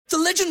The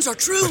legends are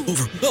true.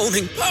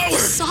 Overwhelming power!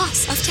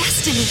 Sauce of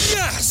destiny.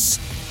 Yes!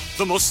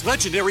 The most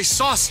legendary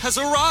sauce has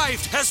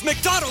arrived as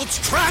McDonald's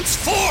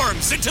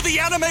transforms into the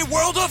anime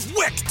world of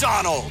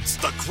WickDonald's.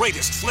 The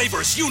greatest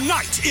flavors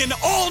unite in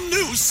all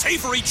new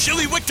savory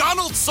chili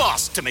McDonald's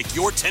sauce to make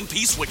your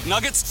 10-piece Wick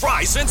Nuggets,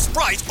 fries, and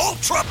Sprite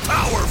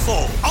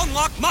ultra-powerful.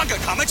 Unlock manga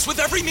comics with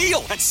every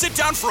meal and sit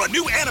down for a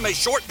new anime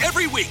short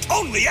every week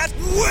only at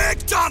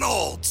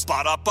WickDonald's.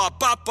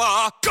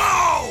 Ba-da-ba-ba-ba,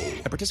 go!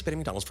 At participating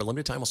McDonald's for a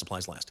limited time while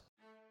supplies last.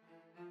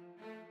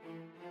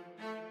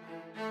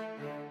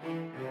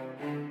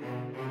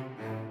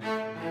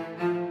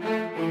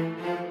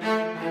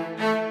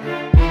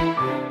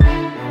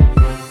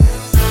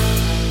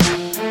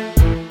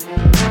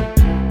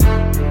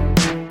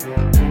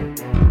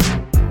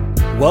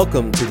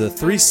 Welcome to the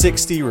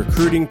 360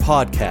 Recruiting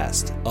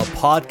Podcast, a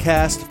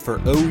podcast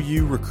for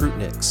OU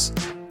Recruitniks,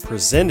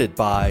 presented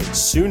by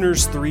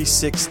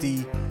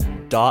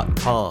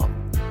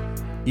Sooners360.com.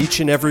 Each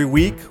and every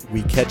week,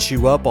 we catch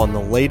you up on the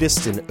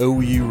latest in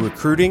OU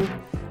recruiting,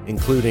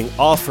 including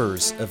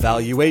offers,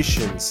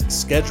 evaluations,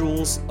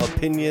 schedules,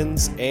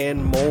 opinions,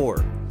 and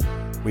more.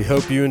 We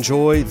hope you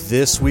enjoy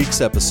this week's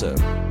episode.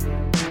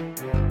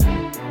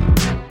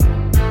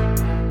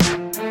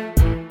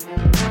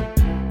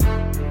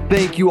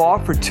 Thank you all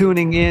for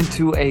tuning in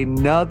to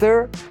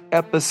another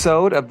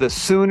episode of the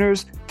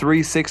Sooners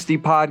 360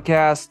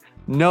 podcast.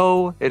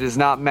 No, it is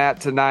not Matt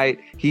tonight.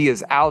 He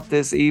is out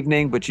this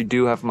evening, but you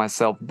do have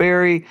myself,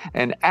 Barry.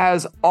 And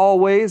as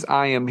always,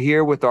 I am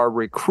here with our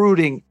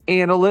recruiting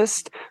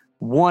analyst,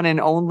 one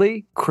and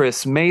only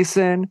Chris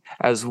Mason,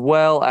 as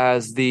well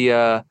as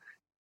the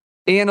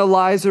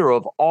analyzer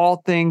of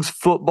all things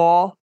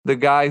football. The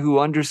guy who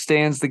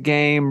understands the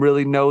game,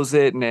 really knows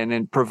it,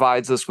 and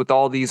provides us with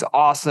all these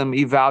awesome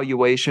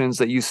evaluations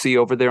that you see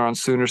over there on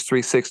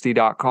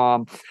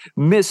Sooners360.com,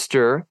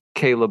 Mr.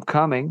 Caleb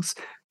Cummings.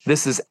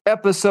 This is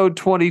episode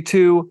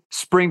 22.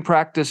 Spring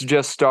practice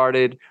just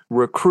started.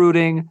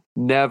 Recruiting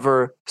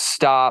never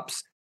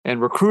stops. And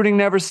recruiting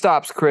never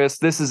stops, Chris.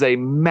 This is a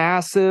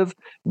massive,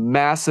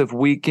 massive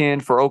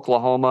weekend for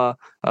Oklahoma.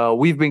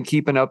 We've been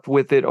keeping up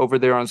with it over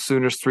there on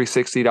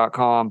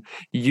Sooners360.com.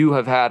 You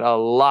have had a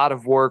lot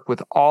of work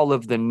with all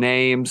of the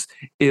names.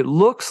 It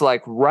looks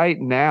like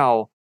right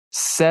now,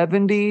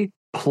 70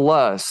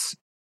 plus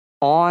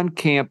on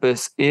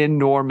campus in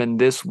Norman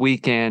this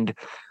weekend.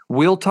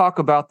 We'll talk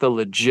about the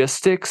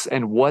logistics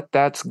and what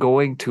that's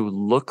going to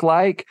look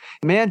like.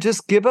 Man,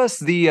 just give us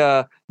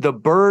the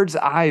bird's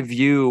eye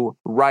view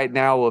right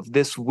now of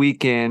this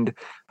weekend,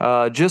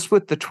 just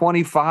with the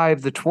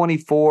 25, the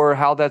 24,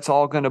 how that's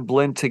all going to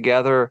blend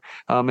together,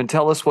 and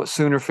tell us what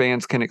Sooner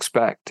fans can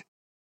expect.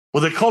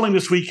 Well, they're calling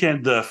this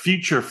weekend the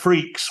Future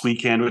Freaks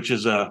weekend, which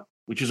is a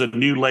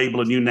new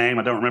label, a new name.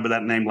 I don't remember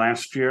that name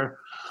last year.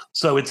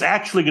 So it's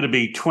actually going to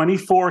be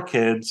 24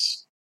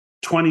 kids,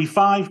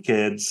 25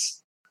 kids,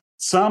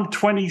 some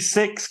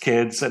 26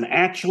 kids, and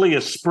actually a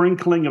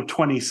sprinkling of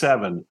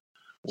 27.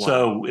 Wow.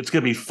 So it's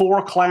going to be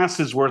 4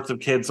 classes worth of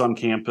kids on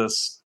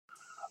campus.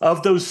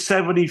 Of those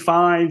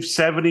 75,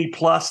 70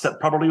 plus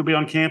that probably will be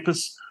on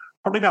campus,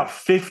 probably about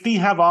 50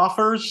 have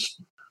offers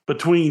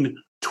between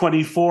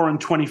 24 and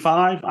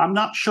 25. I'm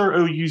not sure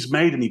OU's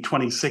made any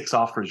 26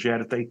 offers yet.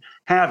 If they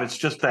have, it's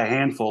just a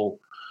handful,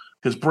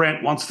 because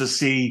Brent wants to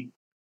see,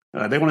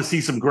 they want to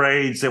see some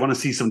grades. They want to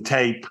see some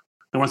tape.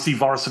 They want to see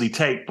varsity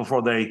tape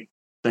before they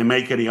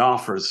make any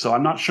offers. So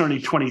I'm not sure any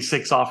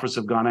 26 offers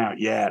have gone out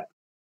yet.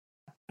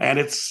 And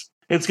it's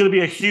going to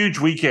be a huge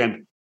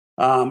weekend.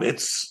 I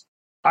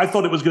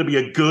thought it was going to be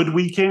a good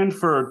weekend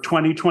for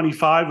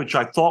 2025, which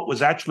I thought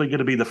was actually going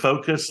to be the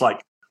focus,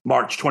 like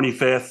March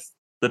 25th,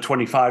 the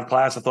 25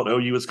 class. I thought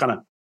OU was kind of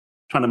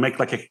trying to make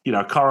like a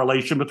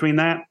correlation between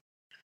that.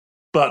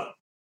 But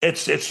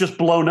it's just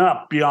blown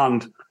up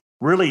beyond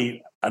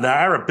really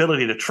our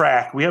ability to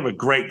track. We have a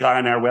great guy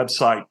on our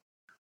website,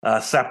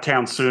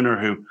 Saptown Sooner,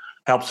 who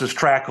helps us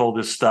track all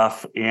this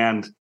stuff.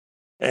 And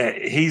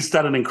he's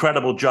done an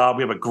incredible job.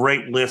 We have a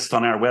great list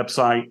on our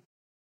website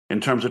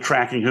in terms of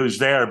tracking who's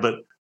there. But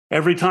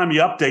every time he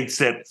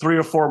updates it, 3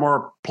 or 4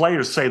 more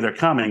players say they're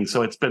coming.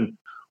 So it's been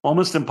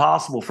almost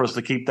impossible for us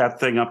to keep that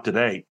thing up to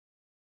date.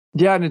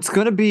 Yeah, and it's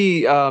going to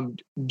be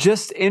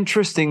just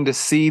interesting to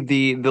see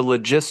the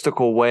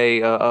logistical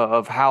way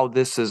of how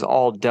this is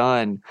all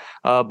done.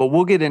 But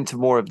we'll get into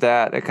more of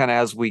that kind of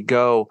as we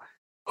go.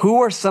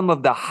 Who are some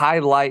of the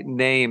highlight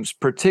names,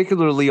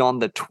 particularly on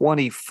the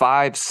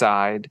 25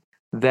 side,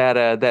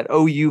 that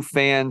OU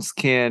fans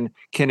can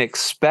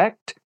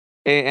expect,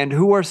 and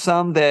who are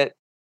some that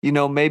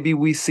maybe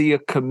we see a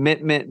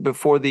commitment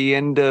before the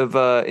end of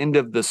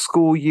the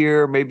school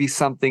year, maybe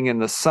something in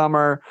the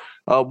summer?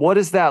 What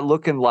is that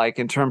looking like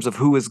in terms of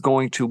who is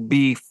going to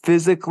be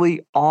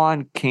physically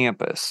on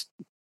campus?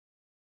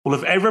 Well,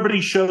 if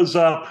everybody shows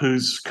up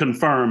who's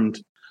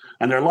confirmed,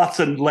 and there are lots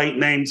of late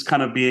names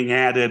kind of being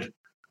added.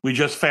 We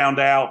just found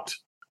out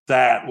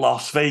that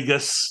Las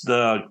Vegas,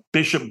 the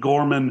Bishop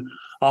Gorman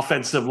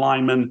offensive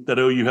linemen that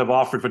OU have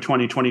offered for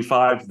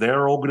 2025,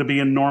 they're all going to be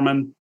in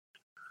Norman.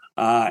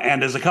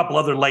 And there's a couple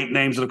other late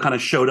names that have kind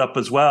of showed up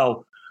as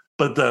well.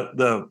 But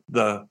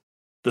the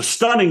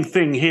stunning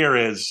thing here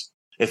is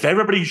if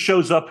everybody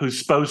shows up who's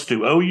supposed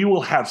to, OU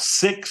will have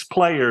 6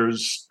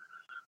 players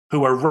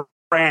who are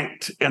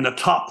ranked in the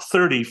top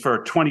 30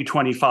 for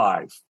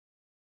 2025.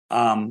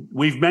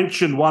 We've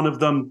mentioned one of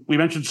them. We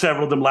mentioned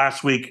several of them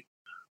last week.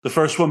 The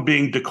first one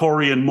being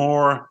DeCorian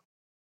Moore,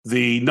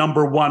 the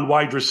number 1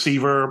 wide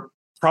receiver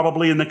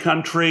probably in the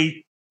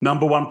country,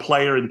 number 1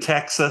 player in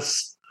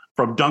Texas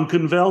from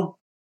Duncanville.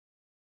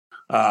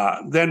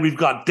 Then we've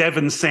got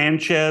Devin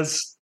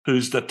Sanchez,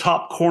 who's the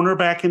top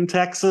cornerback in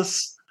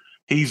Texas.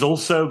 He's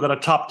also got a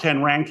top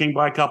 10 ranking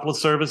by a couple of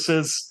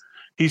services.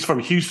 He's from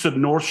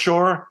Houston North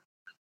Shore.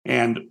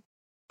 And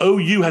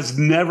OU has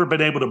never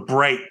been able to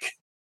break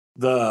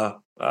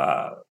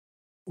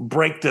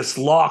this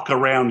lock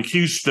around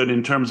Houston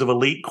in terms of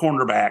elite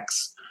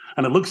cornerbacks.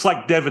 And it looks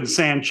like Devin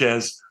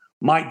Sanchez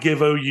might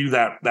give OU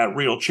that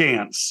real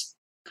chance.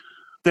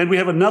 Then we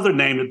have another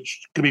name that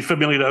can be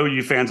familiar to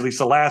OU fans, at least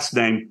the last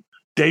name,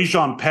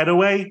 Dejon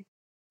Petaway,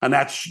 and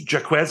that's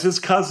Jaquez's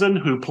cousin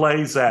who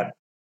plays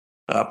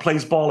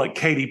ball at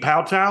Katy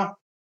Powtow,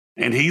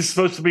 and he's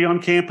supposed to be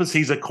on campus.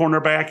 He's a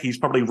cornerback. He's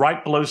probably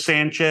right below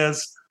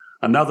Sanchez,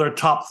 another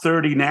top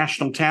 30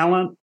 national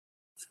talent.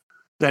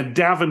 Then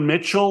Davin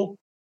Mitchell,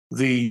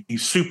 the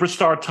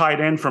superstar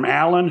tight end from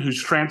Allen,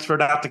 who's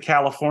transferred out to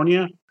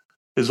California,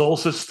 is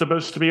also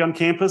supposed to be on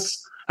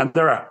campus. And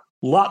there are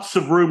lots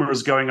of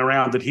rumors going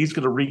around that he's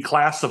going to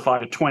reclassify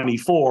to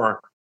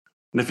 24.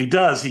 And if he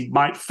does, he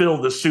might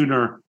fill the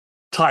Sooner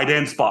tight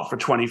end spot for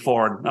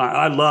 24. And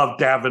I love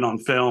Davin on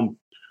film.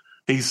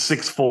 He's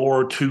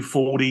 6'4",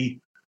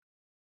 240.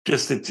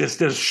 Just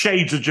there's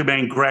shades of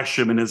Jermaine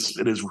Gresham in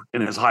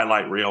his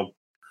highlight reel.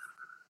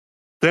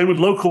 Then with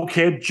local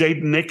kid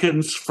Jaden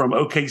Nickens from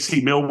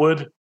OKC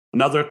Millwood,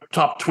 another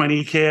top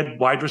 20 kid,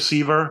 wide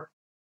receiver,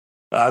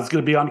 is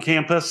going to be on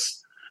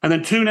campus. And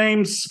then two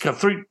names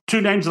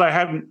that I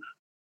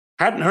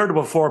hadn't heard of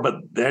before, but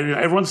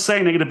everyone's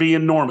saying they're going to be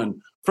in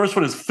Norman. First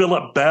one is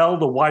Phillip Bell,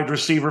 the wide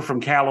receiver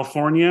from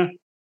California.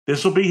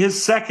 This will be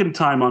his second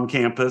time on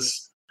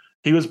campus.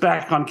 He was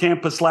back on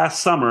campus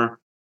last summer.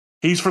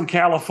 He's from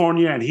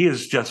California, and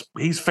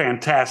he's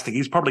fantastic.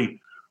 He's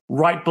probably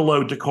right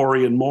below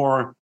DeCorian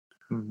Moore,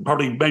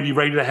 probably maybe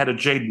rated ahead of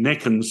Jaden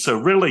Nickens. So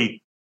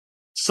really,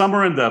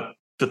 somewhere in the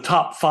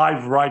top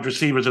 5 wide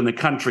receivers in the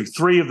country,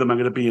 3 of them are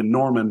going to be in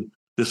Norman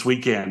this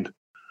weekend.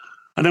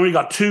 And then we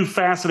got 2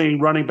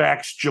 fascinating running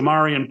backs,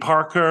 Jamarian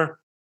Parker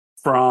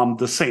from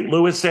the St.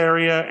 Louis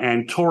area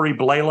and Torrey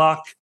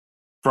Blaylock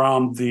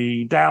from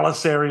the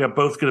Dallas area,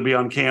 both going to be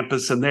on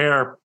campus. And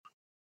they're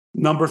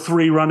number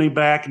 3 running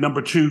back,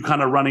 number 2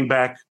 kind of running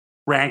back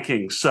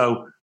rankings.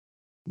 So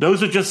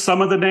those are just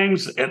some of the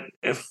names.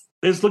 If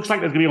this looks like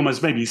there's going to be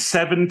almost maybe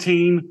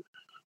 17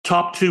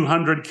 top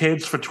 200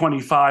 kids for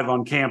 25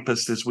 on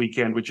campus this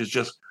weekend, which is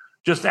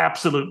just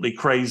absolutely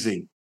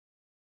crazy.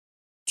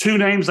 2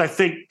 names I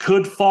think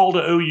could fall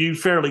to OU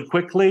fairly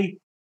quickly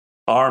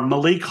are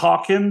Malik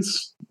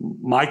Hawkins,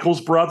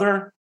 Michael's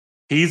brother.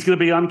 He's going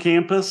to be on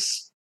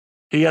campus.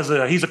 He's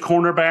a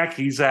cornerback.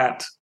 He's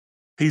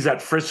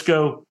at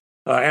Frisco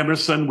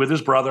Emerson with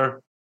his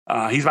brother.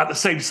 He's about the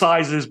same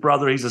size as his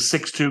brother. He's a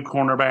 6'2"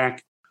 cornerback.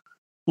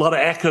 A lot of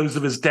echoes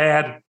of his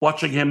dad.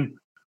 Watching him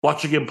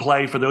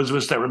play. For those of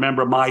us that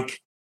remember Mike,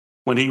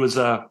 when he was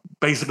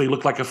basically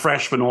looked like a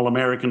freshman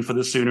All-American for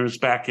the Sooners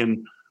back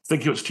in, I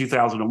think it was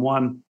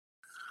 2001.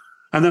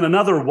 And then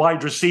another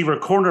wide receiver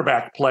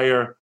cornerback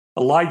player,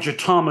 Elijah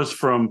Thomas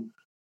from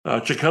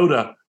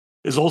Chakotah,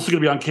 is also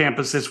going to be on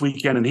campus this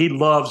weekend, and he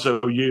loves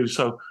OU.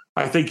 So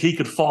I think he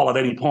could fall at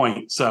any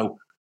point. So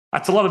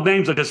that's a lot of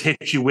names I just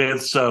hit you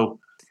with. So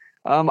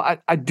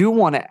I do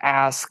want to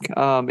ask,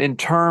 in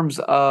terms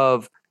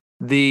of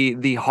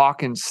the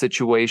Hawkins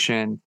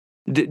situation,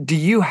 do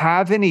you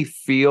have any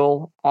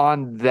feel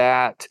on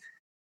that?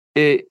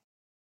 It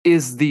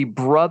is the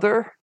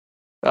brother,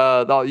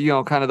 kind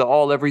of the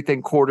all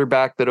everything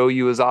quarterback that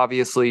OU has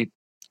obviously,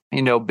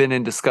 been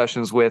in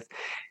discussions with.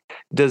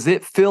 Does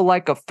it feel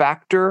like a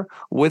factor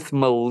with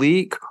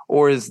Malik,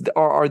 or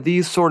are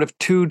these sort of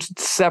 2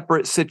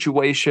 separate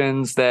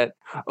situations that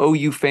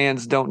OU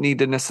fans don't need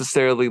to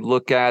necessarily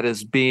look at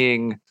as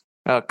being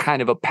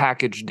kind of a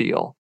package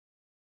deal?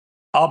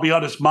 I'll be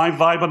honest, my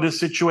vibe on this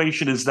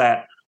situation is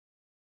that,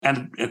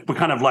 and we're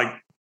kind of like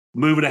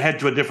moving ahead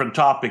to a different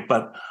topic,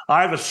 but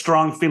I have a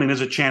strong feeling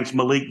there's a chance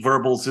Malik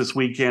verbals this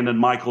weekend and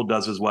Michael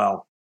does as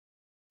well.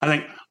 I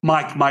think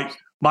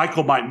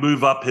Michael might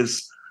move up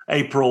his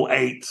April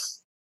 8th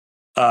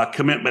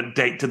commitment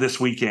date to this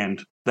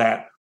weekend,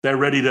 that they're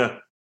ready to,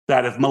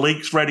 that if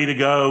Malik's ready to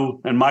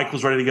go and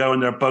Michael's ready to go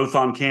and they're both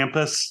on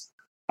campus,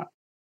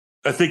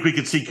 I think we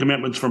could see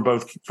commitments from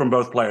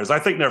both players. I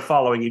think they're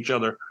following each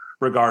other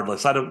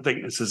regardless. I don't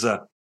think this is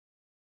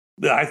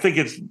I think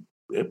it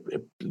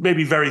may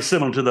be very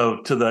similar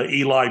to the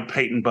Eli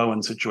Peyton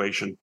Bowen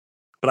situation.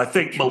 But I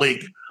think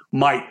Malik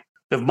might,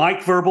 if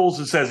Mike verbals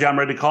and says, yeah, I'm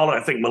ready to call it,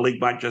 I think Malik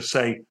might just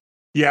say,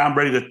 yeah, I'm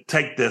ready to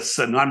take this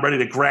and I'm ready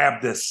to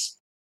grab this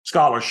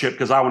scholarship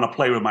because I want to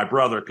play with my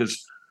brother.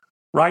 Because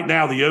right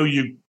now the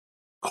OU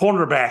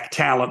cornerback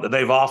talent that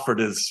they've offered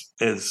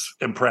is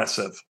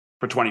impressive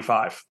for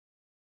 25.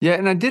 Yeah,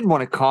 and I did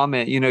want to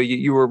comment,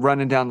 you were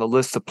running down the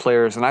list of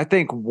players, and I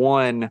think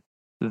one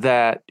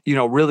that,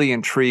 really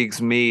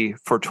intrigues me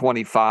for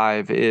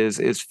 25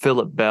 is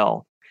Philip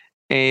Bell.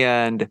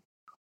 And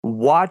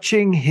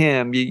watching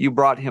him, you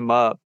brought him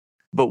up,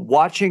 but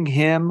watching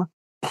him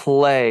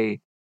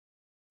play,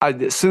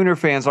 Sooner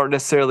fans aren't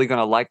necessarily going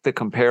to like the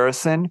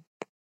comparison,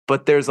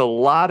 but there's a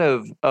lot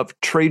of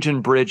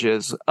Trajan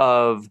Bridges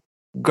of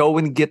go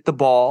and get the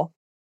ball.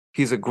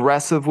 He's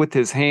aggressive with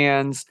his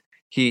hands.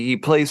 He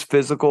plays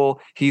physical.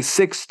 He's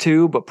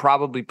 6'2", but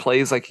probably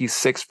plays like he's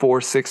 6'4",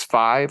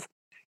 6'5",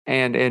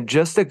 and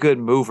just a good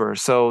mover.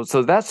 So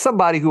that's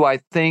somebody who I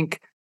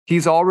think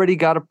he's already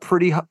got a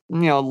pretty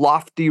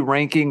lofty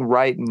ranking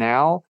right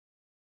now,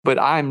 but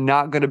I'm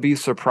not going to be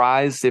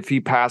surprised if he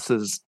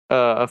passes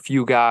a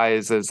few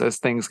guys as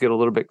things get a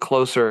little bit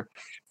closer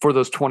for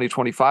those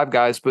 2025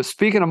 guys. But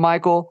speaking of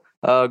Michael,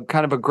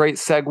 kind of a great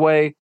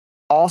segue.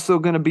 Also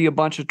going to be a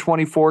bunch of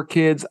 24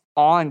 kids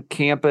on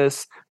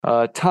campus,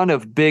 a ton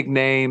of big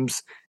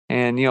names,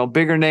 and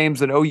bigger names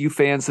than OU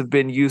fans have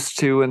been used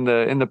to in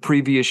the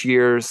previous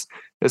years,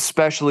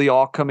 especially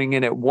all coming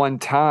in at one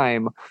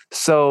time.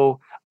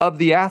 So of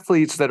the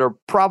athletes that are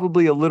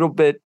probably a little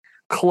bit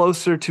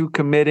closer to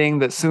committing,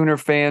 that Sooner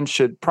fans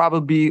should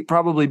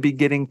probably be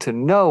getting to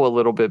know a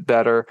little bit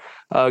better,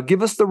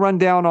 give us the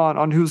rundown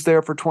on who's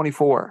there for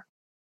 24.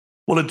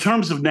 Well, in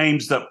terms of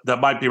names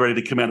that might be ready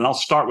to commit, and I'll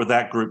start with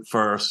that group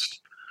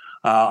first.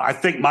 I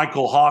think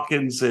Michael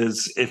Hawkins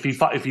is, if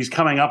he's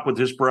coming up with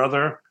his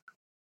brother,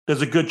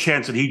 there's a good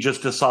chance that he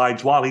just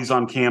decides while he's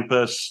on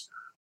campus,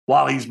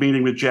 while he's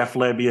meeting with Jeff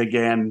Lebby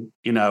again,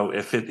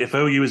 if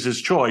OU is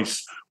his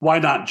choice, why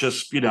not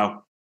just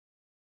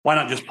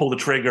pull the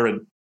trigger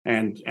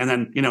and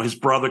then his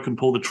brother can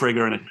pull the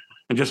trigger and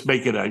just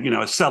make it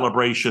a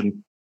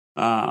celebration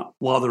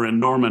while they're in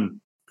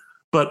Norman.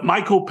 But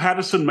Michael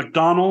Patterson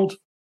McDonald,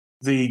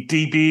 the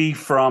DB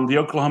from the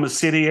Oklahoma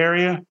City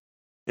area,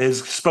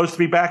 is supposed to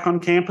be back on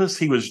campus.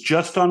 He was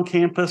just on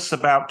campus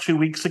about 2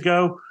 weeks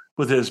ago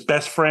with his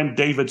best friend,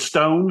 David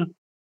Stone,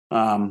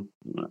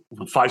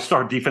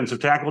 5-star defensive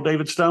tackle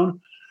David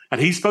Stone.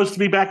 And he's supposed to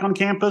be back on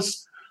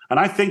campus. And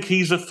I think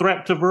he's a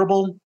threat to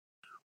Verbal.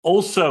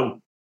 Also,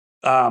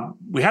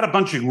 we had a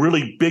bunch of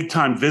really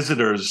big-time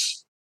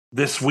visitors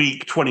this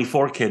week,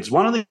 24 kids.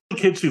 One of the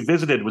kids who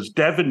visited was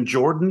Devin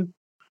Jordan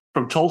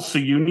from Tulsa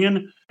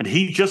Union, and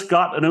he just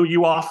got an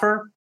OU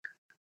offer.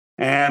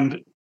 And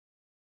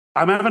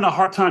I'm having a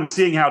hard time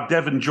seeing how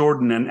Devin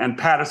Jordan and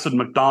Patterson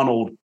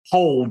McDonald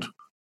hold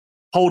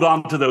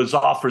on to those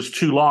offers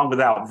too long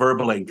without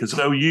verbaling, because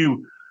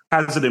OU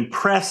has an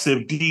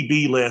impressive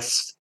DB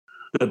list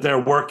that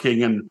they're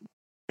working. And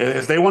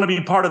if they want to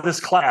be part of this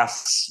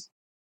class,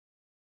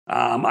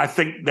 I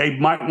think they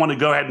might want to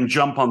go ahead and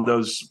jump on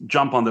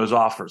those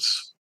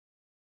offers.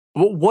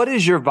 What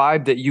is your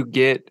vibe that you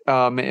get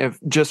if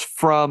just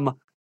from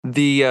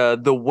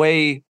the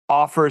way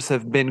offers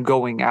have been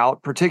going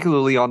out,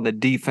 particularly on the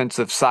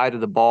defensive side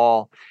of the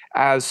ball,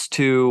 as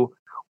to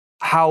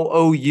how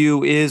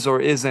OU is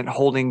or isn't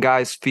holding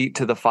guys' feet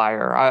to the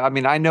fire? I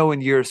mean, I know in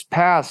years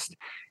past,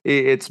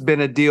 it's been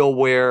a deal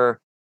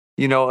where,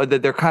 that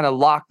they're kind of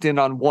locked in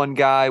on one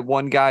guy.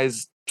 One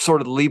guy's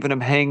sort of leaving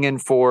them hanging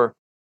for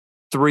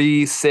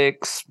 3,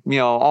 6,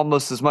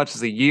 almost as much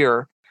as a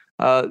year.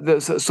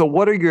 So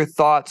what are your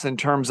thoughts in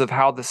terms of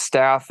how the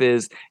staff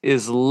is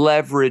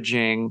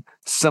leveraging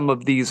some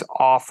of these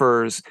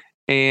offers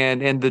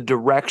and the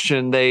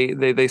direction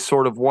they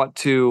sort of want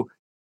to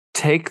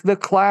take the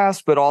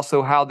class, but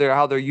also how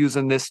they're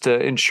using this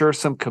to ensure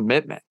some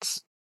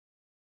commitments?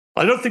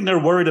 I don't think they're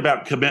worried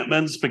about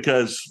commitments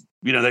because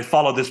they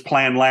followed this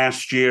plan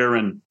last year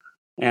and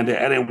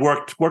it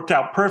worked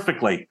out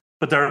perfectly.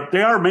 But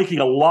they are making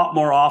a lot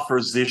more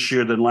offers this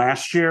year than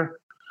last year.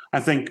 I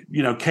think,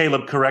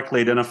 Caleb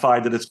correctly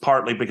identified that it's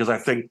partly because I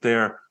think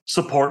their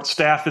support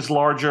staff is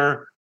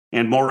larger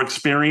and more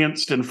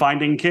experienced in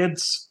finding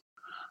kids.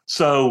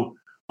 So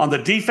on the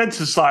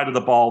defensive side of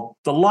the ball,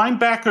 the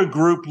linebacker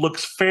group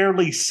looks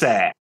fairly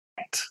set.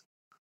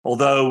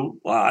 Although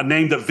a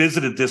name that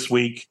visited this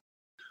week,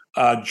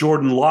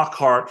 Jordan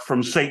Lockhart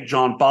from St.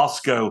 John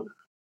Bosco,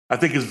 I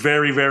think is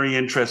very, very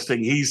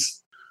interesting.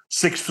 He's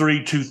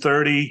 6'3",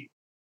 230.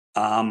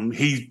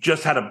 He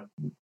just had a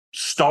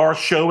star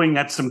showing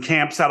at some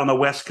camps out on the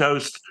West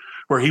Coast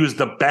where he was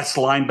the best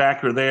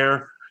linebacker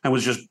there and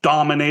was just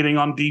dominating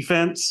on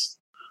defense.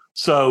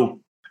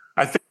 So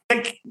I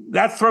think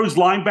that throws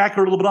linebacker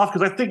a little bit off,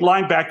 because I think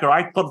linebacker,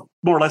 I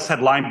more or less had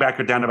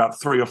linebacker down to about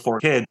 3 or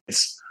 4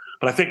 kids.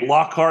 But I think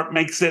Lockhart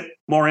makes it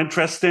more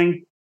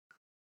interesting.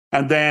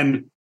 And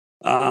then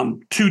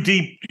 2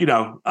 deep,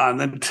 and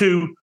then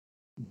 2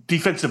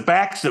 defensive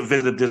backs that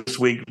visited this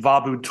week,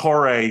 Vabu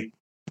Torre,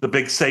 the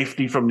big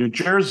safety from New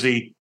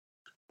Jersey,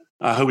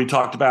 who we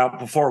talked about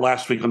before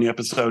last week on the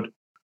episode,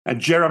 and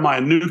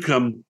Jeremiah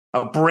Newcomb,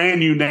 a brand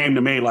new name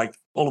to me. Like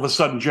all of a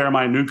sudden,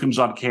 Jeremiah Newcomb's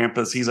on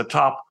campus. He's a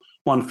top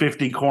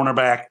 150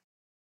 cornerback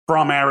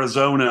from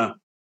Arizona.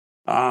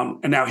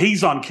 And now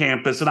he's on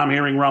campus, and I'm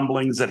hearing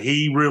rumblings that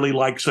he really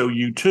likes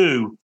OU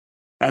too.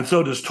 And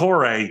so does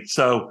Torrey.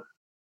 So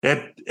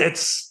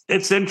it's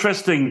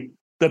interesting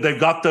that they've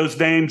got those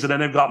names, and then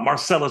they've got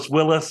Marcel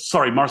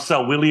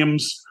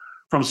Williams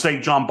from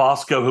St. John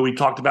Bosco, who we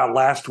talked about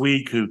last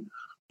week, who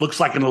looks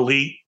like an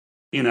elite,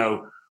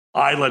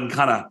 island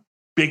kind of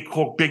big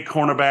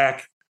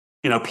cornerback,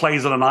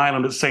 plays on an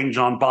island at St.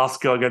 John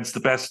Bosco against the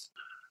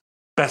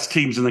best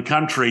teams in the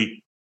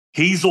country.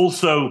 He's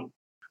also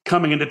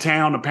coming into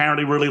town,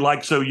 apparently really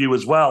likes OU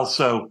as well.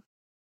 So,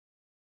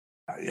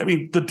 I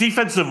mean, the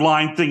defensive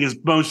line thing is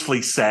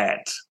mostly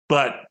set,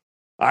 but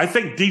I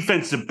think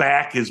defensive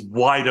back is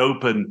wide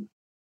open.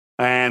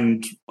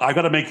 And I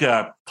got to make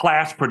a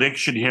class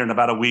prediction here in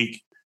about a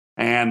week.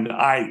 And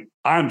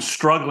I'm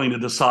struggling to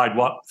decide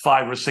what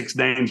 5 or 6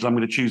 names I'm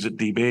going to choose at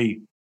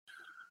DB.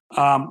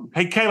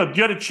 Hey, Caleb,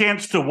 you had a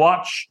chance to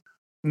watch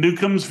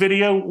Newcomb's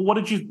video. What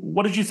did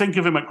you think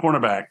of him at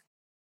cornerback?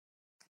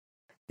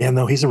 Yeah,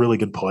 no, he's a really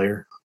good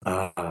player.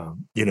 I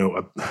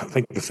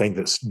think the thing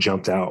that's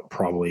jumped out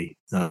probably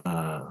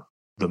the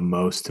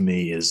most to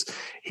me is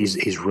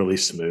he's really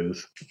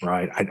smooth,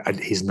 right?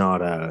 He's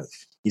not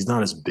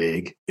as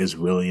big as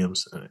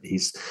Williams.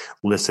 He's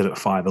listed at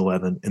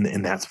 5'11",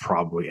 and that's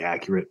probably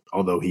accurate.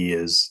 Although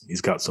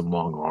he's got some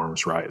long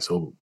arms, right?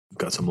 So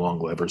got some long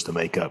levers to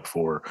make up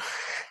for.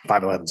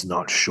 5'11" is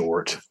not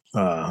short,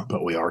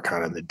 but we are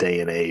kind of in the day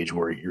and age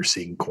where you're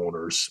seeing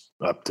corners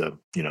up to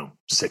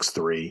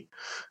 6'3".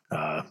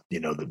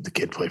 The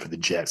kid played for the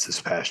Jets this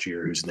past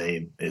year, whose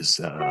name is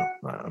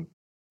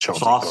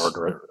Chauncey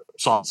Gardner.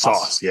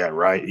 Sauce, yeah,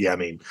 right. Yeah, I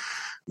mean,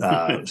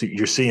 so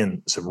you're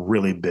seeing some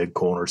really big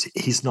corners.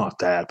 He's not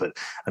that, but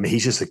I mean,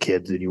 he's just a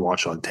kid that you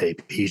watch on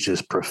tape. He's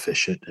just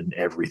proficient in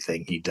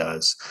everything he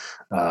does.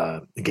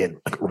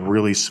 Again, like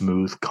really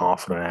smooth,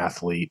 confident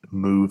athlete,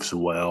 moves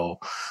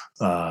well.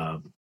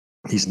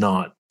 He's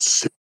not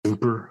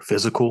super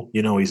physical.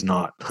 He's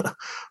not.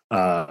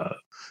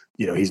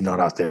 He's not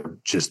out there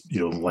just,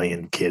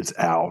 laying kids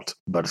out.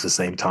 But at the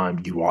same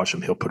time, you watch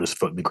him, he'll put his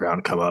foot in the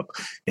ground, come up,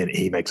 and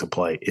he makes a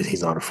play.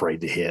 He's not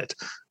afraid to hit.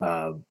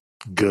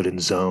 Good in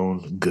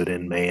zone, good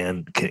in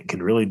man,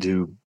 can really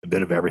do a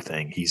bit of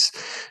everything. He's,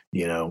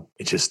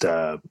 it's just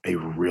a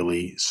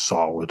really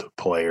solid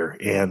player.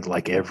 And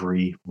like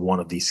every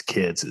one of these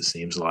kids, it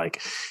seems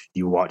like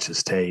you watch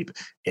his tape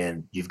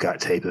and you've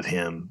got tape of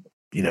him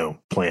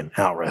playing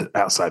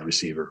outside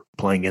receiver,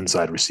 playing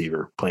inside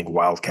receiver, playing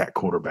wildcat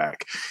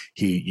quarterback.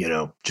 He,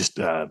 just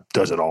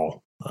does it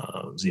all.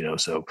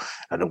 So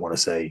I don't want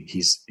to say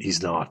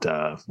he's not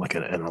like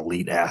an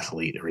elite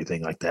athlete or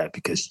anything like that,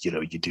 because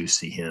you do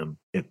see him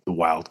at the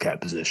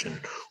wildcat position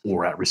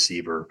or at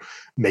receiver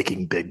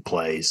making big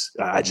plays.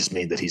 I just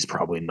mean that he's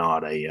probably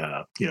not he's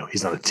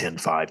not a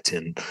 10-5,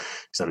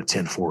 he's not a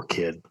 10-4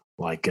 kid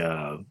like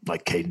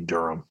Caden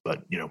Durham,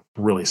 but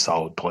really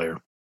solid player.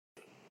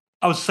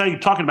 I was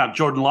talking about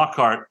Jordan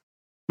Lockhart,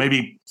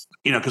 maybe,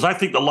 because I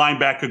think the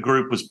linebacker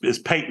group is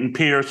Peyton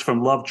Pierce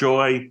from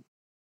Lovejoy,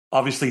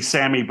 obviously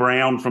Sammy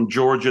Brown from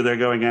Georgia they're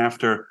going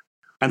after.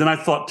 And then I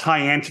thought Ty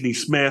Anthony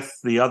Smith,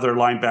 the other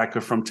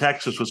linebacker from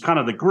Texas, was kind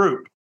of the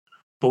group.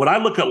 But when I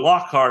look at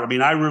Lockhart, I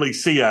mean, I really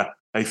see a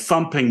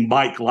thumping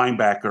Mike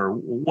linebacker.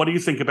 What do you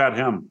think about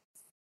him?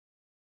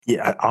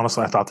 Yeah,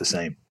 honestly, I thought the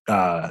same.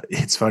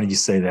 It's funny you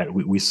say that.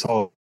 We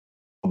saw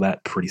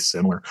that pretty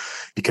similar,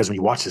 because when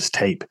you watch this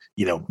tape,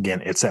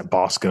 again, it's at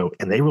Bosco,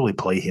 and they really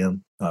play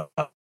him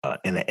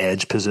in the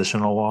edge position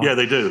a lot. Yeah,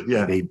 they do.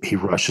 Yeah, he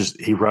rushes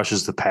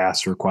the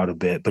passer quite a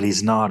bit, but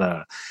he's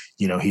not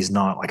he's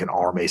not like an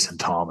R. Mason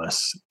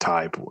Thomas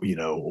type,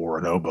 or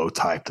an Oboe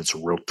type that's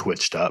real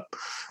twitched up.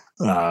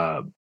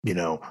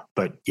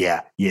 But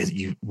yeah,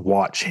 you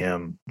watch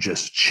him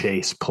just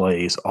chase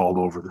plays all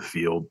over the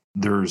field.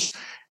 There's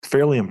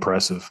fairly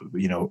impressive,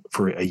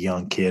 for a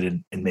young kid,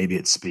 and maybe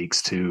it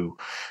speaks to,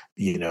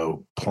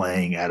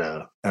 playing at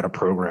a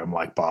program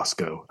like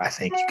Bosco. I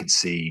think you can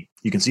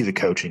see the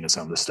coaching of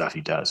some of the stuff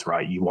he does,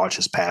 right? You watch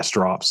his pass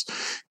drops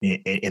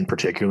in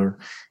particular,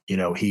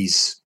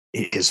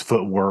 his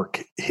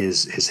footwork,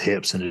 his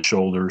hips and his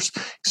shoulders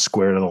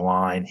square to the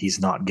line. He's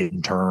not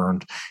getting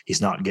turned. He's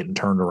not getting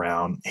turned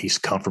around. He's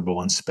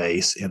comfortable in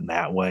space in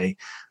that way,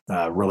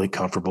 really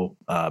comfortable.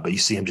 But you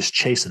see him just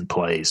chasing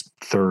plays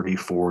 30,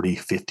 40,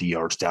 50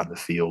 yards down the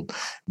field,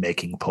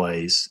 making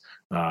plays.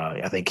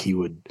 I think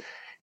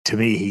to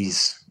me,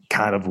 he's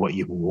kind of what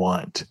you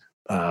want,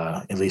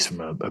 at least from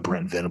a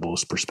Brent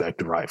Venables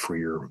perspective, right,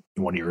 for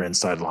one of your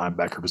inside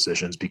linebacker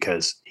positions,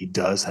 because he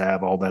does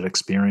have all that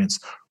experience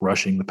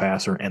rushing the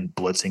passer and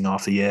blitzing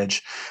off the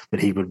edge, but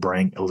he would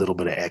bring a little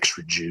bit of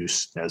extra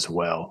juice as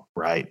well,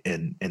 right?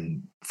 And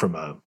from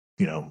a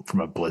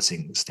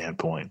blitzing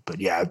standpoint. But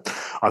yeah,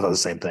 I thought the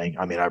same thing.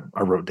 I mean,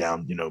 I wrote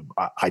down,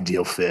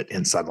 ideal fit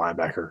inside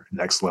linebacker,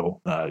 next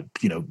level,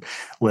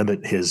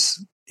 limit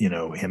his,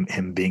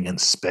 him being in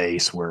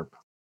space where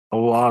a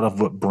lot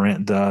of what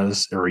Brent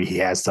does, or he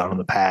has done in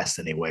the past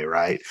anyway,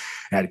 right,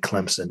 at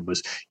Clemson,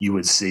 was you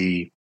would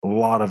see a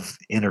lot of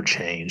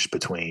interchange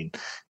between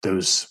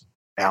those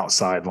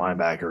outside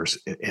linebackers,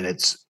 and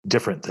it's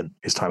different than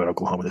his time at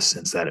Oklahoma in the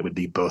sense that it would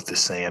be both the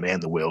Sam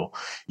and the Will.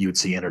 You would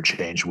see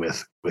interchange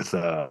with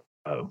the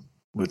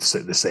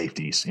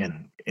safeties,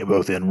 and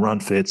both in run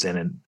fits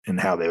and in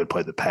how they would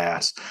play the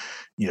pass.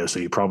 So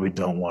you probably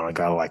don't want a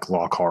guy like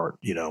Lockhart,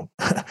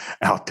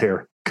 out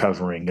there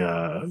covering,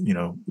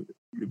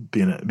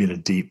 being a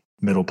deep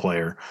middle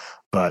player,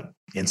 but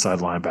inside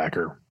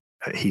linebacker,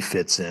 he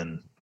fits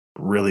in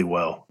really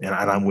well. And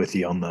I'm with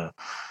you on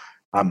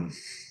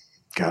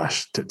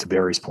to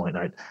Barry's point,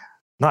 I'm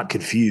not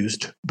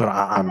confused, but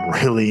I'm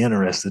really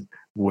interested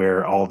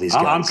where all these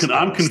guys.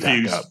 I'm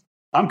confused. Up.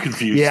 I'm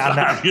confused.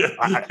 Yeah,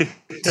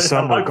 to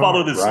some regard, I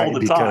follow this right? all the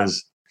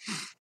because, time.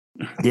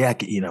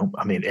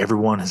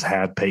 Everyone has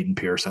had Peyton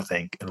Pierce, I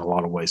think, in a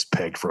lot of ways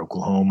pegged for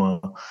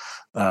Oklahoma.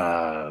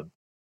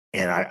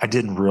 And I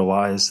didn't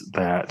realize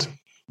that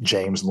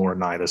James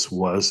Laurinaitis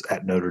was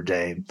at Notre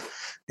Dame,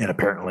 and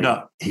apparently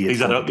he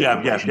had a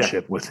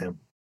relationship with him.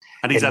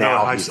 And he's at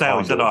Ohio State.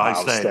 He's at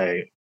Ohio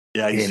State.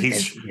 Yeah,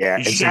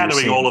 he's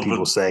shadowing all of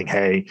people saying,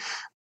 "Hey,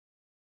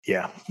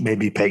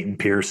 maybe Peyton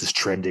Pierce is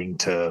trending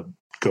to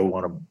go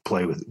want to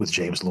play with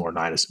James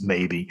Laurinaitis."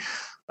 Maybe.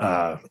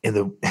 I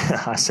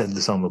said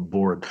this on the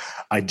board.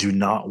 I do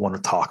not want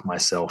to talk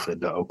myself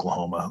into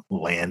Oklahoma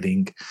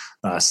landing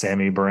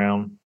Sammy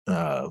Brown,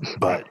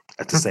 but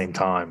at the same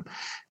time,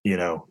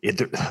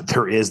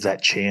 there is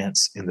that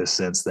chance in the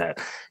sense that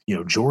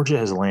Georgia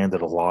has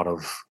landed a lot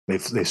of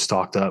they've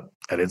stocked up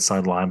at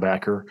inside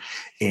linebacker,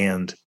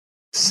 and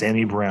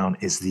Sammy Brown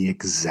is the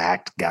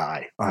exact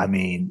guy. I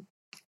mean,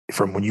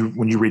 from when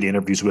you read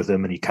interviews with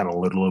him and he kind of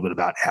learned a little bit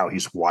about how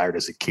he's wired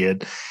as a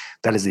kid,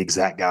 that is the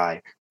exact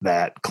guy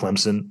that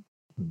Clemson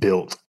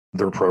built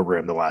their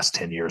program the last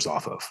 10 years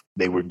off of.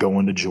 They would go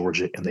into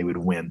Georgia and they would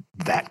win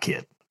that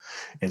kid.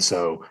 And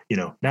so,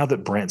 now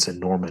that Brent's in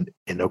Norman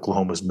and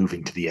Oklahoma's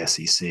moving to the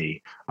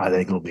SEC, I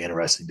think it'll be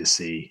interesting to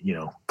see,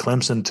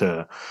 Clemson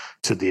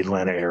to the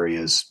Atlanta area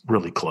is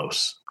really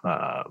close.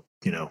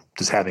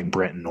 Just having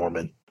Brent and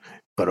Norman,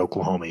 but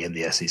Oklahoma in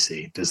the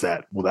SEC,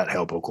 will that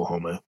help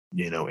Oklahoma,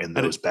 in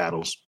those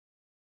battles?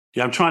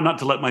 Yeah, I'm trying not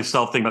to let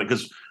myself think about it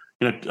because,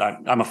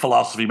 I'm a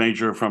philosophy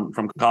major from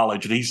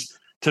college, and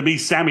to me,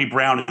 Sammy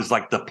Brown is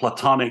like the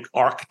platonic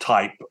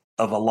archetype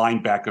of a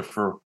linebacker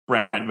for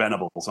Brent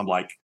Venables. I'm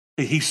like,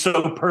 he's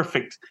so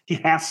perfect. He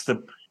has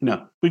to,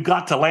 we've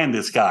got to land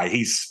this guy.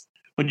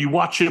 When you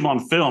watch him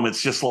on film,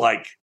 it's just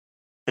like,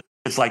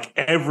 he's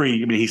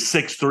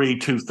 6'3",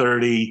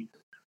 230.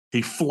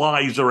 He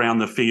flies around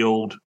the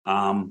field.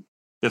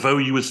 If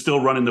OU was still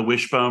running the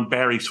wishbone,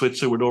 Barry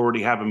Switzer would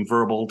already have him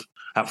verbaled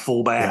at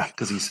fullback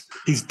because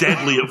he's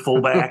deadly at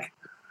fullback.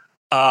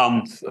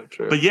 So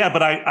true.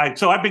 But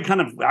I've been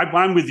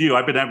I'm with you.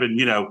 I've been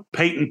having,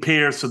 Peyton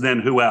Pierce and then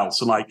who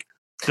else? And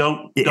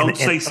don't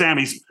say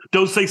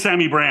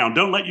Sammy Brown.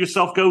 Don't let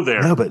yourself go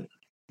there. No, but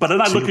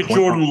then I look at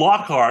Jordan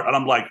Lockhart and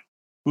I'm like,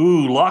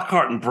 ooh,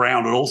 Lockhart and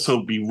Brown would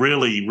also be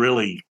really,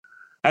 really,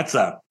 that's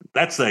a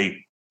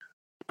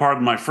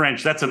pardon my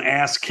French, that's an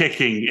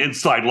ass-kicking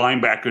inside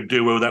linebacker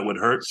duo that would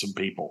hurt some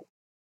people.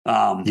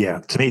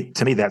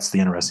 To me, that's the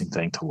interesting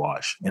thing to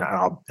watch. And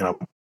I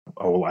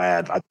will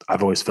add,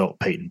 I've always felt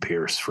Peyton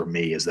Pierce for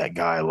me is that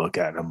guy I look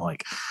at and I'm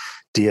like,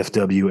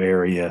 DFW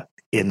area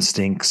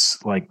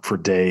instincts, like for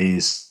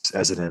days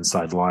as an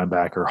inside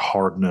linebacker,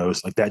 hard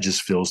nosed, like that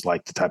just feels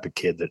like the type of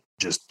kid that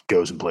just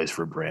goes and plays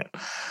for Brent.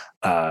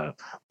 The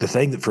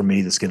thing that for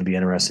me that's going to be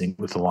interesting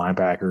with the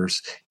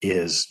linebackers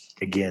is,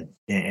 again,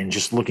 and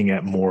just looking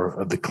at more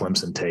of the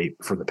Clemson tape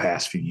for the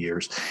past few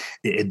years,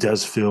 it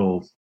does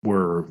feel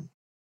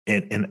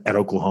at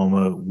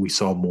Oklahoma, we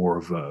saw more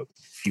of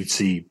you'd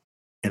see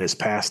in his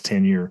past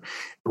tenure,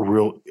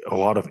 a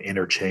lot of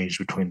interchange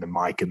between the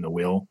Mike and the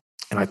Will.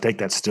 And I think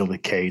that's still the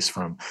case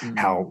from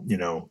how,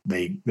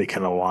 they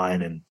kind of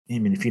line. And I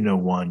mean, if you know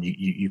one,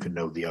 you can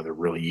know the other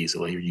really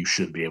easily, or you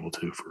should be able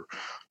to for,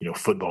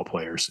 football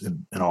players.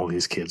 And all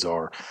these kids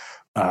are.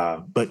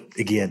 But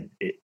again,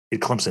 at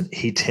Clemson,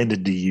 he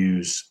tended to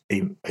use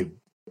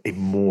a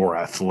more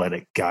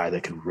athletic guy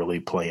that could really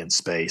play in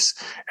space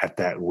at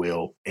that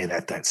Will and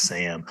at that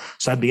Sam.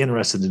 So I'd be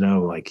interested to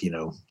know,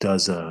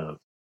 does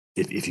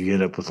if you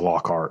end up with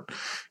Lockhart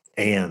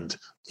and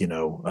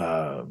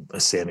a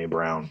Sammy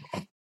Brown,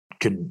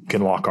 can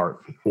Lockhart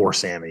or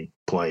Sammy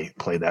play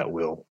that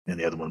Will and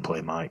the other one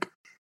play Mike?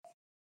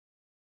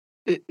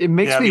 It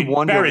makes me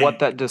wonder what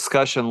that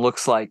discussion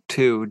looks like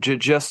too,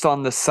 just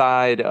on the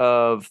side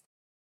of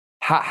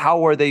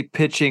how are they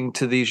pitching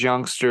to these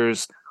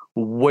youngsters,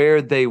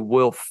 where they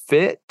will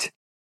fit,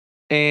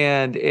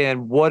 and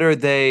what are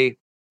they.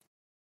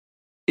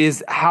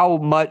 How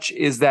much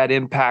is that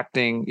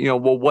impacting,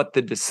 what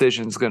the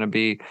decision's going to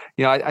be?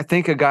 I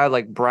think a guy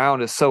like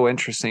Brown is so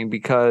interesting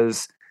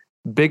because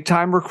big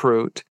time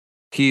recruit.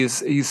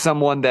 He's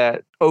someone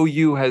that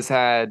OU has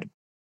had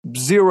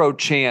zero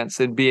chance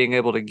in being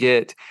able to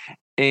get.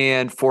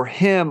 And for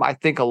him, I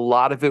think a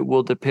lot of it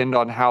will depend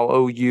on how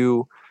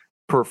OU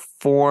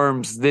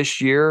performs this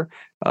year.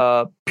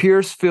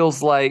 Pierce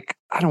feels like,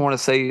 I don't want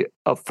to say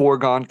a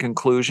foregone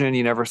conclusion.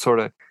 You never sort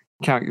of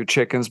count your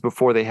chickens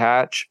before they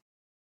hatch.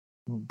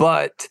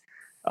 But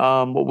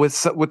with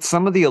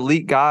some of the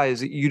elite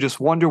guys, you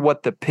just wonder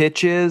what the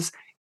pitch is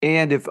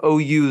and if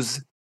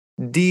OU's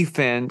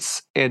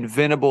defense and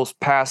Venable's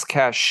pass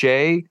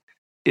cachet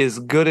is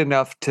good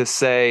enough to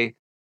say,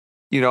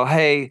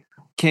 hey,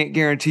 can't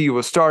guarantee you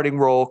a starting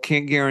role,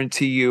 can't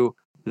guarantee you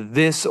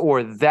this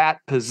or that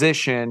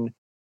position,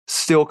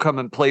 still come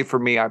and play for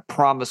me. I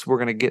promise we're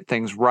going to get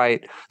things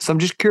right. So I'm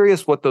just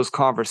curious what those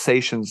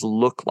conversations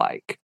look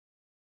like.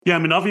 Yeah, I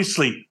mean,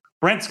 obviously,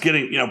 Brent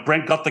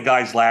got the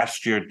guys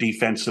last year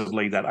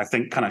defensively that I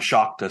think kind of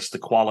shocked us, the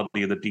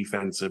quality of the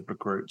defensive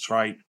recruits,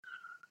 right?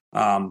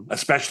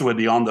 Especially when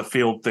the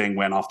on-the-field thing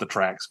went off the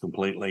tracks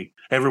completely.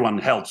 Everyone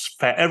held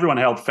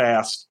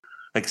fast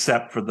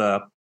except for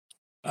the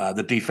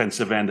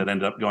defensive end that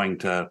ended up going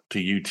to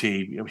UT.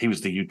 He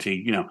was the UT,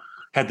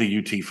 had the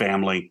UT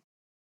family.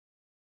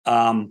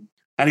 And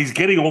he's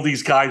getting all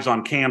these guys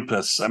on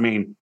campus. I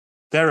mean,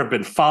 there have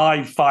been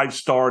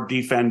five-star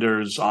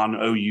defenders on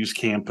OU's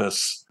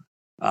campus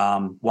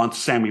once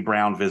Sammy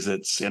Brown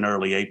visits in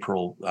early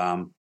April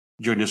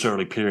during this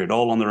early period,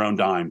 all on their own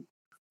dime.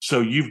 So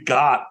you've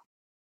got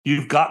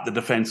the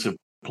defensive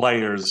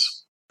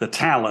players, the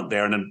talent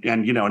there, and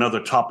another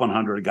top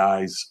 100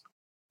 guys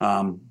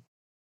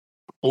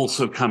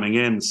also coming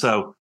in.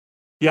 So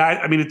yeah,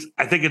 I mean,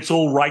 I think it's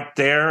all right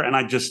there, and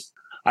I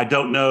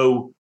don't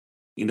know.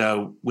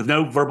 With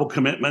no verbal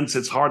commitments,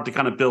 it's hard to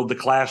kind of build the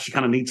class. You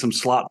kind of need some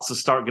slots to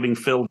start getting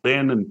filled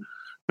in, and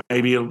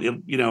maybe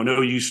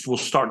OU will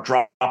start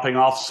dropping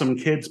off some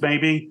kids,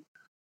 maybe.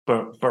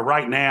 But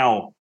right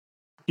now,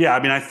 yeah,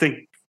 I mean, I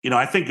think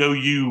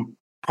OU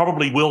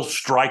probably will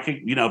strike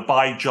it.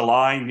 By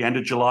July, the end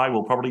of July,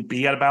 we'll probably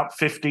be at about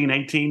 15,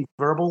 18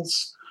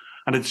 verbals,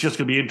 and it's just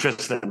going to be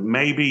interesting.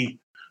 Maybe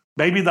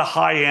the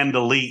high end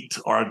elite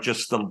are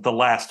just the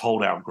last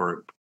holdout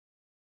group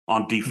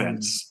on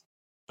defense.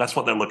 That's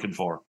what they're looking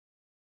for.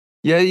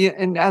 Yeah,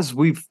 and as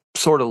we've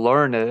sort of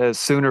learned as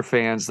Sooner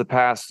fans the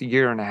past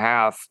year and a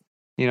half,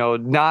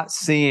 not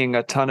seeing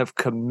a ton of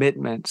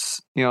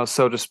commitments,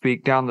 so to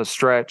speak, down the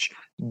stretch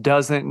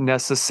doesn't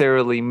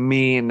necessarily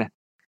mean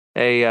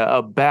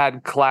a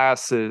bad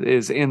class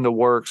is in the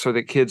works or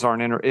that kids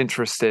aren't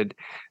interested.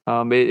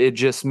 It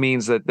just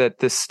means that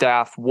the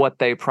staff, what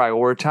they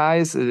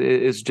prioritize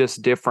is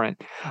just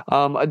different.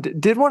 I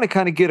did want to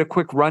kind of get a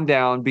quick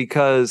rundown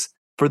because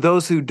for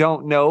those who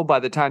don't know, by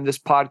the time this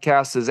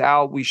podcast is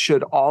out, we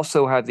should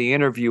also have the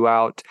interview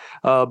out.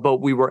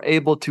 But we were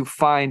able to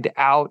find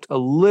out a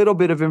little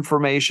bit of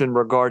information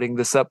regarding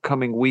this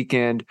upcoming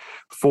weekend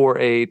for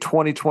a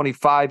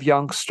 2025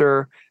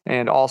 youngster,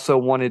 and also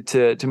wanted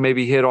to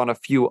maybe hit on a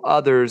few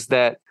others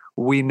that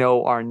we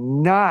know are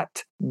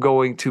not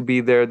going to be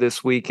there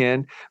this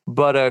weekend.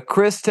 But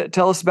Chris,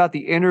 tell us about the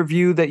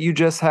interview that you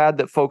just had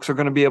that folks are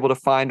going to be able to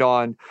find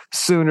on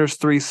Sooners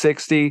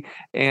 360,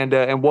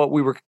 and what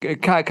we were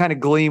kind of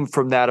gleaned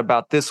from that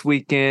about this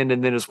weekend,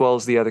 and then as well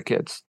as the other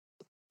kids.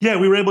 Yeah,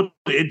 we were able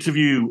to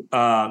interview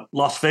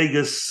Las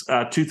Vegas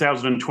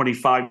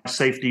 2025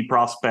 safety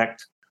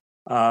prospect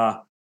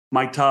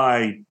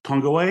Maitai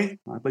Tongoe.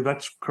 I believe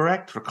that's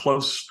correct, or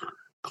close.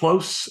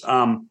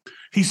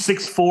 He's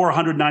 6'4",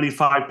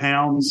 195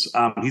 pounds.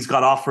 He's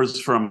got offers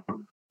from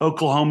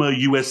Oklahoma,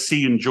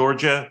 USC, and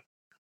Georgia.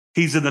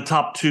 He's in the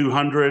top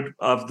 200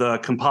 of the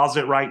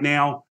composite right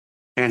now,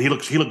 and he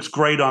looks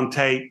great on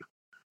tape.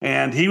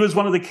 And he was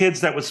one of the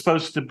kids that was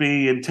supposed to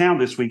be in town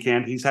this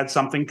weekend. He's had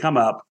something come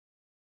up,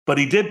 but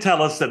he did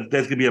tell us that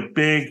there's going to be a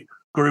big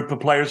group of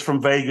players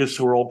from Vegas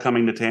who are all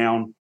coming to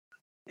town.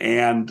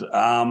 And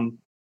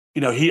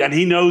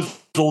he knows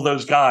all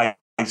those guys.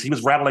 He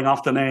was rattling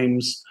off the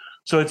names.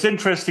 So it's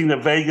interesting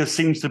that Vegas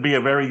seems to be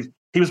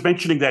he was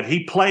mentioning that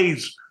he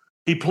played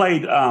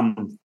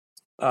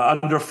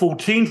under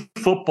 14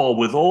 football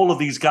with all of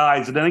these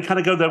guys, and then they kind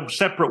of go their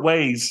separate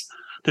ways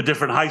to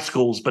different high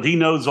schools, but he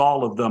knows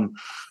all of them.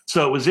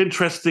 So it was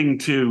interesting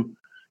to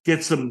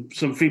get some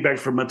feedback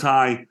from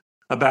Maitai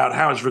about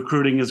how his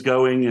recruiting is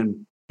going.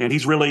 And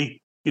he's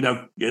really,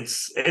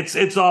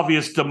 it's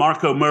obvious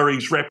DeMarco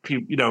Murray's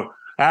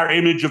our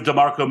image of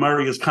DeMarco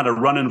Murray is kind of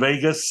running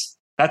Vegas.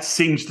 That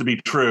seems to be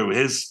true.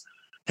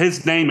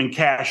 His name and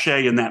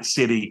cachet in that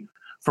city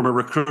from a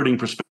recruiting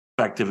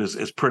perspective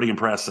is pretty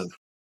impressive.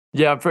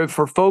 Yeah,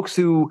 for folks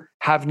who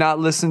have not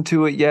listened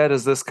to it yet,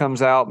 as this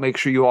comes out, make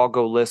sure you all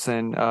go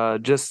listen.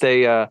 Just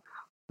a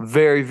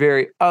very,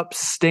 very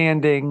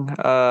upstanding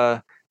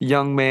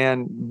young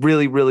man.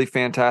 Really, really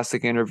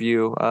fantastic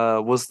interview.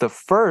 Was the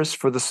first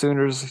for the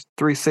Sooners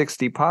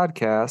 360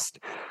 podcast.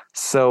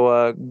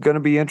 So going to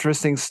be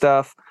interesting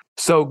stuff.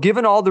 So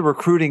given all the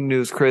recruiting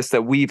news, Chris,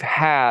 that we've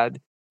had,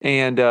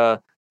 and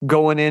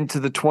going into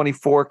the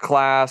 24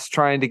 class,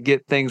 trying to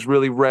get things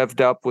really revved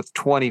up with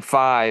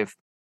 25,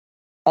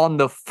 on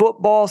the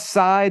football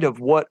side of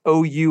what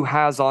OU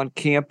has on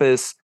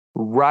campus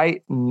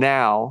right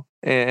now,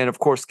 and of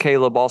course,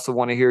 Caleb, also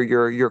want to hear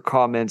your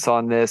comments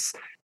on this.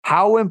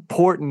 How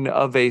important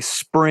of a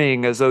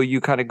spring, as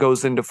OU kind of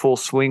goes into full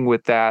swing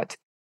with that,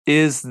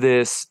 is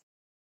this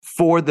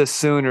for the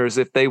Sooners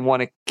if they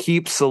want to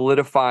keep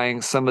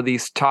solidifying some of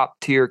these top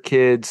tier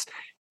kids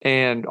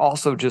and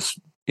also just,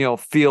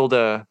 field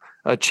a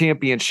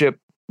championship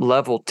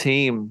level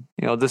team,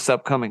 this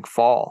upcoming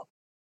fall?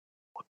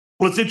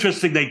 Well, it's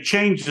interesting. They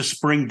changed the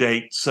spring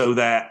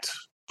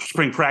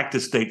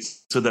practice date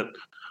so that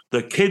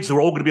the kids who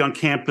are all going to be on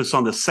campus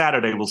on the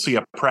Saturday will see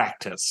a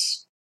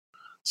practice.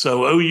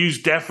 So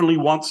OU's definitely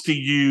wants to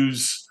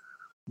use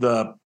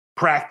the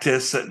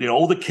practice.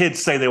 All the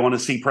kids say they want to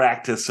see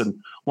practice and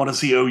want to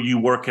see OU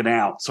working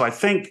out. So I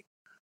think,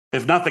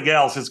 if nothing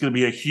else, it's going to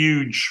be a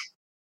huge,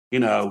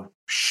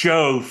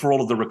 show for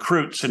all of the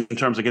recruits in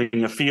terms of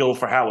getting a feel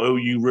for how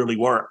OU really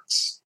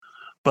works.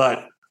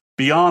 But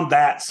beyond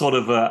that sort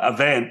of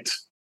event,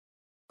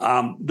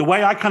 the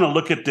way I kind of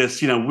look at this,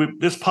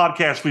 this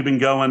podcast we've been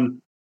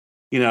going,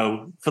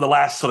 for the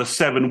last sort of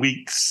 7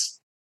 weeks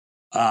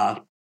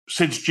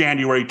since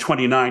January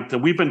 29th,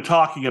 and we've been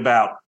talking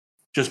about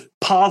just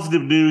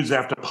positive news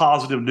after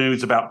positive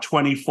news about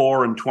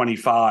 24 and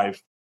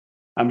 25.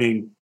 I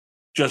mean,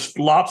 just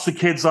lots of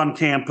kids on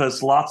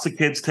campus, lots of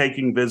kids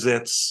taking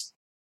visits.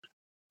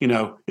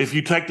 If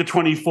you take the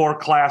 24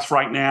 class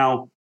right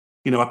now,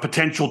 a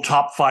potential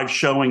top 5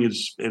 showing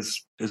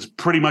is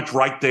pretty much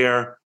right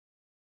there.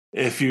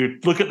 If you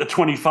look at the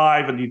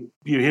 25 and you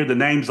hear the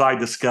names I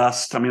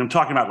discussed, I mean, I'm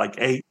talking about like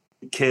 8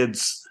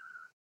 kids,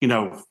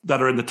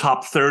 that are in the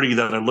top 30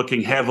 that are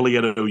looking heavily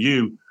at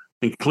OU,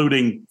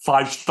 including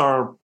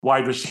 5-star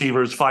wide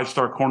receivers,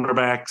 5-star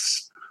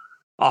cornerbacks,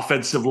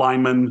 offensive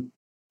linemen,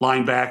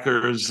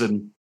 linebackers,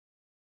 and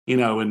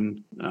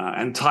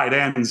tight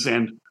ends,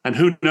 and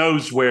who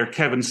knows where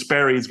Kevin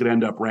Sperry is going to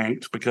end up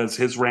ranked, because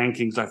his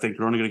rankings, I think,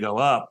 are only going to go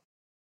up.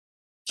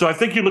 So I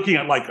think you're looking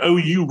at like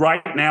OU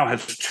right now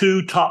has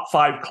 2 top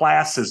 5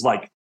 classes,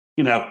 like,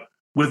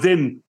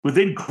 within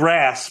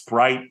grasp,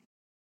 right?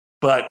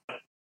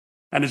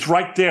 And it's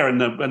right there, and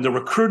the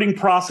recruiting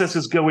process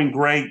is going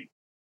great.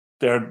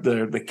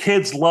 The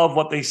kids love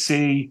what they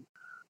see.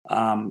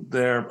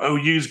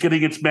 OU's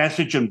getting its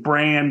message and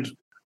brand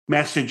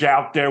message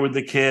out there with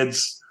the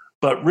kids.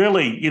 But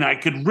really,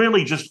 it could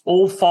really just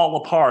all fall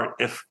apart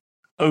if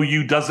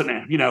OU doesn't,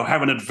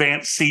 have an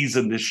advanced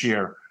season this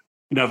year.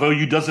 If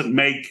OU doesn't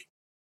make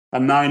a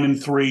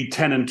 9-3,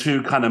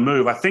 10-2 kind of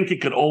move, I think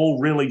it could all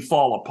really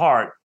fall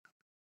apart.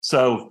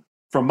 So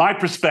from my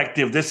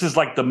perspective, this is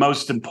like the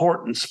most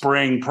important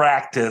spring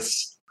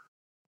practice,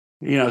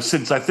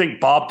 since I think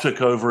Bob took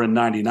over in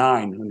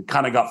 99 and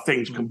kind of got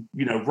things,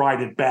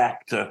 righted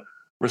back to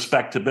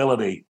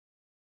respectability.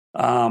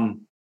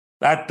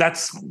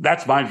 That's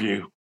my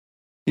view.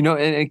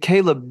 And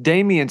Caleb,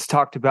 Damien's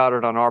talked about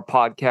it on our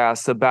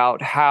podcast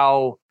about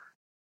how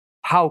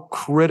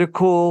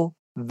critical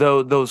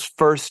those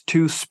first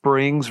 2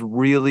 springs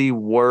really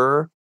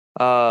were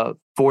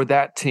for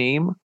that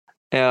team,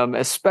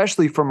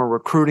 especially from a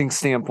recruiting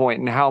standpoint,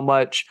 and how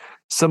much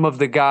some of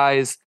the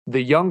guys,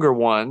 the younger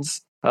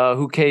ones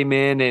who came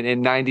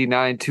in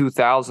 99,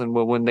 2000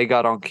 when they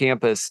got on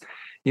campus,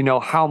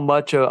 how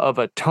much of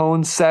a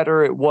tone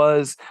setter it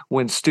was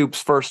when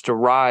Stoops first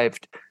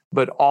arrived,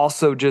 but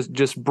also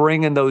just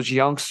bringing those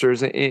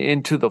youngsters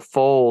into the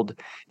fold.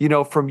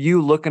 From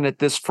you looking at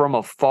this from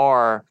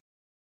afar,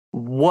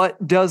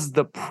 what does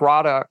the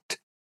product,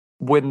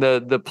 when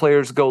the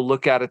players go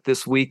look at it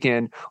this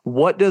weekend,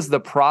 what does the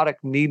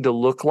product need to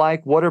look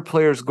like? What are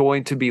players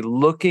going to be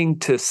looking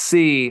to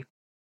see,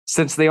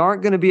 since they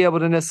aren't going to be able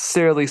to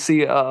necessarily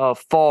see a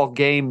fall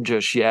game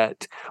just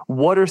yet?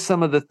 What are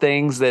some of the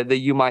things that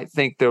you might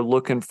think they're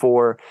looking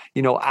for,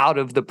 out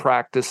of the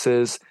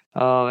practices,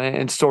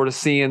 and sort of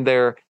seeing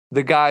the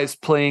guys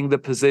playing the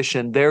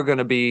position they're going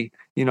to be,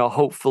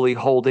 hopefully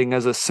holding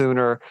as a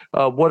Sooner?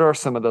 What are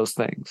some of those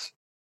things?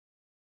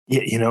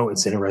 Yeah,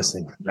 it's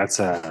interesting. That's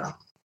an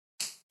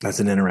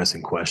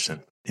interesting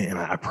question. And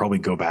I probably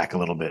go back a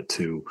little bit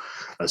to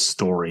a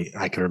story.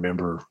 I can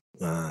remember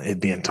it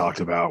being talked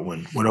about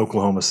when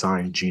Oklahoma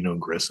signed Geno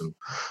Grissom,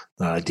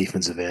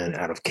 defensive end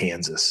out of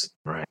Kansas,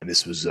 right? And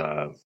this was,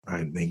 I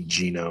think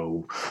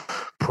Geno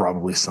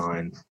probably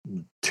signed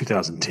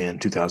 2010,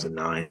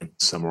 2009,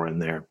 somewhere in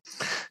there.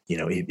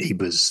 He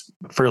was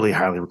a fairly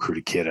highly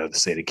recruited kid out of the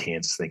state of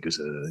Kansas. I think he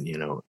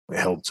was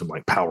held some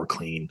like power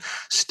clean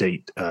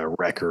state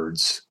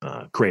records,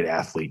 great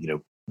athlete,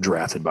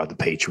 drafted by the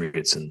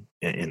Patriots and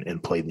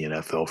played in the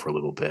NFL for a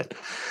little bit.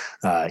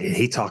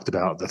 He talked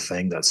about the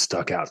thing that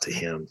stuck out to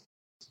him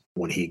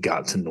when he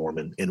got to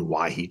Norman and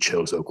why he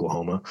chose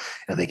Oklahoma.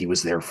 I think he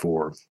was there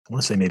for, I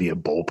want to say maybe a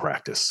bowl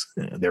practice,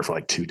 there for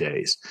like 2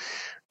 days.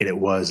 And it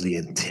was the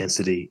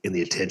intensity and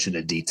the attention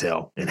to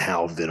detail and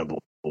how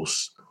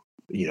Venables,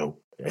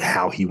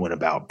 how he went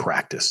about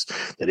practice.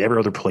 That every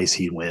other place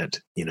he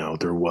went,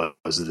 there was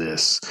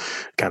this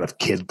kind of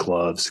kid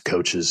gloves,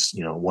 coaches,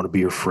 want to be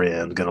your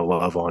friend, going to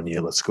love on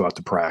you. Let's go out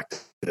to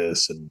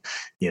practice. And,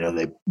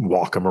 they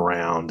walk him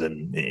around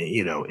and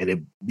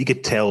you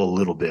could tell a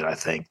little bit, I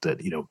think, that,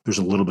 there's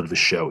a little bit of a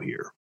show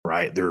here,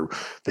 right?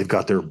 They've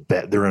got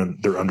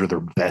they're under their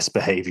best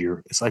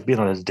behavior. It's like being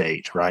on a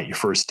date, right? Your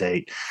first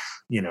date,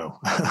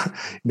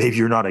 maybe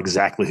you're not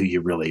exactly who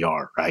you really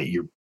are, right?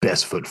 Your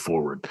best foot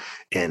forward.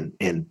 And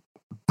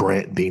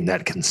Brent being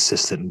that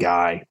consistent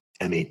guy,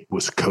 I mean,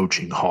 was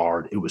coaching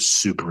hard. It was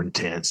super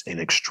intense and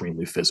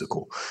extremely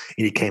physical.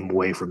 And he came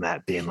away from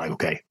that being like,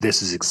 okay,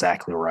 this is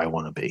exactly where I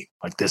want to be.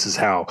 Like, this is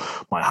how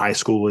my high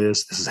school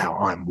is. This is how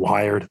I'm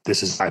wired.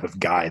 This is the type of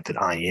guy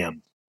that I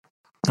am.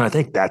 And I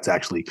think that's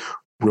actually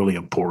really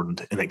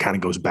important. And it kind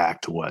of goes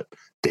back to what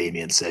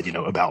Damian said,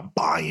 about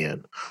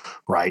buy-in,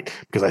 right?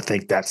 Because I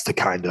think that's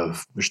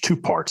there's two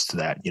parts to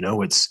that.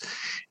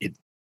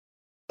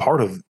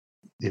 Part of,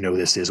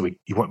 this is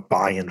you want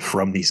buy-in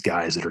from these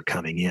guys that are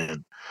coming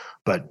in,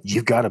 but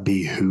you've got to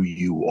be who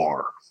you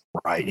are,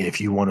 right? And if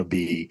you want to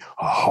be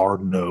a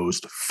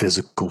hard-nosed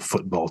physical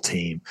football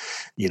team,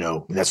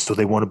 that's what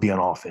they want to be on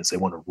offense. They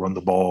want to run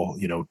the ball,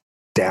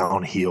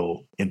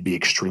 downhill and be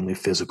extremely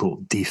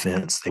physical.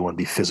 Defense, they want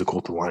to be physical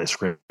at the line of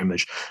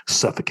scrimmage,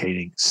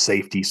 suffocating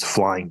safeties,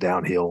 flying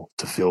downhill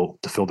to fill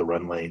the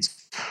run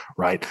lanes,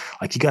 right?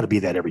 Like, you got to be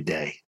that every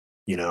day,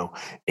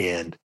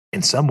 and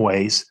in some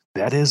ways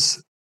that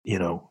is,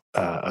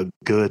 a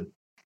good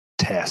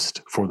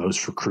test for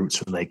those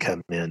recruits when they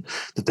come in,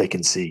 that they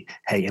can see,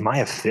 hey, am I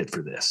a fit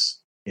for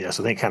this?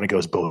 So that kind of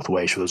goes both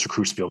ways for those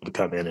recruits to be able to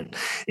come in and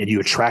you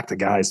attract the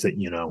guys that,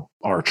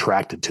 are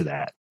attracted to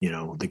that,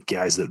 the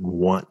guys that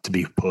want to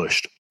be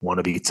pushed, want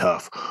to be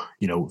tough,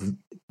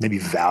 maybe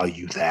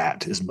value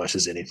that as much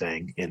as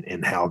anything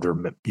in how they're,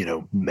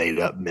 made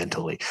up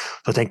mentally.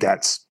 So I think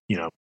that's,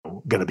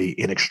 going to be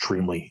an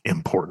extremely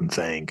important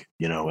thing,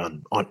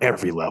 on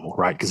every level,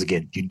 right? Because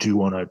again, you do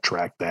want to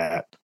attract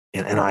that.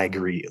 And I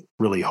agree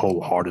really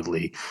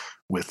wholeheartedly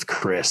with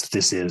Chris.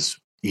 This is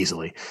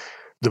easily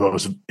the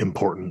most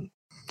important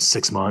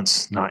 6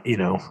 months, that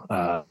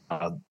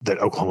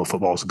Oklahoma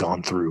football has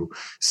gone through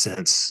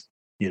since,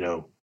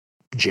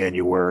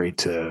 January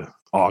to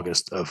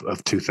August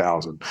of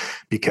 2000,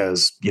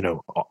 because,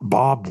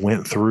 Bob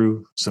went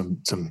through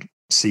some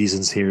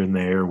seasons here and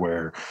there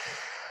where,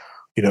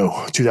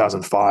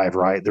 2005,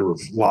 right? There were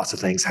lots of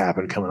things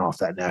happened coming off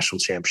that national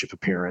championship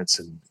appearance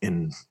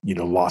and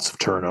lots of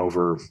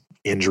turnover,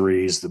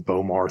 injuries, the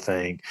Bomar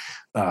thing,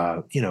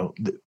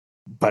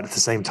 but at the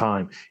same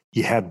time,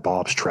 you had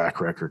Bob's track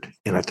record.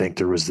 And I think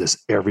there was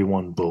this,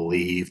 everyone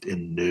believed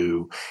and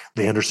knew,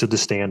 they understood the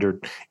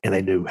standard and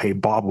they knew, hey,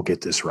 Bob will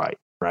get this right.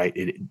 Right.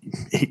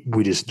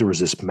 There was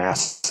this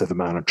massive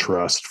amount of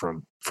trust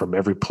from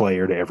every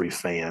player to every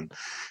fan.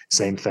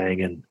 Same thing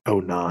in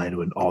 2009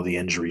 when all the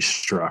injuries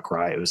struck,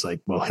 right? It was like,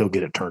 well, he'll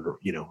get it turned,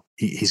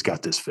 he's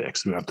got this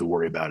fixed. We don't have to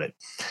worry about it.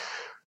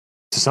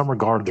 To some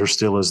regard, there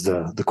still is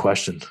the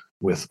question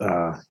with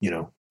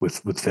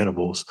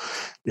Venables,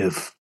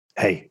 if,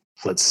 hey,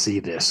 let's see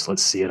this.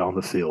 Let's see it on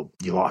the field.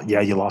 You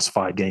lost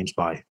 5 games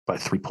by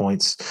 3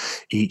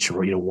 points each,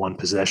 or, one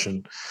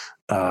possession.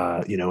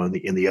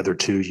 In the other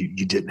 2,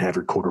 you didn't have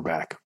your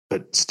quarterback,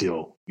 but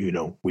still,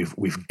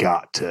 we've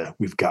got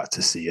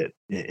to see it.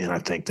 And I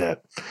think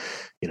that,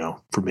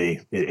 for me,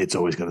 it's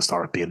always going to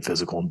start with being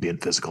physical and being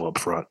physical up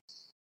front.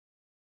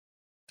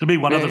 To me,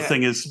 one other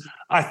thing is,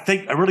 I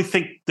really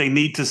think they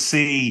need to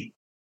see,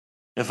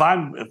 if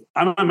I'm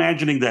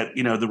imagining that,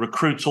 the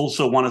recruits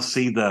also want to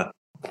see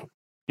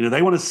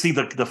they want to see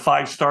the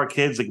 5-star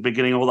kids at the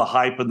beginning, all the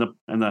hype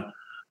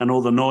and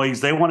all the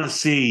noise. They want to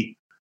see,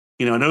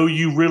 and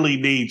OU really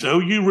needs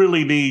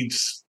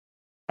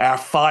our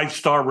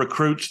 5-star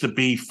recruits to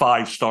be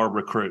 5-star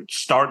recruits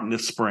starting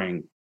this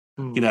spring.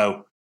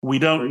 We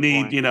don't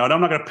need, and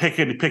I'm not going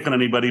to pick on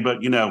anybody, but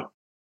the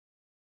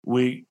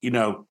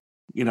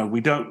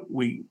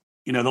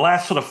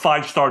last sort of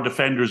 5-star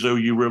defenders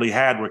OU really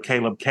had were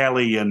Caleb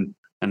Kelly and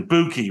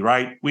Buki,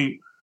 right? We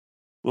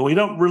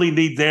don't really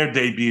need their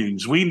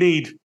debuts. We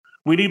need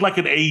like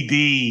an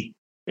AD,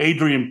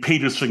 Adrian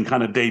Peterson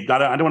kind of debut.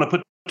 I don't want to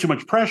put too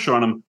much pressure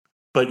on him,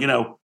 but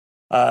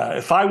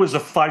if I was a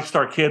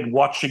 5-star kid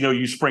watching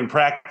OU spring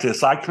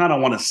practice, I kind of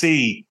want to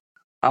see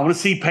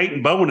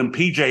Peyton Bowen and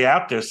PJ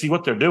out there, see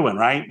what they're doing,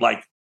 right?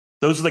 Like,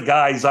 those are the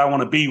guys I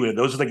want to be with.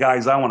 Those are the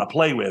guys I want to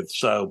play with.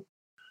 So,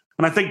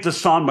 and I think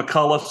Deshaun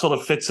McCullough sort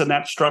of fits in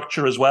that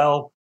structure as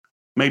well.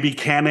 Maybe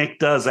Kanik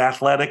does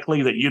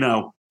athletically, that,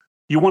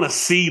 you want to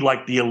see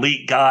like the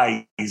elite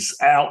guys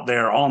out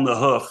there on the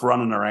hoof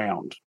running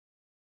around.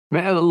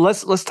 Man,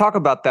 let's talk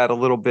about that a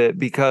little bit,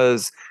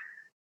 because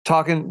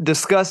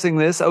discussing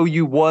this,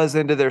 OU was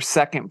into their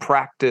second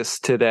practice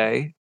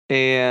today,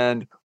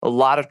 and a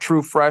lot of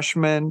true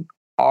freshmen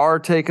are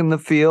taking the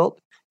field.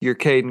 Your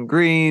Caden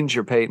Greens,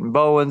 your Peyton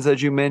Bowens,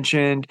 as you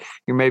mentioned,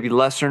 your maybe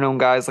lesser known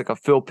guys like a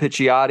Phil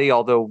Picciotti,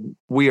 although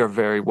we are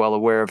very well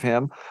aware of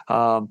him.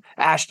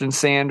 Ashton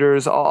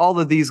Sanders, all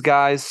of these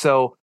guys.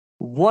 So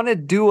want to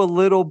do a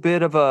little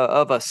bit of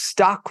a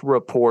stock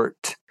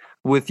report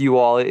with you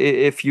all,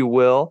 if you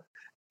will.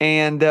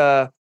 And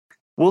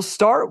we'll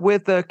start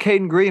with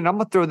Caden Green. I'm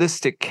going to throw this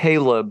to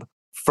Caleb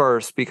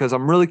first, because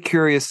I'm really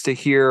curious to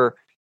hear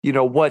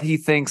what he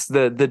thinks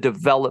the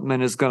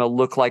development is going to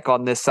look like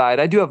on this side.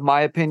 I do have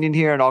my opinion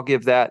here, and I'll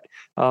give that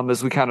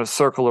as we kind of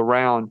circle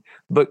around.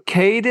 But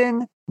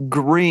Caden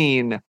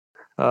Green,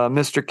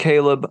 Mr.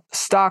 Caleb,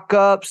 stock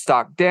up,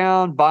 stock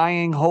down,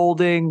 buying,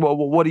 holding.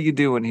 What are you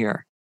doing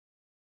here?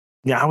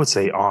 Yeah, I would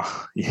say,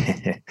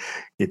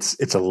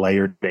 it's a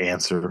layered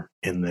answer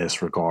in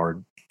this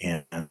regard,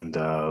 and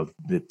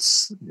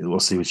we'll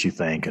see what you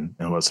think and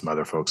what some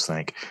other folks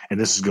think. And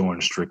this is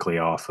going strictly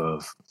off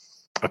of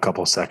a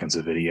couple of seconds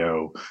of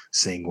video,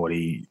 seeing what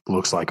he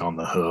looks like on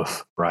the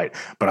hoof, right?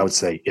 But I would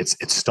say it's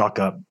stock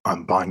up.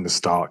 I'm buying the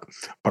stock,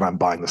 but I'm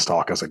buying the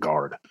stock as a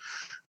guard.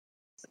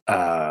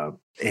 And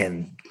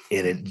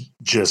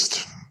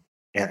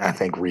I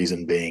think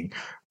reason being,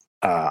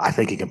 I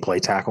think he can play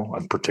tackle,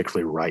 and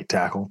particularly right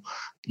tackle.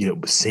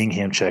 Seeing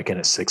him check in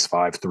at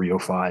 6'5",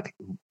 305,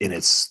 and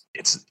it's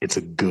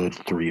a good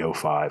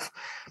 305.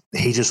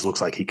 He just looks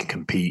like he can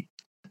compete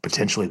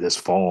potentially this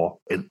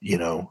fall,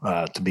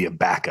 to be a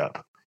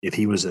backup. If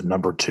he was a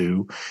number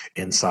 2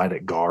 inside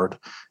at guard,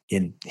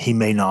 and he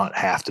may not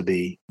have to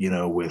be,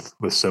 with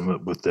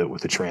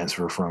the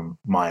transfer from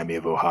Miami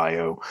of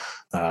Ohio,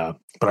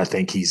 but I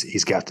think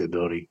he's got the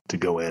ability to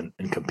go in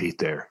and compete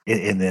there.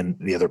 And then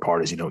the other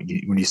part is,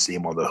 when you see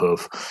him on the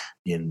hoof,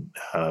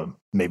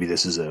 maybe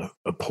this is a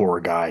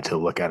poor guy to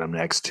look at him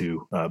next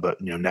to,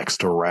 but next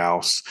to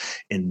Rouse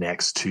and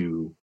next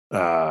to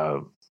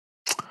Tyler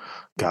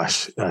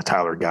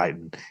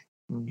Guyton,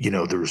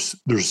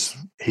 there's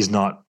he's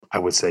not, I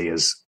would say,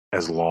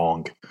 as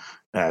long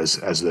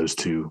as those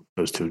two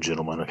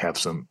gentlemen have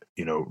some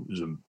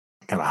some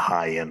kind of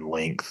high end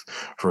length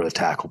for the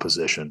tackle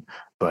position.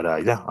 But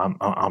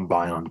I'm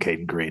buying on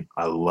Caden Green.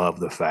 I love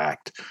the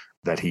fact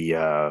that he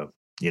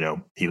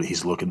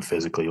he's looking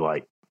physically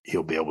like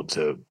he'll be able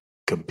to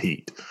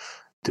compete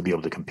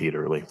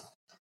early.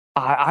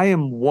 I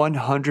am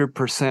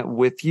 100%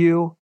 with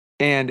you.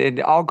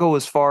 And I'll go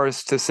as far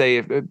as to say,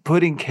 if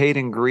putting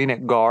Caden Green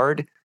at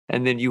guard,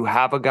 and then you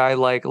have a guy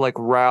like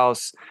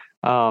Rouse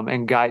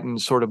and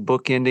Guyton sort of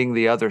bookending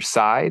the other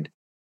side,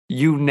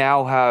 you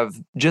now have,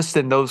 just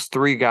in those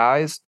 3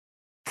 guys,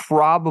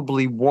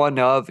 probably one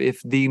of,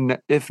 if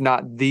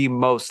not the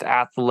most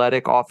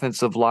athletic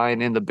offensive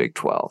line in the Big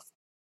 12.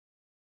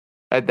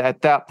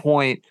 At that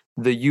point,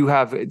 you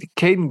have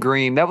Caden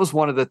Green. That was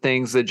one of the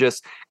things that,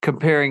 just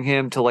comparing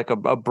him to like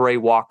a Bray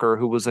Walker,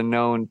 who was a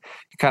known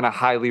kind of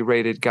highly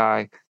rated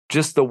guy,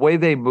 just the way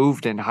they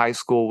moved in high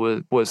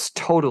school was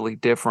totally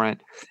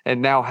different.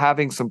 And now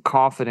having some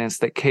confidence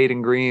that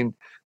Caden Green,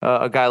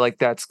 a guy like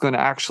that's going to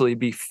actually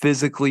be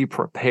physically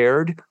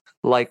prepared,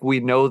 like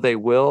we know they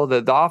will.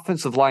 The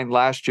offensive line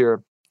last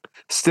year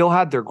still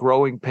had their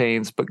growing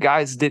pains, but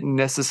guys didn't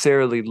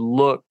necessarily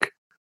look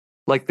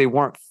like they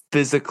weren't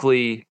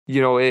physically,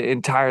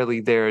 entirely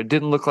there. It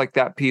didn't look like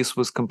that piece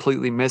was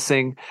completely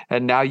missing.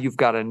 And now you've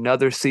got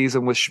another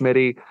season with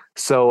Schmitty.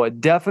 So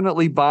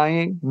definitely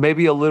buying,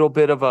 maybe a little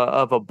bit of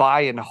a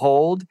buy and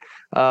hold,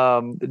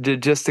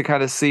 just to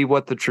kind of see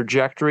what the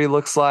trajectory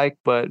looks like.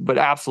 But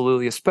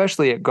absolutely,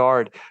 especially at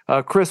guard.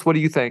 Chris, what do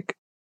you think?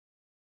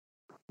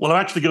 Well, I'm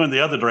actually going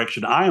the other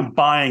direction. I am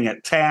buying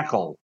at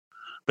tackle,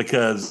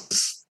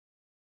 because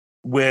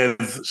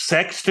with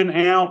Sexton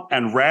out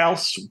and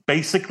Rouse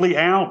basically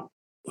out,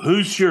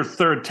 who's your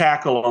third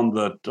tackle on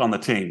the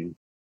team?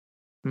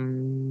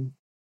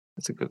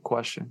 That's a good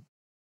question.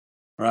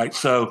 Right.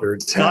 So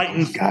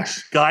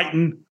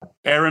Guyton,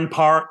 Aaron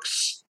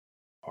Parks,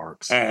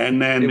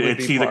 and then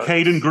it's either Parks.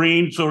 Caden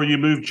Green, or you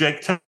move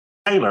Jake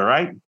Taylor,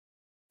 right?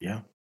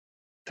 Yeah.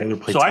 Taylor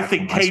played. So I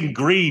think Caden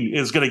Green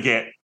is going to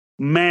get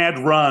mad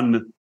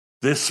run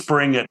this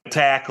spring at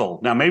tackle.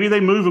 Now maybe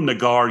they move him to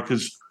guard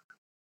because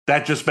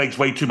that just makes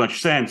way too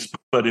much sense.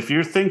 But if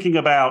you're thinking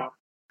about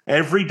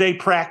everyday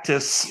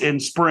practice in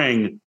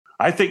spring,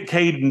 I think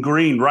Caden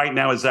Green right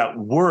now is at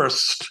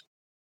worst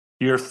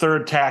your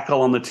third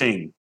tackle on the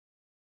team.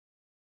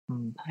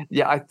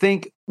 Yeah, I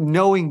think,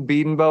 knowing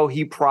Bedenbaugh,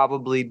 he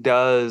probably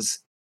does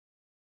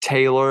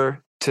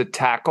Taylor to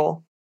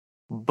tackle,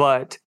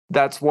 but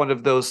that's one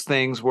of those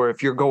things where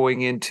if you're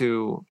going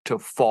into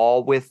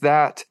fall with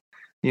that,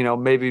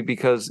 maybe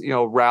because,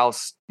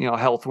 Rouse,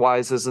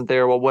 health-wise isn't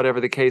there, well, whatever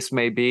the case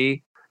may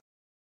be,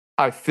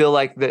 I feel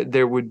like that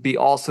there would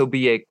also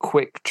be a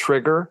quick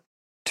trigger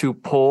to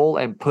pull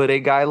and put a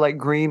guy like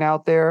Green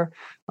out there,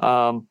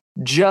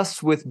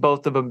 just with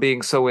both of them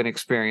being so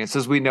inexperienced.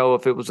 As we know,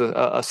 if it was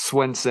a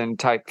Swinson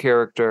type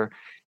character,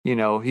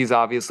 he's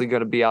obviously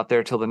going to be out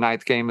there till the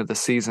 9th game of the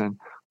season.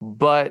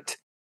 But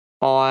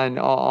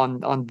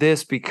on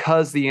this,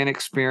 because the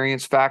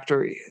inexperience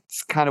factor,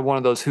 it's kind of one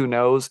of those who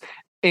knows,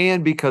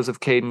 and because of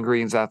Caden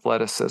Green's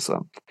athleticism.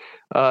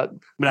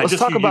 Let's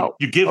talk about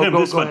you give him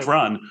this much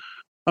run.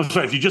 I'm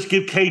sorry, if you just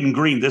give Caden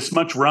Green this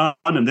much run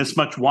and this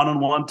much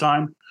one-on-one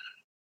time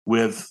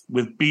with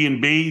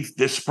B&B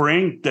this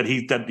spring, that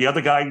the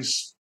other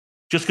guys,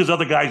 just because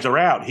other guys are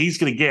out, he's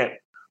going to get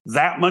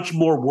that much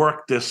more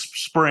work this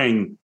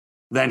spring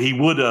than he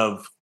would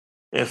have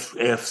if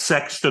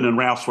Sexton and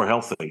Rouse were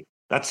healthy.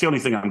 That's the only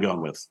thing I'm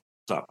going with.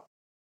 So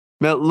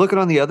Now, looking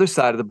on the other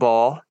side of the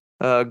ball,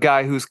 a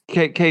guy who's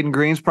Caden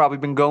Green's probably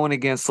been going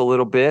against a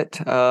little bit.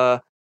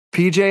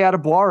 PJ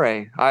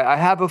Adeboire. I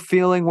have a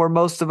feeling where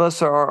most of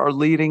us are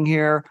leading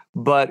here,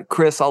 but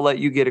Chris, I'll let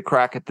you get a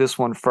crack at this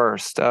one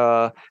first.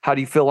 How do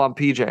you feel on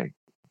PJ?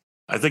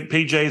 I think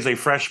PJ is a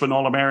freshman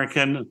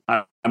All-American.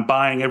 I'm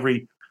buying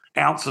every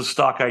ounce of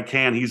stock I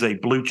can. He's a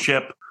blue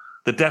chip,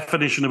 the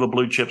definition of a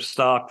blue chip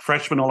stock,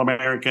 freshman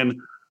All-American,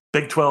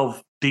 Big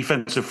 12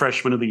 Defensive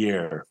Freshman of the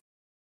Year.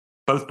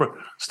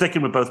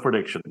 Sticking with both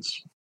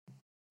predictions.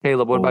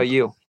 Caleb, what about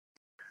you?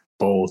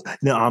 Bold.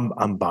 No,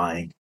 I'm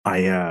buying.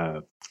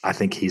 I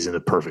think he's in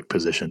the perfect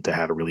position to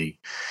have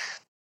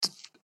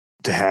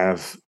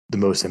the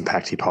most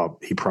impact he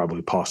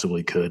probably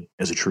possibly could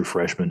as a true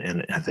freshman.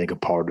 And I think a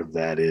part of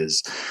that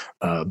is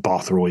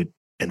Bothroyd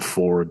and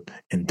Ford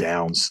and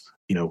Downs,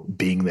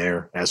 being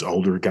there as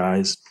older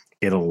guys.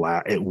 I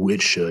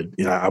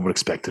would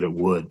expect that it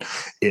would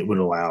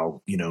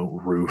allow,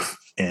 Roof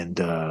and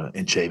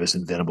Chavis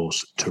and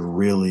Venables to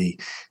really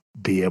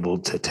be able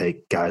to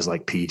take guys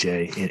like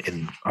PJ,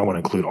 and I want to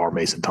include R.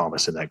 Mason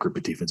Thomas in that group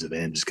of defensive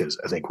ends, because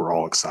I think we're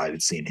all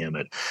excited seeing him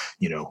at,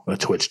 a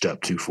twitched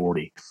up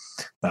 240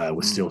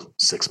 with still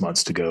 6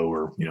 months to go,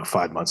 or,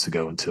 5 months to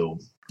go until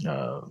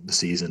the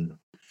season.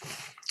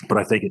 But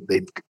I think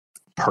they've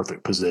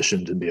perfect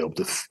position to be able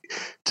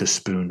to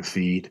spoon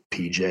feed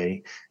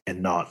PJ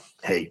and not,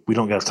 hey, we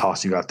don't got to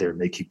toss you out there and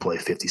make you play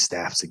 50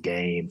 snaps a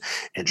game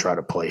and try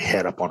to play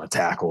head up on a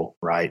tackle,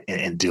 right,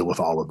 and deal with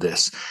all of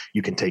this.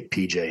 You can take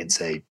PJ and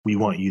say, we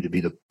want you to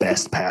be the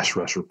best pass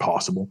rusher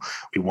possible.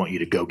 We want you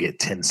to go get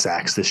 10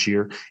 sacks this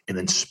year, and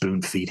then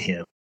spoon feed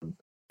him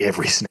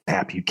every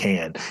snap you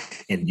can,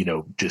 and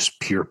just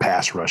pure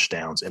pass rush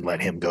downs, and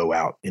let him go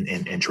out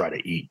and try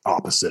to eat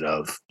opposite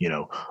of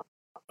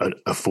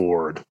a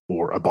Ford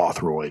or a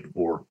Bothroyd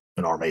or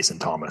an R. Mason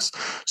Thomas.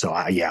 So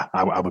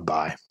I would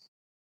buy.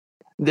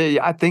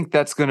 I think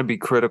that's going to be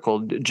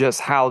critical,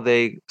 just how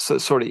they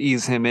sort of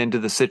ease him into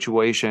the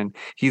situation.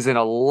 He's in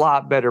a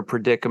lot better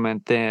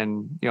predicament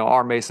than,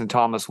 R. Mason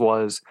Thomas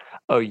was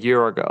a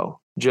year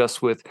ago,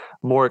 just with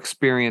more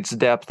experience,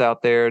 depth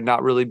out there,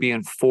 not really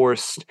being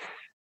forced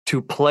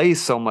to play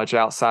so much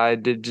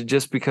outside,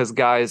 just because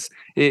guys,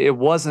 it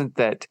wasn't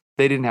that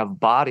they didn't have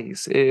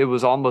bodies. It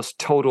was almost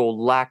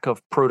total lack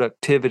of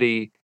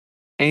productivity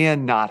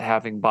and not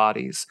having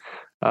bodies.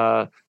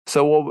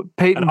 So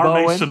Peyton and R.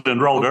 Bowen Mason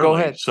enrolled early. Go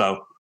ahead.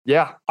 So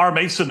yeah, R.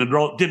 Mason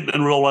didn't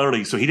enroll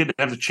early, so he didn't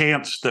have the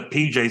chance that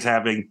PJ's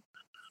having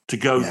to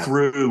go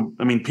through.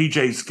 I mean,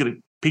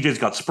 PJ's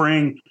got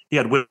spring. He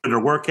had winter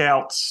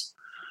workouts,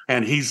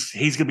 and he's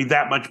going to be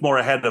that much more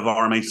ahead of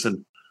R.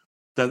 Mason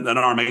than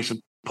R. Mason.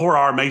 Poor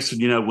R.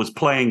 Mason, was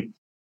playing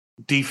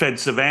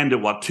defensive end at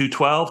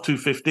 212,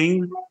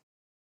 215.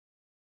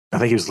 I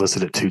think he was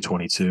listed at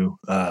 222.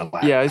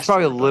 He's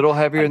probably a little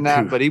heavier than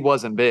that, but he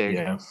wasn't big.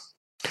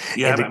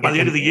 Yeah, by the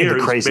end of the year,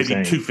 it's maybe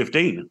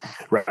 215.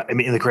 Right. I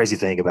mean, and the crazy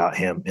thing about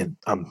him, and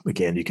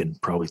again, you can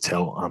probably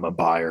tell I'm a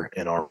buyer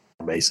in R.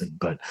 Mason,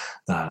 but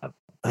I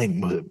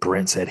think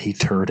Brent said he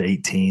turned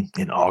 18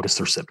 in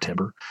August or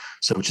September.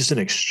 So just an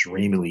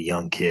extremely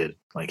young kid.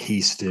 Like,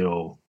 he's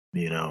still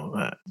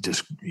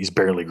he's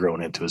barely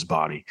grown into his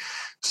body.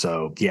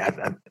 So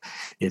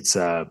it's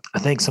I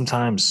think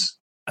sometimes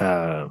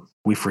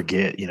we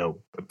forget,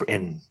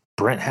 and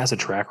Brent has a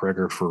track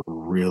record for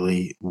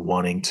really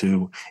wanting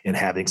to and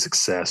having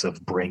success of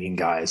bringing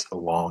guys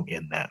along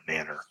in that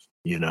manner.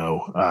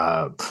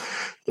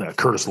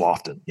 Curtis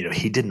Lofton,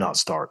 he did not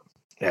start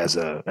as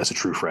a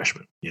true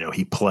freshman.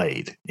 He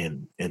played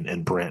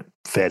and Brent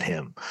fed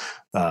him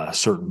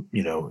certain,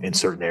 in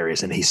certain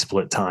areas, and he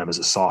split time as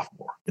a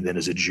sophomore. And then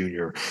as a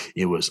junior,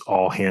 it was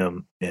all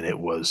him, and it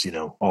was,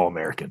 all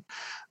American.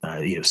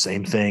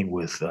 Same thing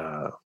with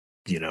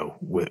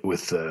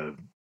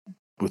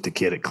with the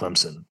kid at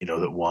Clemson,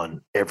 that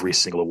won every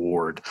single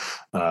award,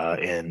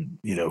 and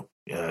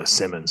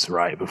Simmons,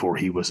 right before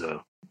he was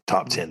a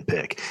top 10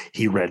 pick,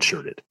 he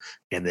redshirted,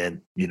 and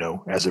then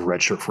as a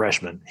redshirt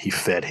freshman, he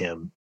fed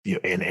him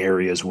in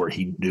areas where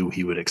he knew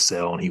he would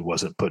excel, and he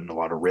wasn't putting a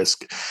lot of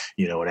risk,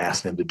 and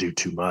asking him to do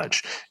too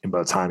much. And by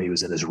the time he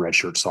was in his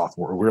redshirt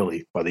sophomore, or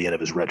really by the end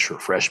of his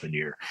redshirt freshman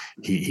year,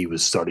 he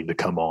was starting to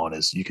come on,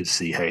 as you could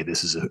see, hey,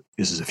 this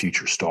is a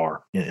future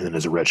star. And then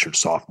as a redshirt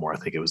sophomore, I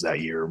think it was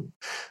that year,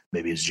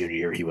 maybe his junior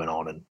year, he went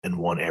on and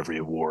won every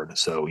award.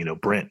 So,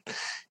 Brent,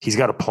 he's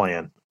got a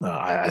plan.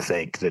 I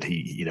think that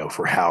he,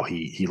 for how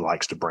he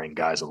likes to bring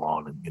guys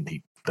along, and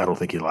I don't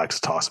think he likes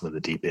to toss them in the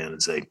deep end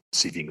and say,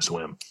 see if you can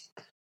swim.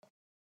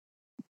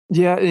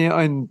 Yeah,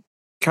 and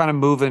kind of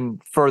moving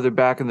further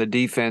back in the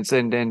defense,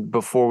 and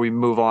before we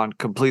move on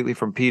completely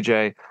from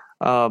PJ,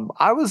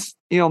 I was,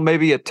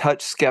 maybe a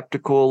touch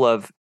skeptical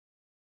of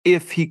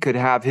if he could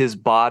have his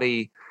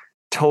body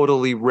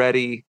totally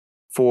ready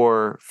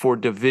for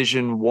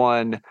Division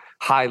I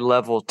high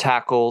level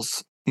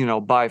tackles,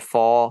 by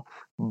fall.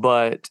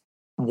 But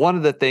one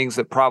of the things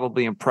that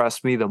probably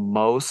impressed me the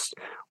most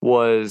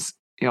was,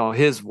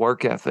 his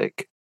work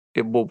ethic.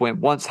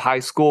 Once high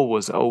school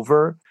was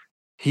over,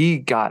 he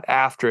got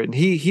after it. And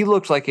he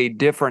looked like a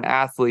different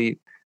athlete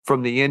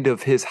from the end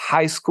of his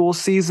high school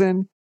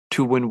season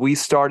to when we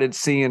started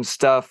seeing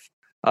stuff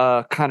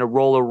kind of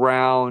roll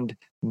around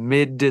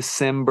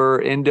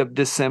mid-December, end of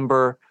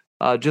December.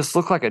 Just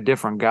looked like a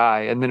different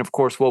guy. And then, of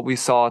course, what we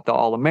saw at the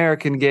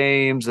All-American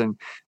games and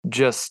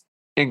just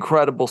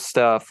incredible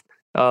stuff.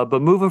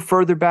 But moving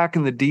further back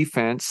in the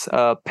defense,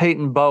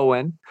 Peyton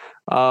Bowen,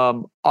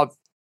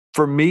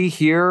 for me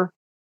here,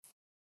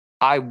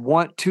 I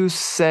want to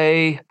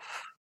say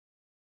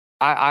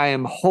I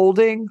am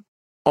holding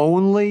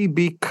only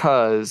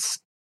because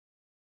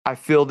I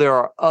feel there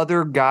are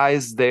other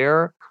guys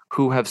there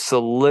who have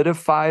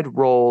solidified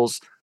roles,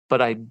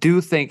 but I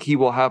do think he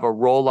will have a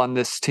role on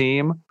this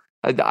team.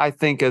 I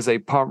think as a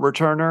punt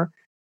returner,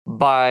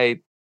 by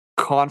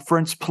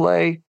conference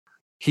play,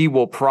 he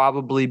will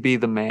probably be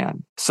the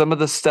man. Some of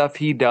the stuff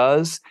he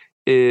does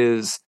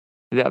is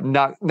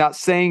not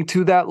saying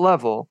to that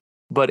level,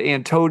 but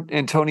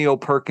Antonio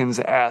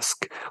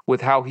Perkins-esque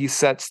with how he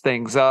sets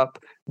things up,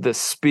 the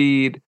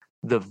speed,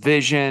 the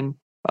vision.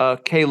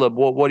 Caleb,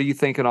 what are you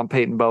thinking on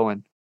Peyton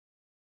Bowen?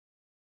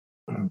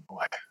 I'm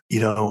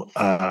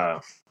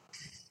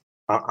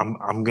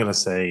gonna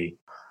say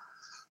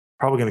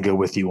probably gonna go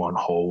with you on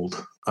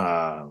hold.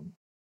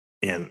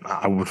 And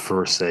I would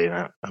first say,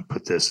 and I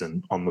put this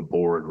on the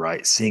board,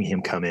 right? Seeing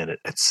him come in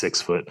at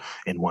 6 foot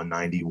and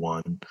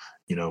 191,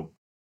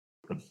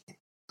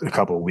 a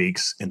couple of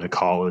weeks into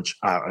college,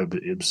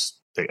 it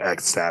was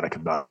ecstatic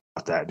about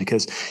that,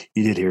 because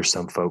you did hear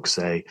some folks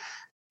say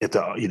at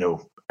the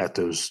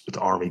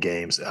Army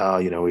games,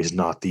 he's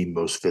not the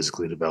most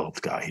physically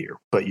developed guy here,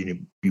 but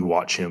you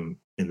watch him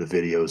in the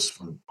videos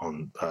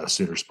on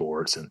Sooner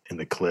Sports and in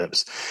the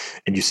clips,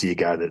 and you see a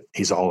guy that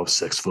he's all of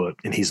 6 foot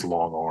and he's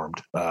long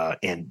armed,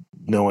 and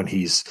knowing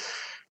he's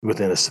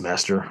within a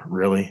semester,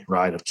 really,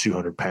 right, of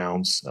 200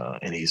 pounds,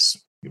 and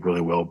he's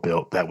really well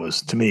built. That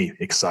was, to me,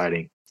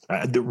 exciting.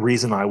 The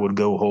reason I would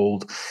go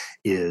hold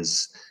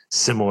is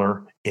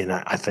similar, and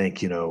I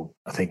think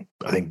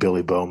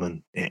Billy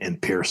Bowman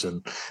and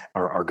Pearson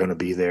are going to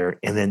be there,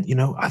 and then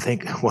I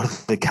think one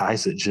of the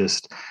guys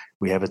that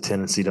we have a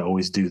tendency to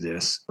always do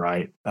this,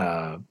 right?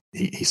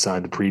 He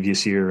signed the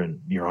previous year, and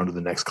you're on to the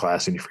next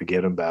class, and you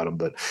forget about him.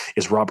 But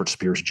it's Robert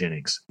Spears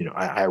Jennings.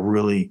 I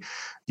really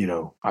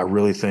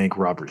think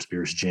Robert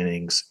Spears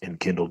Jennings and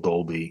Kendall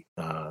Dolby,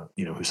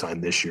 who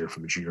signed this year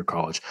from junior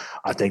college,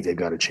 I think they've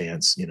got a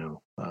chance.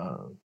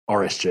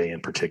 RSJ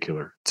in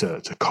particular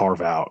to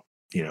carve out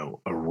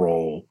a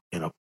role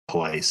in a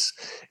place,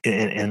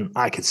 and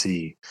I could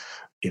see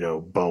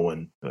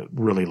Bowen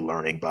really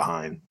learning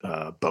behind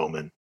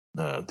Bowman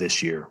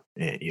this year,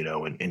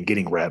 and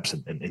getting reps,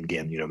 and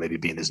again, maybe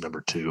being his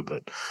number two,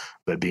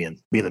 but being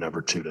the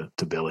number two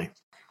to Billy.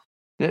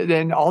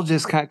 Then I'll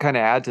just kind of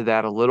add to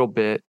that a little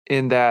bit,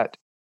 in that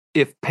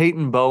if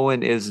Peyton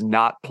Bowen is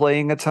not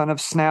playing a ton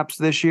of snaps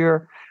this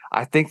year,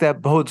 I think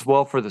that bodes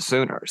well for the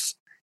Sooners.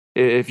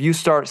 If you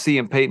start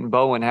seeing Peyton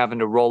Bowen having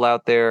to roll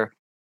out there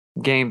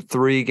game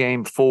 3,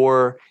 game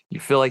 4, you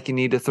feel like you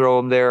need to throw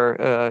him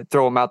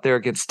out there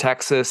against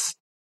Texas.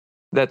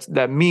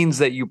 That means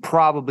that you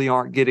probably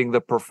aren't getting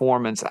the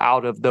performance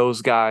out of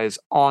those guys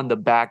on the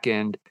back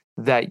end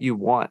that you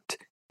want.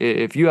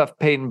 If you have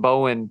Peyton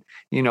Bowen,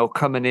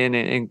 coming in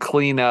and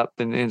clean up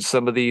in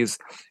some of these,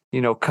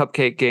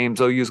 cupcake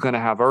games OU's going to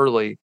have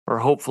early, or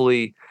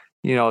hopefully,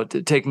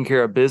 taking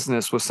care of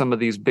business with some of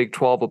these Big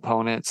 12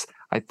 opponents,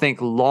 I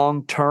think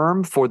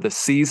long-term for the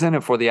season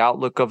and for the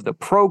outlook of the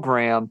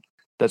program,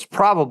 that's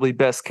probably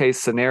best case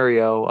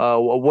scenario.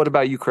 What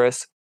about you,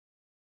 Chris?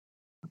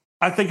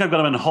 I think I've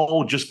got him in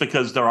hold just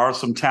because there are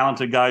some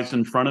talented guys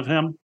in front of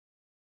him.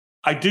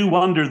 I do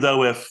wonder,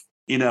 though, if,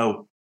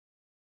 I'm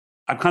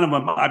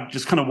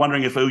just kind of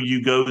wondering if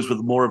OU goes with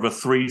more of a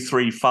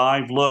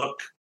 3-3-5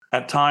 look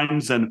at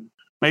times, and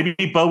maybe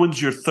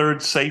Bowen's your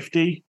third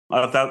safety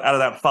out of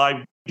that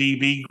 5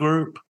 DB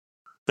group,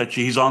 that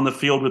he's on the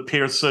field with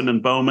Pearson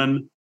and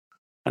Bowman,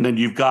 and then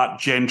you've got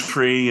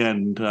Gentry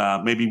and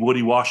maybe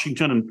Woody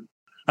Washington,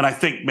 and I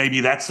think maybe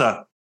that's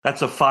a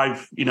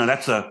 5,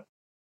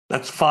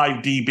 that's 5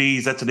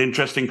 DBs. That's an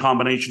interesting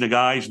combination of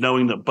guys,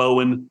 knowing that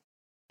Bowen,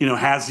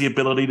 has the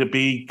ability to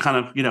be kind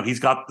of, he's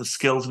got the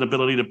skills and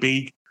ability to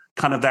be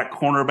kind of that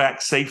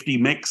cornerback safety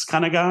mix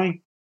kind of guy.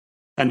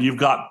 And you've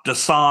got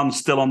Desan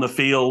still on the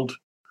field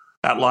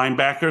at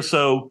linebacker.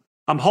 So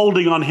I'm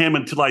holding on him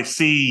until I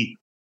see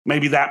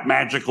maybe that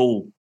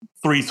magical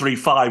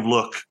 3-3-5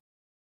 look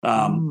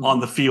on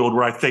the field,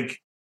 where I think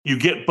you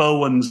get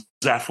Bowen's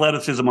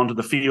athleticism onto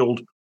the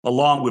field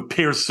along with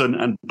Pearson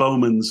and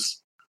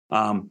Bowman's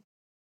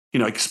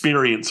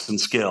experience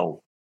and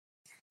skill.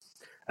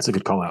 That's a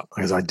good call out,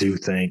 because I do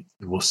think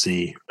we'll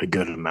see a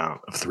good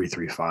amount of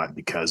 3-3-5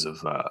 because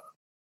of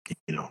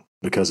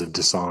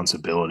Desan's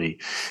ability.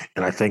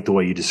 And I think the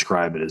way you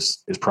describe it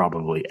is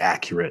probably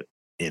accurate.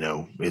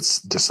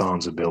 It's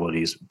Desan's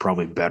ability is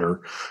probably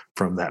better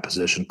from that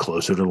position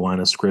closer to the line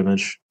of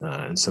scrimmage,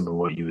 and some of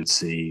what you would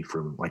see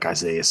from like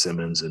Isaiah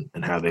Simmons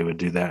and how they would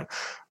do that.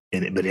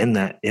 But in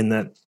that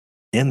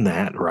in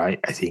that, right,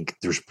 I think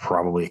there's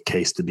probably a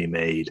case to be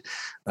made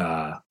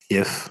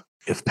if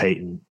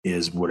Peyton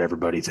is what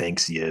everybody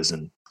thinks he is,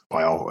 and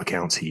by all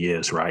accounts he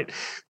is, right?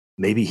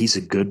 Maybe he's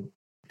a good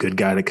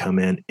guy to come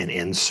in and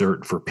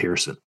insert for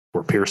Pearson,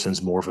 where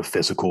Pearson's more of a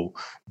physical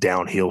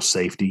downhill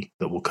safety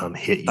that will come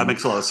hit you. That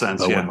makes a lot of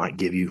sense. Bowen might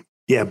give you.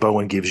 Yeah,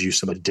 Bowen gives you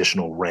some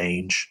additional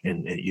range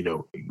and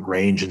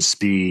range and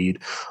speed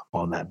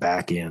on that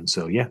back end.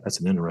 So yeah, that's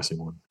an interesting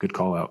one. Good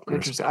call out,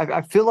 Chris. Interesting.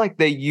 I feel like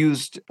they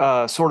used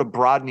sort of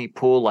Brodney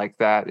Poole like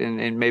that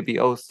in maybe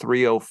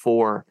 03,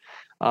 04.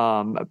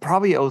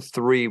 Probably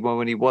 03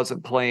 when he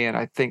wasn't playing,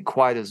 I think,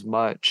 quite as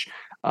much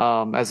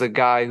as a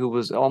guy who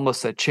was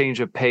almost a change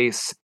of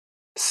pace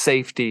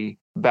safety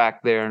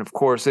back there. And of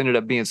course, ended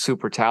up being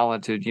super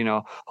talented.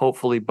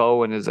 Hopefully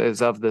Bowen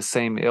is of the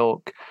same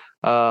ilk.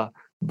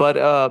 But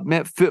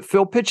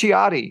Phil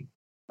Picciotti,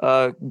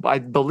 I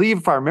believe,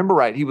 if I remember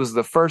right, he was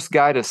the first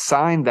guy to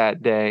sign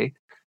that day.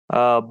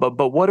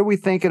 But what are we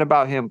thinking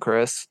about him,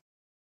 Chris?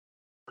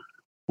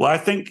 Well, I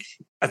think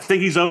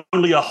he's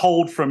only a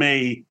hold for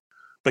me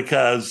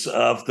because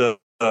of the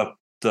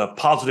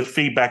positive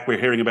feedback we're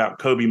hearing about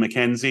Kobe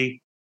McKenzie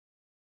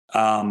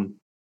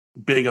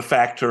being a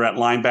factor at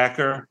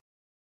linebacker.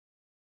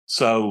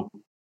 So,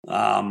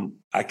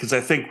 because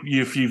I think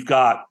if you've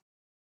got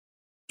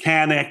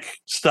Kanik,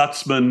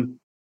 Stutzman,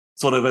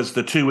 sort of as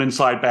the two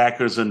inside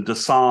backers, and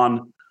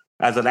Dasan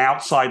as an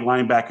outside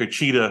linebacker,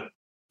 Cheetah.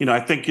 I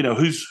think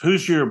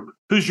who's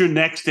your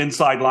next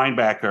inside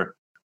linebacker,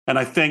 and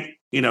I think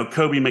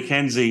Kobe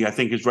McKenzie I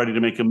think is ready to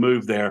make a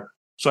move there.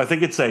 So I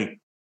think it's a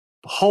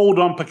hold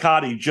on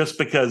Picciotti just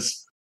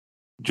because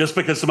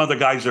some other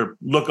guys are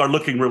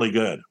looking really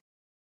good.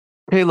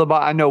 Caleb,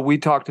 I know we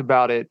talked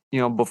about it,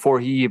 before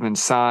he even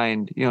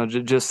signed.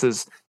 Just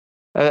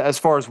as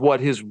far as what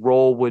his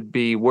role would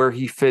be, where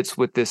he fits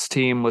with this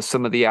team, with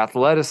some of the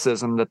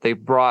athleticism that they've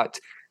brought,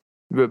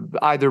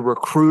 either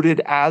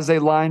recruited as a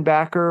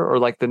linebacker or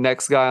like the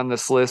next guy on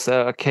this list,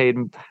 Cade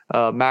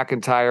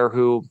McIntyre,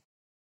 who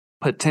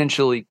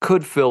potentially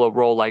could fill a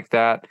role like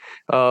that.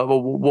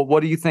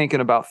 What are you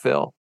thinking about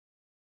Phil?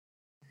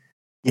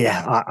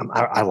 Yeah,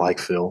 I like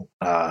Phil.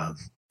 I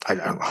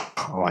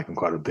like him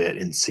quite a bit,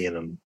 and seeing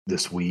him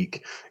this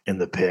week in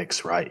the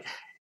picks, right?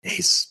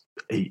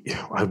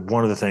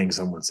 One of the things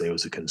I wouldn't say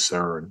was a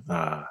concern,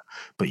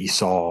 but you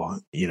saw,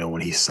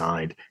 when he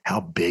signed, how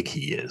big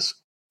he is.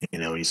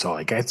 You saw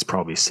it's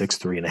probably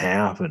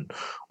 6'3.5", and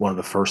one of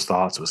the first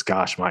thoughts was,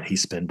 gosh, might he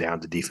spin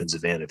down to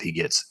defensive end if he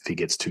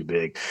gets too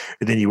big?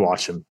 And then you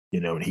watch him,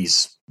 and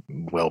he's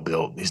well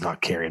built. He's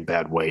not carrying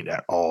bad weight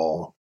at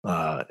all.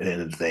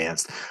 In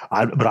advance,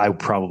 but I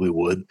probably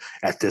would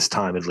at this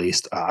time, at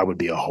least, I would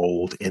be a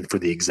hold, and for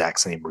the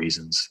exact same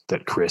reasons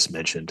that Chris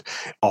mentioned.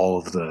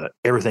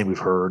 Everything we've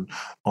heard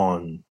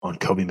on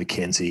Kobe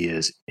McKenzie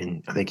is,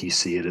 and I think you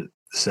see it the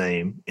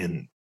same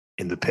in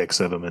the pics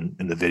of him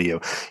in the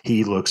video.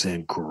 He looks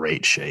in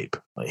great shape.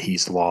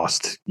 He's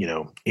lost,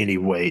 any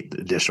weight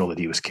additional that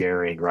he was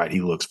carrying, right?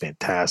 He looks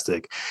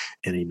fantastic.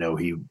 And,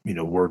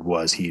 word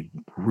was he'd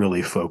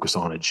really focus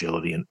on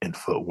agility and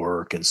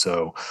footwork. And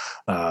so,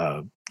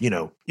 and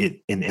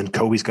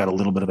Kobe's got a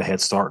little bit of a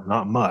head start,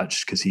 not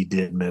much, because he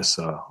did miss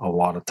a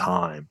lot of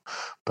time,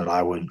 but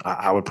I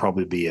would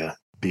probably be a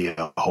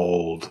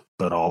hold,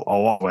 but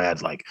I'll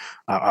add,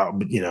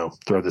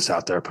 throw this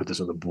out there, put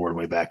this on the board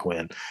way back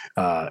when.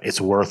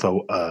 It's worth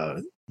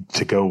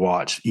to go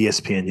watch.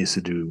 ESPN used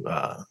to do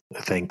a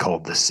thing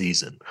called The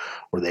Season,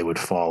 where they would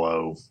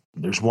follow.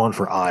 There's one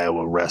for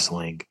Iowa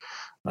wrestling,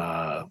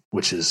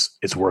 which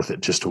it's worth it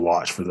just to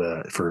watch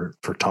for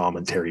Tom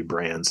and Terry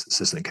Brand's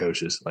assistant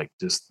coaches, like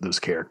just those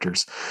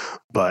characters.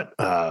 But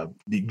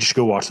you just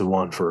go watch the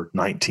one for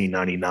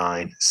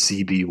 1999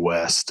 CB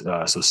West.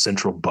 So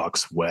Central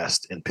Bucks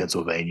West in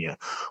Pennsylvania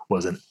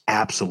was an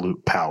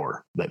absolute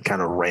power that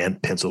kind of ran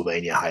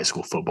Pennsylvania high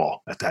school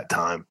football at that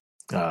time.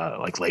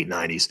 Like late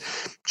 90s,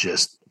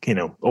 just,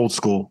 old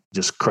school,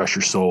 just crush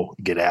your soul,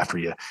 get after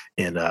you.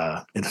 And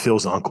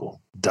Phil's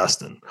uncle,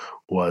 Dustin,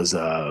 was,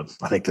 I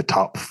think, the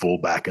top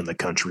fullback in the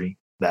country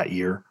that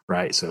year,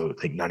 right? So I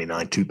think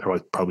 99,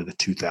 probably the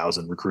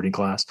 2000 recruiting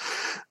class.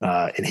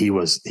 And he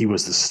was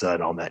the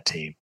stud on that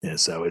team. And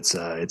so it's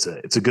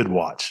a good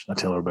watch. I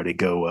tell everybody,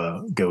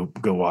 go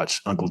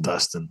watch Uncle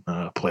Dustin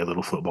play a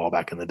little football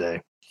back in the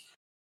day.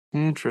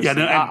 Interesting.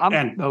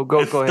 Yeah,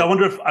 go ahead.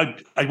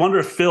 I wonder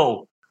if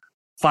Phil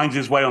finds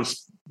his way to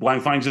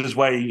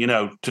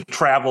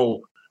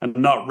travel and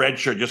not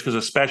redshirt just because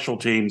of special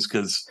teams.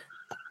 Because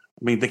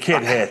the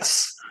kid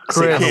hits.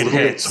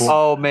 Chris,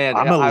 oh man,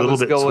 I'm a little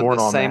bit torn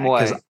on same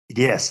way.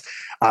 Yes,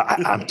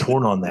 I'm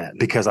torn on that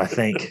because I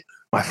think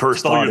my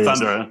first thought is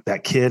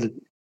that kid.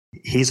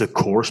 He's a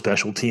core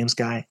special teams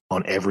guy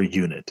on every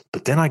unit.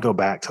 But then I go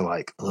back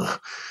to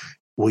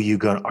do you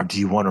want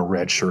to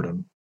redshirt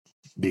him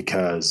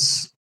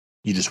because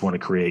you just want to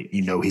create,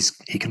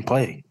 he can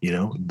play,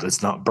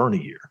 let's not burn a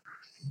year.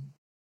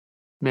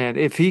 Man,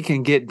 if he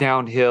can get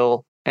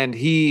downhill, and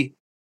he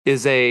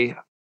is I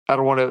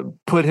don't want to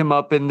put him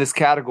up in this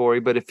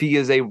category, but if he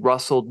is a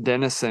Russell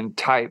Dennison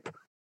type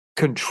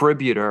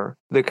contributor,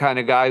 the kind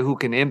of guy who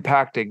can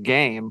impact a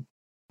game.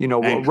 You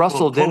know, Hey,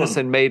 Russell pulling-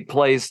 Dennison made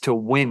plays to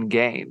win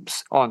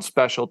games on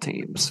special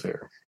teams.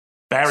 Fair.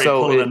 Barry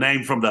So pulling it- a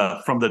name from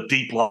the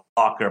deep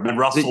locker. I mean,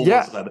 Russell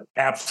Yeah. was an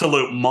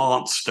absolute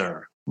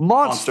monster on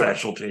Monster.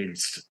 special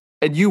teams.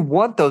 And you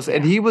want those.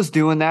 And he was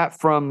doing that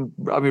from,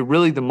 I mean,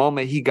 really the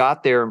moment he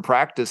got there in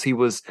practice, he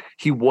was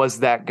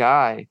that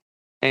guy.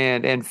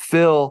 And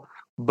Phil,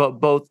 but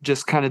both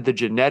just kind of the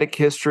genetic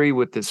history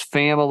with his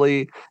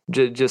family,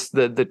 just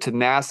the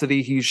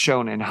tenacity he's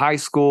shown in high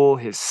school,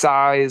 his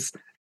size.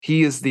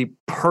 He is the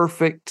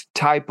perfect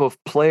type of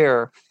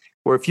player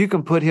where if you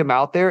can put him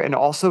out there and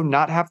also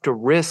not have to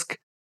risk,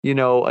 you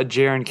know, a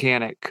Jaron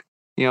Kanik,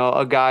 you know,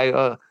 a guy,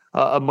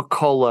 a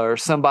McCullough, or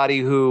somebody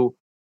who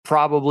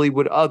probably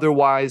would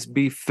otherwise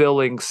be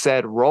filling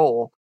said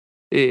role.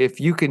 If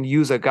you can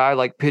use a guy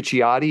like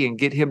Picciotti and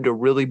get him to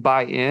really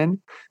buy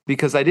in,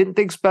 because I didn't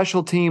think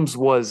special teams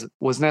was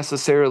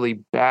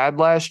necessarily bad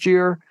last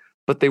year,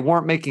 but they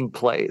weren't making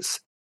plays.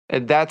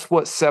 And that's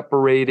what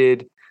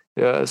separated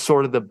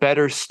sort of the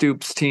better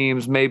Stoops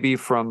teams maybe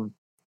from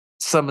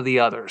some of the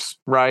others,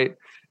 right?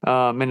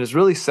 And has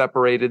really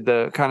separated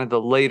the kind of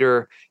the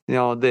later, you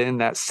know, in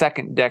that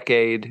second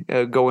decade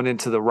going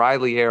into the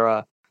Riley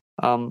era,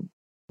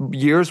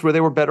 years where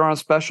they were better on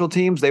special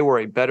teams, they were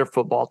a better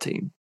football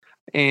team.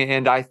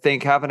 And I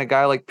think having a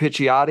guy like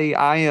Picciotti,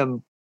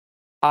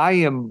 I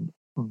am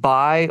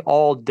buy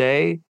all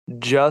day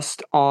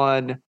just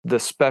on the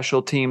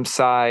special team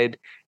side.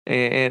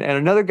 And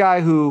another guy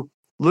who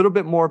a little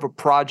bit more of a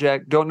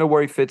project, don't know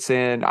where he fits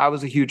in. I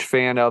was a huge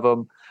fan of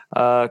him.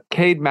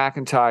 Cade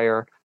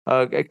McIntyre.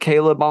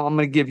 Caleb, I'm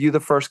going to give you the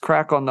first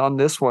crack on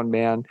this one,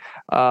 man.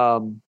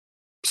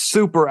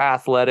 Super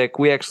athletic.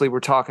 We actually were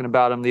talking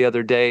about him the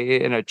other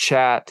day in a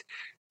chat,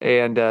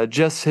 and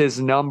just his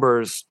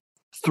numbers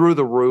through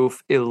the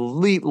roof,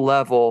 elite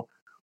level.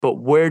 But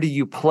where do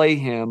you play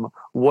him?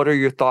 What are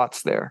your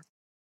thoughts there?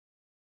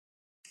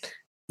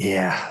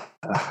 Yeah.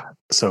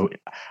 So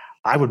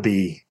I would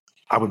buy.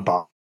 I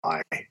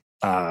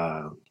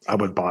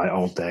would buy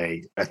all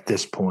day at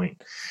this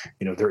point.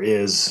 You know, there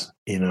is,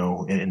 you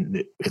know,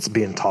 and it's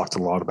being talked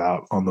a lot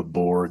about on the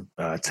board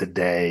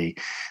today.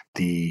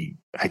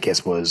 I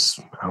guess was,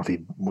 I don't know if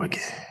he, like,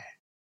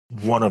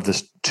 one of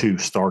the two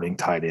starting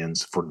tight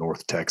ends for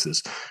North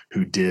Texas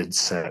who did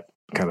set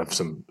kind of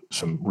some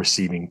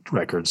receiving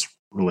records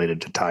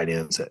related to tight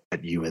ends at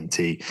UNT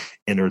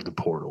entered the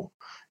portal.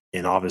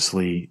 And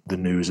obviously the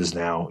news is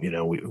now, you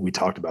know, we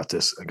talked about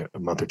this a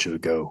month or two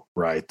ago,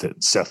 right,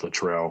 that Seth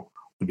Luttrell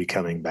would be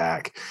coming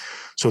back.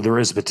 So there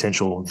is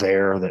potential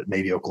there that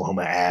maybe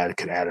Oklahoma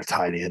could add a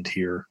tight end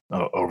here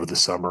over the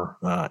summer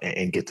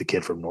and get the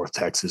kid from North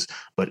Texas.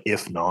 But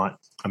if not,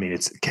 I mean,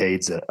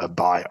 Cade's a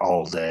buy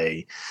all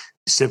day.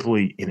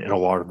 Simply, and a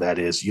lot of that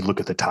is you look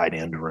at the tight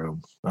end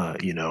room,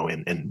 you know,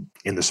 and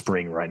in the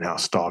spring right now,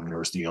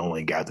 Stogner is the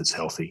only guy that's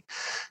healthy.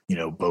 You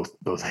know,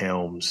 both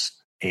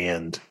Helms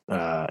and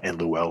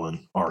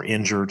Llewellyn are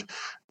injured,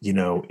 you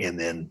know, and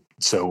then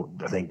so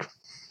I think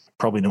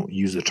probably don't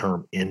use the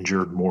term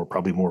injured,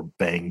 probably more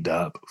banged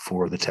up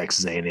for the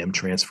Texas A&M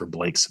transfer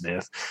Blake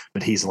Smith,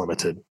 but he's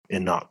limited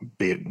and not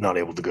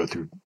able to go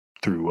through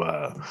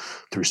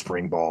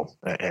spring ball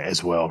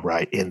as well,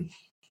 right?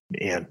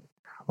 And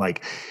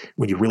like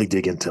when you really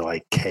dig into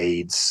like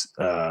Cade's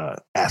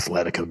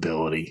athletic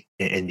ability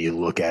and you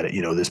look at it,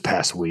 you know, this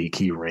past week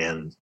he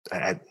ran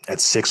at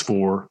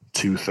 6'4",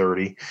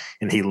 230,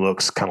 and he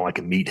looks kind of like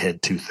a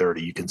meathead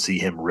 230. You can see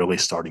him really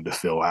starting to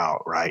fill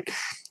out, right?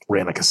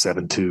 Ran like a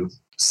 7'2",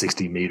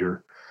 60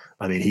 meter.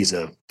 I mean, he's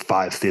a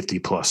 550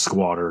 plus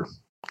squatter,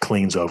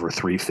 cleans over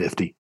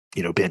 350,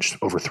 you know, bench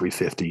over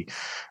 350,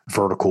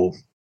 vertical,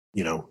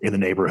 you know, in the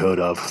neighborhood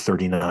of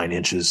 39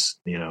 inches,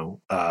 you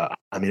know. I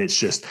mean, it's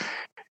just,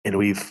 and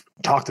we've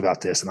talked about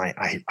this, and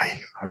I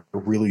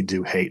really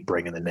do hate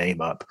bringing the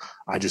name up.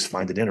 I just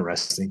find it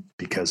interesting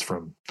because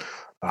from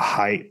a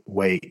height,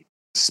 weight,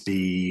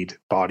 speed,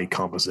 body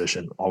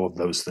composition, all of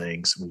those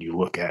things, when you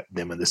look at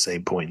them in the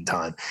same point in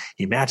time,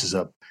 he matches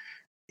up.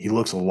 He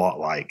looks a lot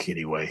like,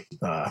 anyway,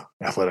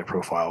 athletic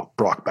profile,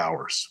 Brock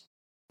Bowers,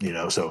 you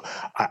know. So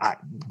I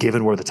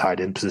given where the tight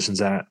end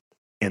position's at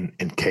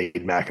and Cade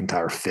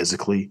McIntyre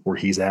physically where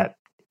he's at,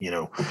 you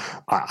know,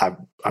 I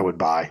would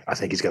buy. I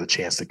think he's got a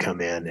chance to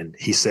come in, and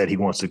he said he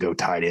wants to go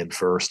tight end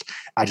first.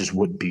 I just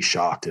wouldn't be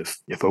shocked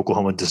if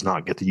Oklahoma does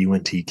not get the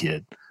UNT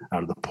kid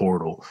out of the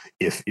portal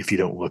if you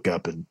don't look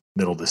up in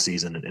middle of the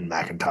season and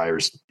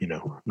McIntyre's, you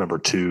know, number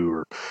 2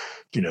 or,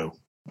 you know,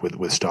 with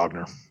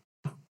Stogner.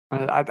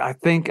 I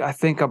think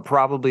I'm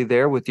probably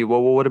there with you.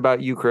 Well, what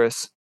about you,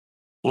 Chris?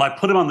 Well, I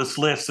put him on this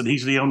list, and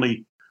he's the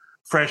only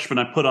freshman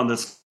I put on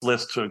this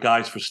list to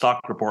guys for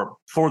Stock Report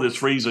for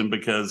this reason,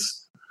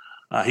 because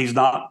he's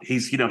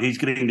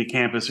getting to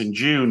campus in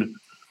June,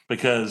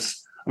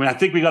 because, I mean, I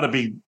think we got to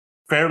be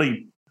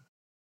fairly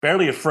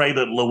afraid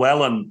that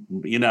Llewellyn,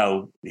 you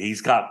know,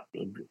 he's got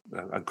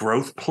a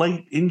growth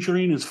plate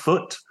injury in his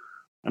foot.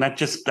 And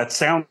that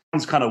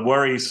sounds kind of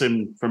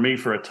worrisome for me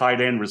for a tight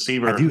end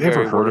receiver. Have you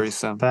ever heard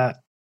worrisome. of that?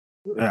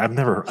 I've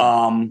never.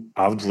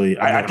 Obviously,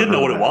 I didn't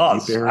know what it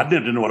was. I I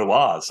didn't know what it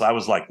was. I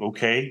was like,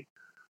 okay.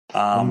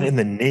 In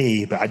the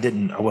knee, but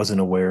I wasn't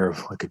aware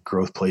of like a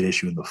growth plate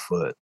issue in the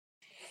foot.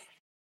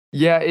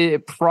 Yeah,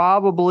 it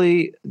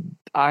probably,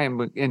 I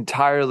am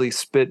entirely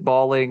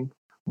spitballing,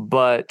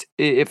 but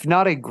if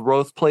not a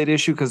growth plate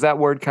issue, because that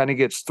word kind of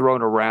gets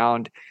thrown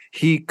around,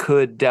 he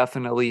could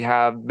definitely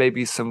have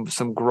maybe some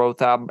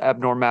growth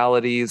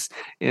abnormalities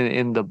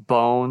in the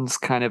bones,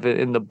 kind of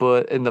in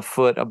the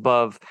foot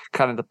above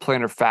kind of the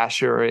plantar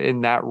fascia or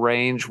in that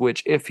range,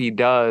 which if he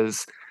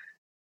does,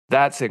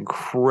 that's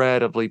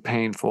incredibly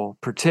painful,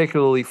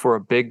 particularly for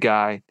a big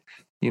guy,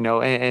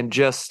 and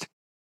just,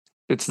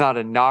 it's not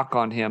a knock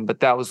on him, but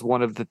that was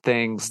one of the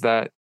things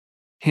that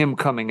him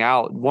coming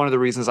out, one of the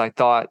reasons I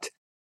thought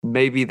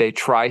maybe they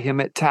try him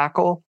at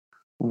tackle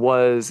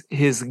was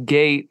his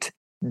gait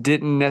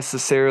didn't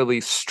necessarily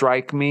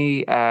strike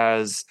me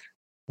as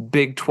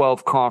Big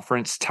 12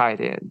 conference tight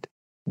end.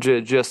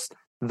 Just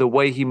the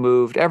way he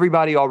moved,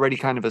 everybody already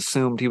kind of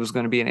assumed he was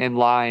going to be an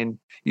inline,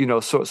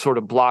 sort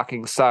of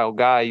blocking style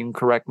guy. You can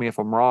correct me if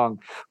I'm wrong,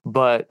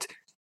 but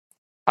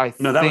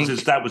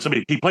that was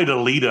somebody. He played at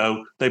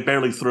Aledo. They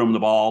barely threw him the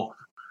ball.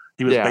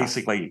 He was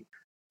basically.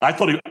 I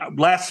thought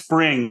last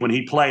spring when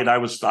he played,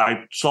 I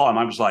saw him.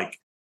 I was like,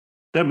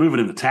 they're moving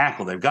him to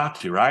tackle. They've got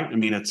to, right? I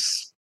mean,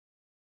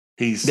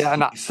 he's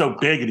so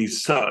big and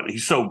he's so.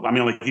 I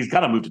mean, like he's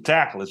got to move to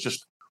tackle. It's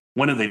just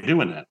when are they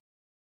doing that?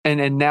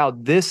 And now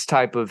this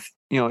type of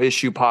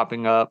issue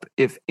popping up.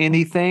 If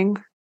anything,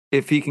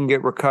 if he can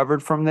get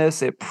recovered from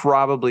this, it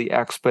probably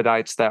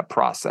expedites that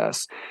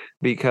process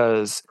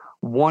because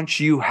once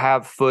you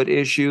have foot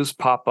issues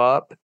pop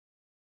up,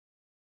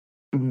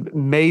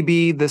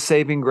 maybe the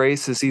saving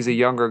grace is he's a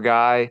younger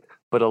guy,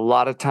 but a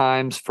lot of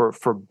times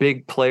for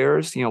big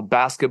players,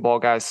 basketball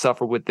guys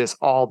suffer with this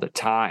all the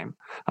time.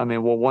 I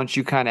mean, well, once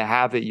you kind of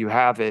have it, you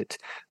have it.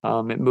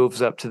 It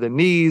moves up to the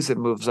knees, it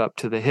moves up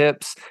to the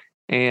hips,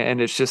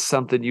 and it's just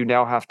something you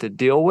now have to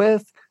deal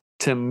with.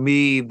 To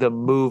me, the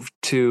move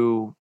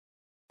to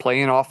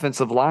playing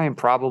offensive line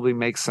probably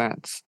makes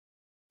sense.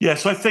 Yeah,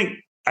 so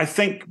I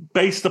think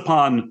based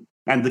upon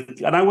and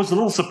I was a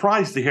little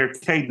surprised to hear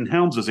Caden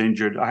Helms is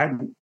injured.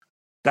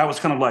 That was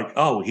kind of like,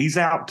 oh, he's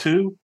out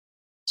too.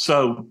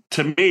 So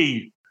to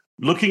me,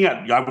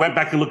 I went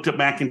back and looked at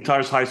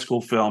McIntyre's high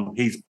school film.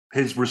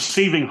 His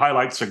receiving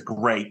highlights are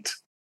great.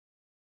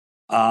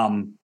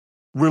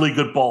 Really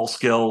good ball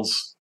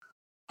skills.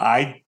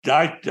 I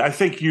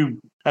think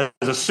as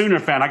a Sooner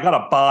fan, I got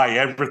to buy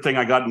everything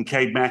I got in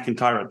Cade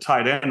McIntyre at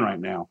tight end right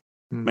now.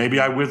 Mm-hmm. Maybe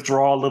I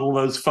withdraw a little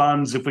of those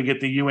funds if we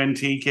get the UNT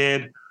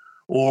kid,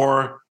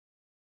 or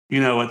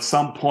at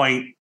some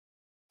point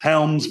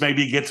Helms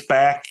maybe gets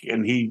back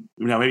and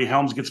maybe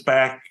Helms gets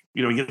back.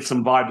 He gets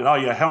some vibe that, oh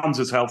yeah, Helms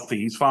is healthy,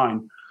 he's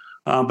fine.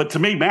 But to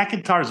me,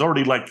 McIntyre's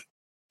already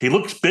he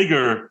looks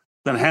bigger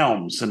than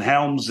Helms, and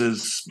Helms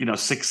is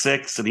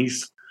 6'6" and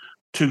he's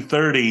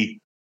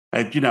 230.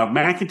 And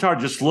McIntyre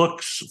just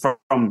looks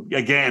from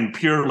again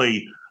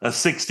purely a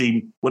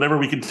 60, whatever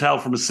we can tell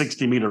from a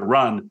 60-meter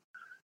run.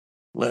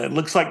 It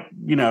looks like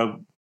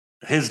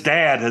his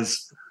dad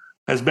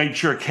has made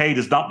sure Cade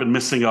has not been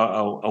missing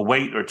a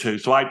weight or two.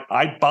 So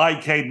I buy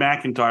Cade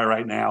McIntyre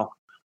right now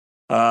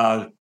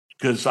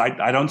because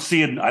I don't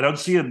see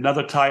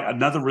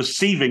another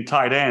receiving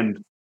tight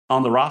end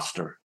on the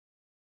roster.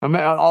 I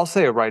mean, I'll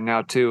say it right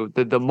now too.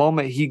 The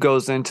moment he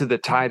goes into the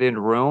tight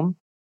end room,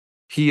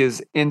 he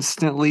is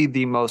instantly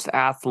the most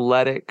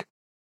athletic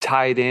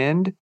tight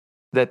end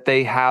that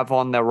they have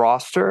on their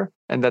roster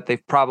and that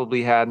they've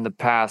probably had in the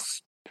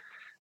past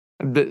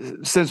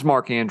since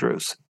Mark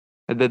Andrews.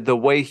 The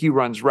way he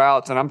runs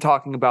routes, and I'm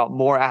talking about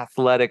more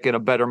athletic and a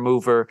better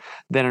mover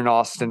than an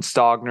Austin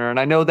Stogner. And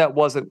I know that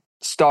wasn't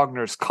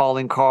Stogner's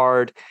calling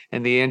card,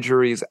 and the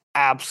injuries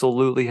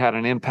absolutely had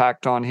an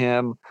impact on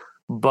him.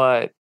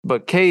 But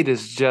Cade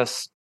is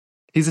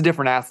he's a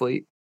different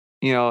athlete,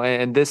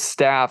 and this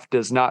staff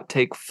does not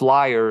take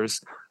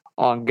flyers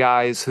on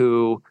guys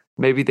who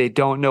maybe they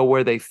don't know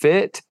where they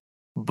fit.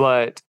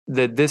 But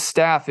this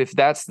staff, if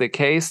that's the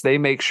case, they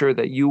make sure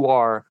that you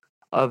are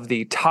of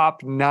the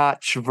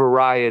top-notch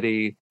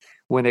variety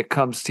when it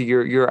comes to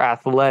your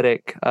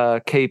athletic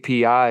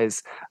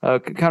KPIs.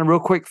 Kind of real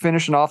quick,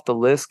 finishing off the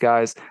list,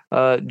 guys.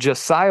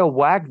 Josiah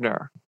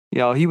Wagner,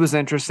 he was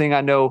interesting.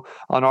 I know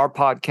on our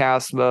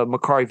podcast,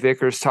 Makari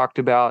Vickers talked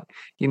about,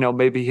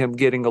 maybe him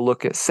getting a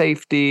look at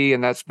safety,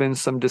 and that's been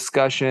some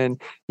discussion.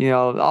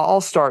 I'll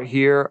start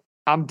here.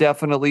 I'm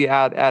definitely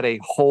at a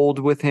hold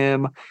with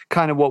him,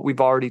 kind of what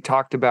we've already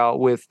talked about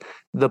with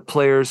the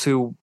players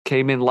who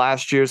came in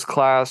last year's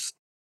class,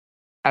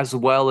 as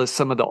well as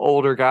some of the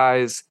older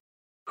guys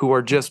who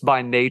are just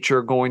by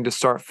nature going to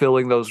start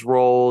filling those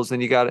roles. And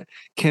you got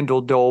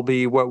Kendall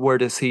Dolby. Where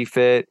does he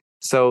fit?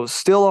 So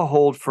still a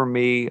hold for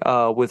me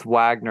with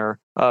Wagner.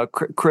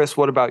 Chris,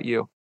 what about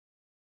you?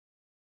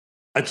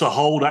 It's a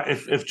hold.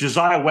 If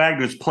Josiah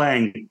Wagner's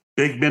playing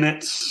big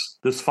minutes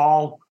this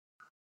fall,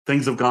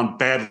 things have gone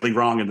badly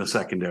wrong in the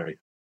secondary.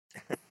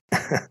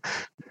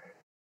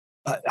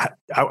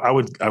 I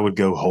would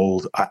go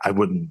hold. I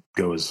wouldn't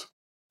go as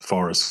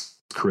far as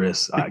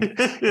Chris. I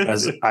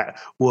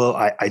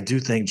do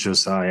think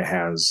Josiah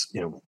has,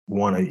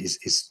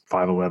 he's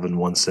 5'11",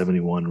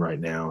 171 right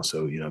now.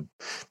 So,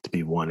 to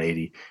be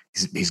 180,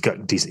 he's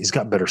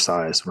got better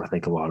size than I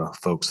think a lot of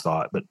folks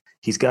thought, but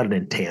he's got an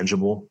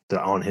intangible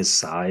on his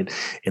side.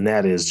 And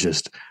that is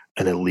just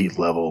an elite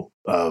level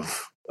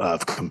of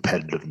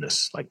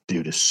competitiveness. Like,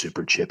 dude is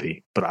super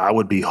chippy, but I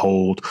would be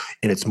hold.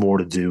 And it's more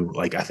to do,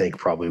 like, I think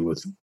probably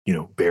with,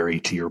 Barry,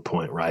 to your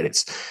point, right?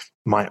 It's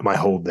my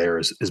hold there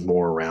is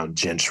more around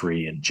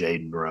Gentry and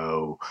Jaden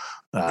Rowe.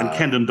 And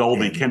Kendall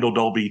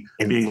Dolby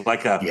being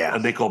like a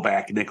nickel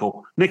back,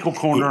 nickel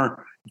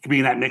corner. He could be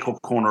in that nickel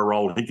corner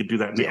role. He could do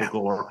that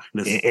nickel corner.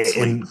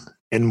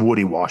 And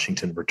Woody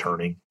Washington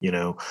returning,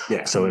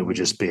 So it would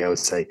just be, I would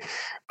say,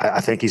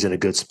 I think he's in a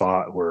good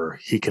spot where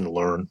he can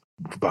learn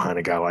behind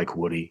a guy like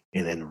Woody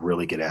and then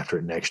really get after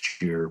it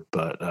next year.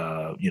 But,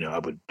 I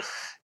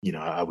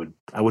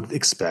would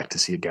expect to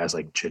see guys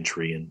like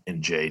Gentry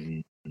and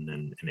Jaden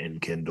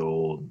and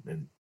Kendall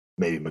and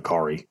maybe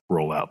Macari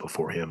roll out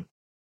before him.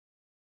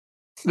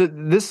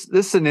 This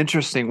is an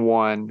interesting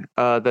one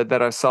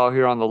that I saw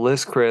here on the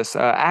list, Chris.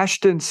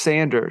 Ashton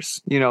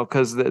Sanders,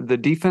 because the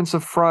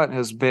defensive front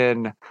has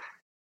been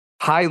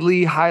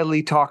highly,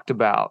 highly talked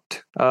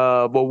about.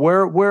 But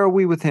where are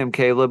we with him,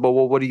 Caleb? But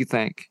what do you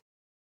think?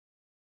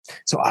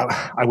 So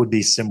I would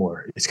be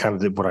similar. It's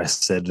kind of what I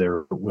said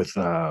there with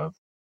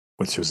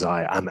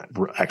Josiah. I'm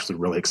actually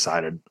really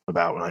excited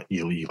about when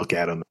you look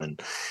at him,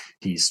 and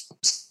he's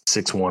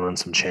 6'1" on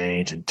some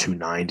change and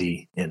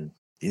 290, and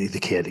the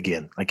kid,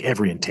 again, like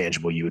every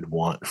intangible you would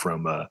want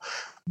from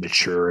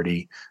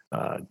maturity,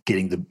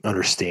 getting the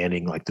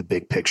understanding, like the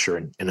big picture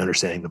and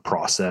understanding the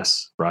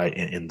process, right?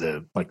 And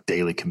the like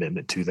daily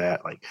commitment to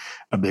that, like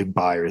a big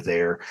buyer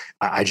there.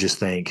 I just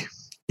think,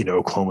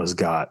 Oklahoma's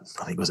got,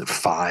 I think, was it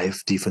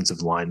 5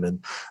 defensive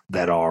linemen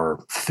that are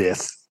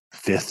fifth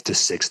to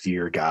sixth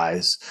year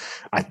guys.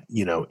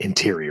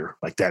 Interior,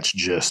 like that's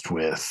just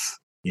with,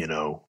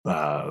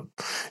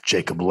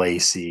 Jacob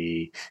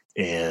Lacey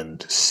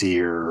and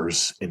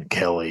Sears and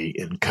Kelly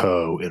and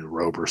Coe and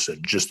Roberson,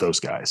 just those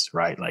guys,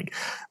 right? Like,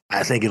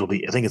 I think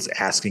it's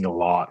asking a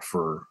lot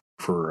for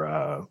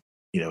a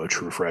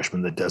true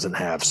freshman that doesn't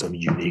have some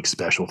unique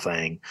special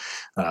thing.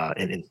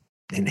 And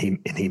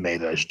he may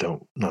that I just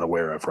not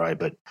aware of, right?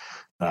 But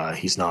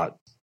he's not,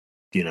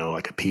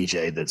 like a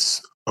PJ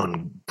that's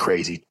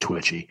crazy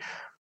twitchy.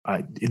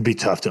 It'd be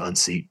tough to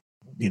unseat,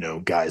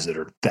 guys that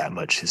are that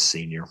much his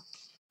senior.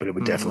 But it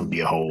would definitely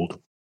be a hold.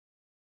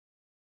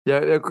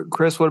 Yeah,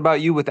 Chris, what about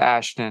you with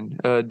Ashton?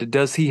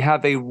 Does he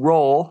have a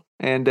role,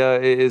 and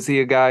is he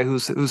a guy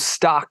whose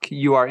stock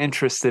you are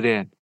interested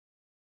in?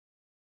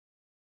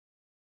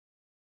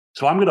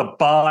 So I'm going to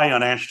buy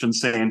on Ashton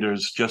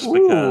Sanders just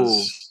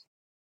because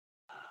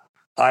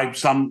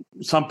some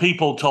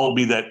people told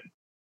me that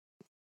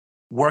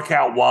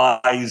workout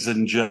wise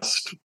and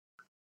just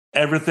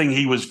everything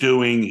he was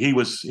doing, he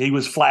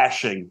was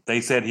flashing.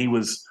 They said he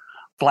was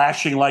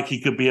flashing like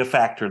he could be a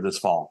factor this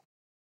fall.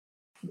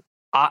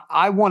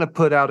 I want to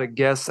put out a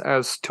guess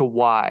as to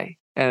why.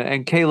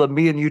 And Caleb,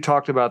 me and you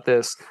talked about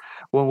this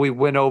when we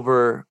went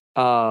over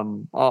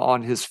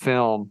on his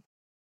film.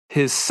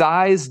 His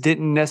size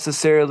didn't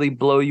necessarily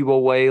blow you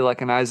away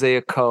like an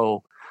Isaiah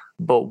Coe,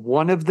 but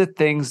one of the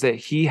things that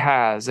he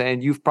has,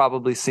 and you've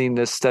probably seen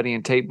this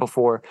studying tape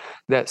before,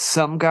 that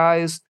some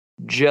guys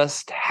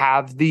just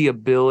have the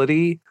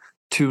ability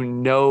to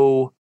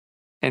know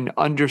and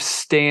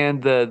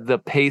understand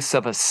the pace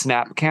of a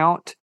snap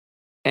count,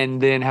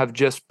 and then have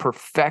just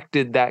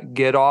perfected that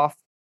get off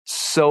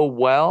so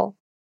well.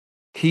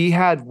 He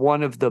had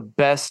one of the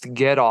best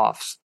get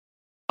offs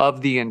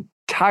of the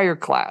entire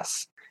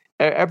class.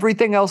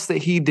 Everything else that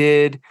he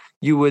did,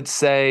 you would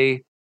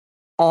say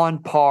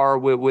on par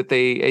with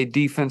a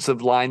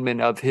defensive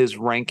lineman of his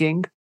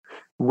ranking,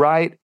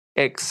 right?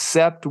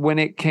 Except when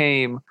it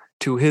came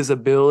to his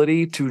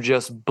ability to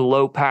just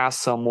blow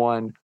past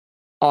someone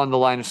on the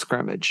line of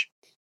scrimmage.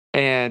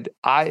 And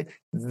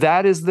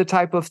that is the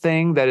type of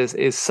thing that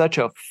is such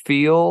a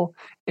feel,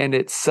 and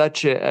it's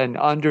such an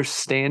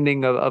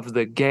understanding of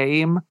the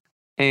game.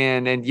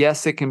 And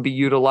yes, it can be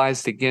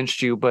utilized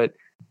against you, but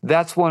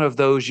that's one of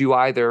those you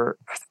either,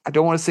 I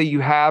don't want to say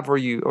you have or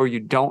you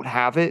don't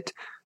have it,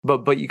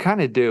 but you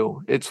kind of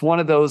do. It's one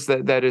of those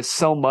that is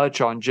so much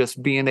on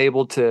just being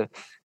able to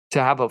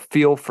have a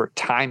feel for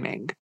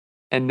timing.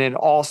 And then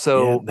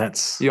also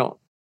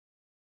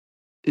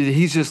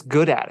he's just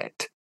good at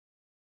it.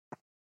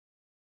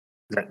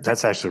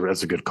 That's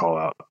a good call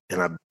out.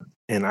 And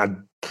I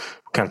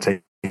kind of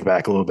take it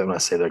back a little bit when I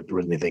say that there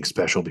wasn't anything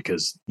special,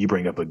 because you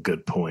bring up a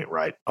good point,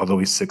 right? Although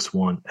he's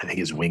 6'1", I think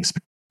his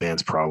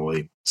wingspan's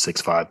probably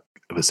 6'5",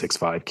 of a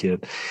 6'5"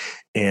 kid.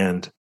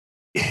 And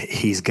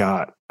he's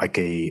got like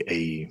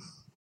he's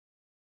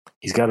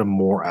got a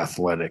more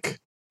athletic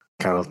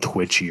kind of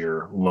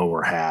twitchier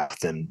lower half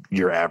than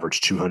your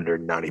average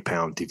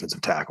 290-pound defensive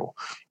tackle.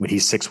 When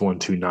he's 6'1",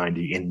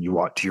 290, and you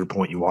watch, to your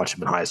point, you watch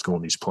him in high school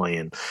and he's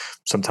playing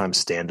sometimes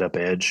stand-up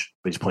edge,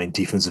 but he's playing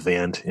defensive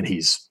end and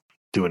he's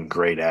doing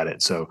great at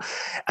it. So,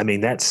 I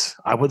mean,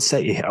 I would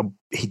say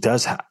he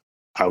does.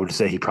 I would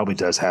say he probably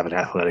does have an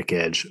athletic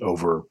edge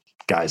over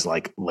guys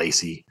like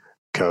Lacey,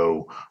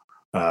 Coe,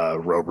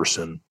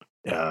 Roberson,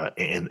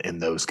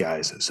 and those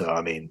guys. So,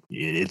 I mean,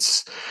 he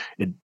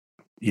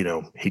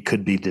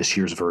could be this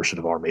year's version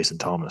of our Mason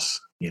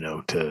Thomas,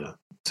 to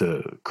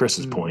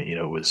Chris's point,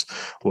 it was,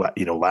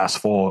 last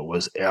fall, it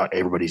was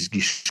everybody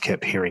just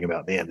kept hearing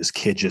about, man, this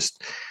kid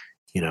just,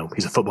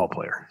 he's a football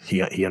player.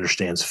 He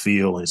understands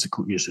feel, and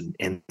he's an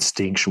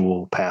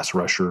instinctual pass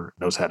rusher,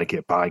 knows how to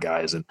get by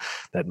guys. And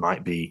that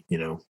might be,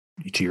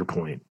 to your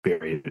point,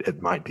 Barry,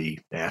 it might be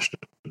Ashton.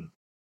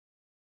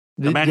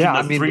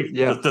 Imagine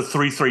the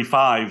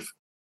 3-3-5.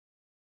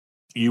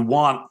 You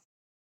want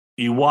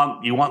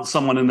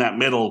someone in that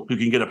middle who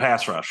can get a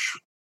pass rush.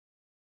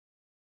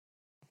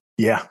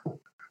 Yeah.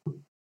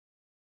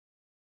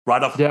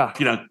 Right off,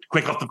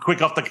 quick off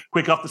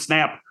the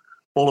snap.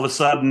 All of a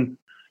sudden,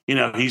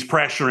 he's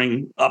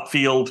pressuring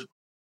upfield,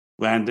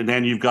 and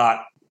then you've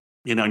got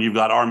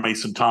our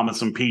Mason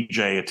Thomas and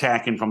PJ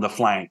attacking from the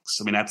flanks.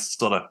 I mean, that's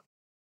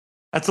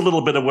a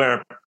little bit of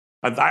where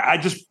I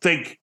just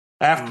think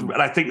after,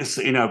 and I think this,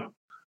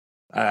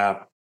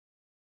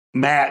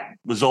 Matt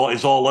is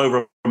all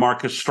over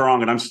Marcus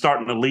Strong, and I'm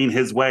starting to lean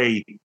his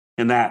way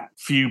in that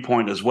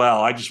viewpoint as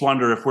well. I just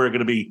wonder if we're going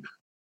to be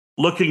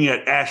looking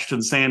at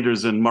Ashton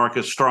Sanders and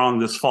Marcus Strong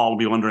this fall and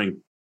be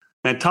wondering,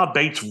 man, Todd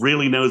Bates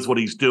really knows what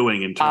he's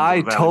doing in terms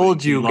I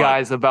told you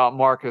guys about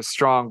Marcus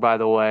Strong, by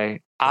the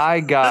way.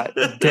 I got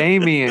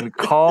Damian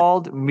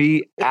called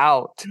me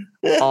out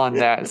on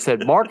that.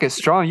 Said, Marcus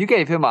Strong, you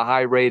gave him a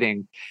high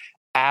rating.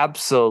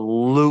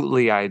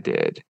 Absolutely, I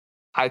did.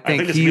 I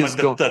think he's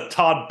like the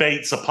Todd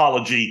Bates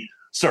apology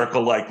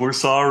circle. Like, we're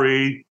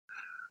sorry.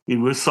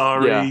 We're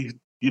sorry.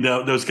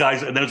 Yeah. Those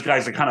guys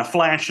are kind of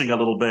flashing a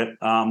little bit.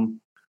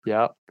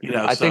 Yeah.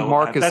 I think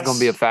Marcus is going to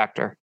be a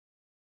factor.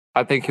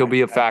 I think he'll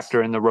be a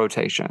factor in the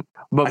rotation,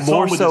 but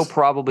more so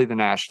probably than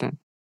Ashton.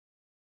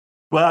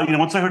 Well,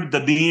 once I heard the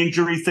knee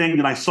injury thing,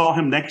 and I saw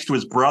him next to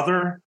his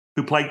brother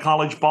who played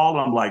college ball,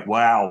 and I'm like,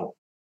 wow,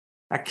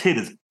 that kid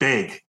is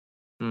big.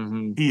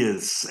 Mm-hmm. He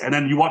is. And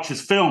then you watch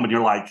his film and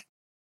you're like,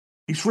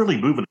 he's really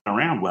moving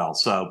around well.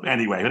 So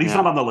anyway, and he's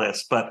not on the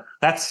list, but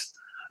that's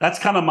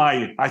kind of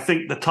I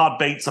think the Todd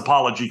Bates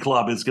Apology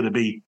Club is going to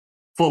be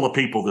full of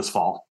people this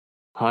fall.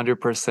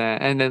 100%.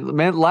 And then,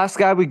 man, last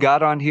guy we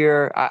got on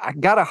here, I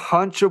got a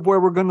hunch of where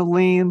we're going to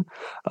lean.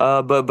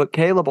 But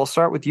Caleb, I'll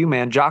start with you,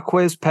 man.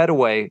 Jaquez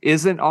Petaway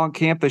isn't on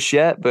campus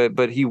yet,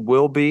 but he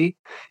will be,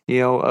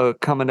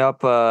 coming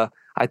up.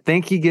 I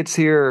think he gets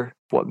here,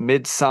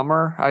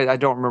 midsummer? I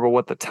don't remember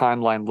what the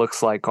timeline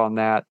looks like on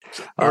that.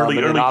 Early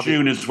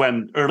June is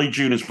when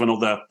all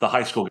the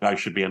high school guys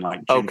should be in, like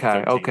June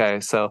 13th.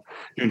 Okay. So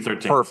June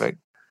 13th. Perfect.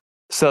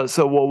 So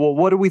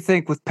what do we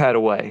think with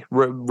Petaway?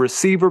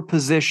 Receiver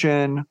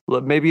position,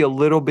 maybe a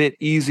little bit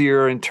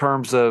easier in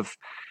terms of,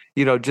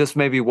 just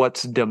maybe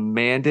what's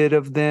demanded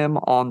of them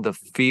on the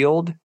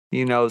field.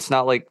 It's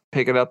not like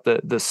picking up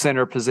the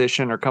center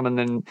position or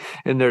coming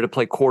in there to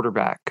play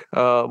quarterback.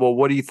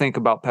 What do you think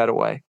about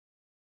Petaway?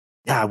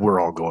 Yeah, we're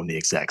all going the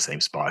exact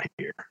same spot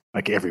here.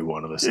 Like every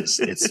one of us is,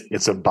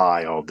 it's a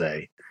buy all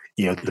day.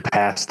 The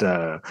past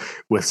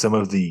with some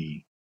of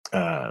the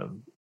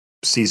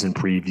season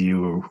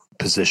preview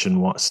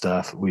position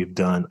stuff we've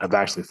done, I've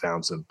actually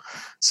found some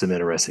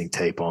interesting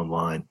tape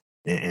online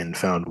and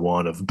found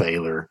one of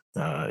Baylor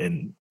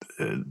in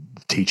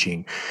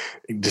teaching,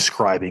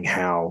 describing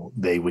how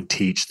they would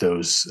teach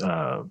those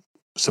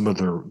some of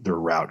their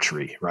route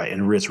tree, right?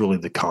 And it's really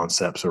the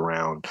concepts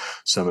around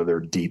some of their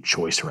deep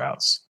choice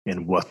routes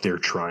and what they're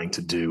trying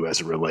to do as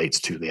it relates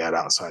to the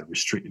outside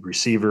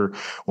receiver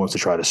wants to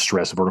try to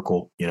stress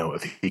vertical.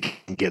 If he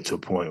can get to a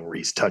point where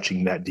he's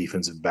touching that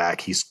defensive back,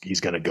 he's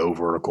going to go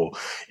vertical.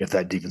 If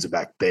that defensive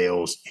back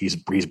bails, he's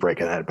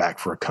breaking that back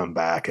for a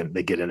comeback, and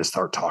they get in to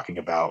start talking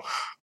about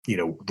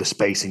the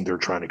spacing they're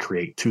trying to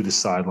create to the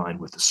sideline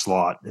with the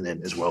slot, and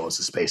then as well as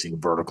the spacing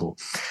vertical.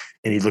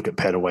 And you look at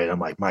Petaway, and I'm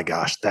like, my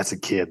gosh, that's a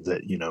kid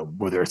that,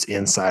 whether it's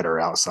inside or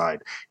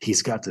outside,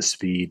 he's got the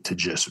speed to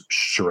just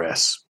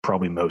stress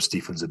probably most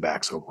defensive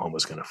backs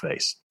Oklahoma's going to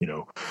face.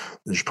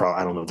 There's probably,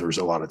 I don't know if there's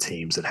a lot of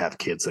teams that have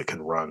kids that can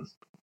run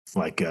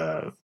like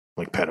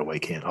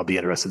Petaway can. I'll be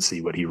interested to see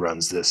what he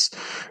runs this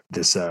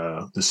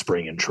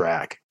spring in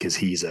track, because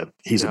he's a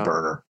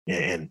burner,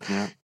 and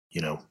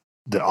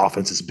the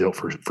offense is built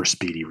for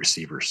speedy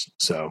receivers.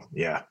 So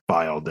yeah,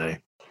 buy all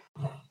day.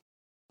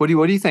 What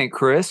do you think,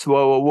 Chris?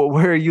 Well,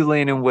 where are you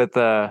leaning with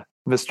Mr.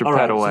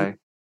 Petaway? Right,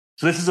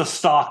 so this is a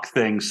stock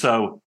thing.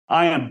 So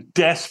I am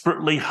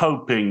desperately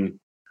hoping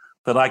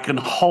that I can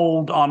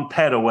hold on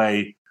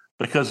Petaway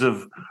because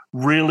of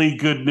really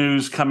good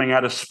news coming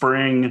out of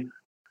spring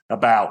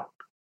about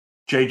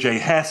J.J.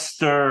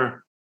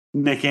 Hester,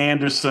 Nick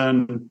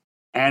Anderson,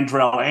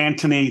 Andrell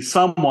Anthony,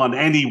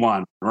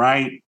 anyone,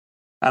 right?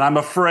 And I'm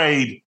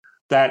afraid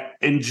that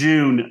in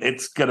June,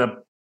 it's going to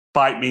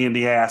bite me in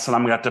the ass and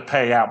I'm going to have to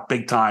pay out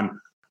big time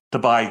to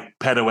buy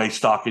Petaway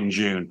stock in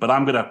June. But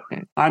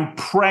I'm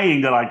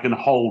praying that I can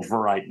hold for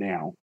right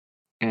now.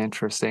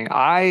 Interesting.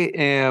 I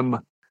am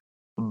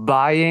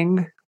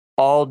buying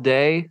all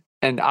day,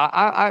 and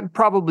I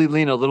probably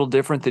lean a little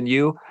different than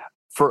you.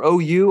 For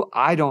OU,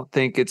 I don't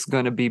think it's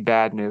going to be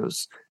bad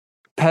news.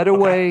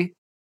 Petaway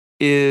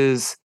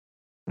is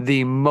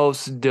the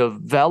most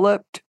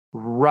developed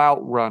route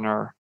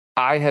runner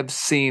I have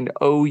seen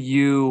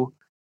OU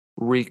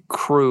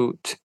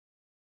recruit.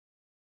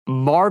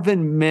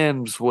 Marvin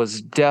Mims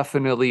was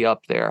definitely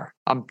up there.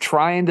 I'm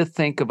trying to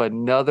think of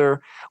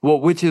another,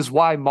 which is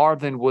why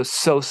Marvin was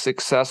so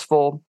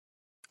successful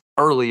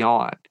early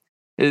on.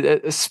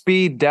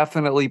 Speed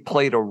definitely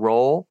played a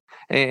role,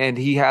 and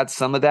he had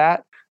some of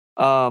that.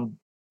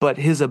 But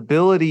his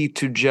ability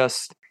to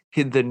just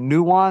hit the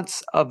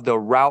nuance of the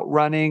route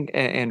running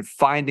and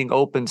finding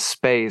open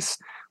space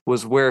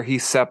was where he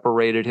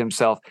separated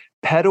himself.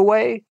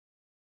 Petaway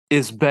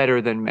is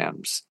better than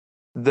Mims.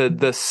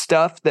 The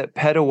stuff that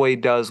Petaway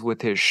does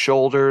with his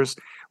shoulders,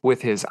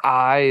 with his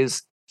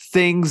eyes,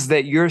 things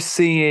that you're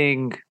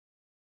seeing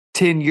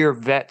 10-year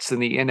vets in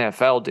the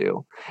NFL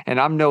do. And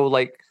I'm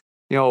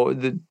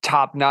the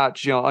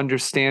top-notch,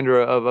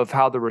 understander of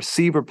how the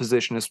receiver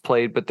position is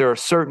played, but there are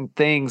certain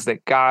things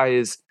that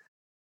guys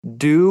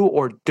do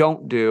or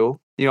don't do.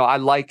 I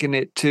liken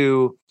it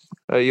to,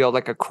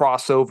 like a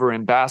crossover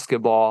in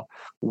basketball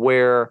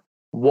where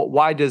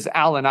why does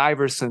Allen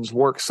Iverson's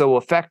work so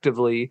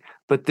effectively,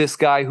 but this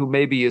guy who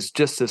maybe is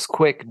just as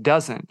quick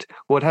doesn't?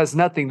 Well, it has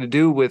nothing to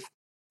do with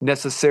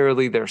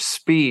necessarily their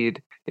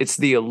speed. It's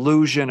the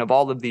illusion of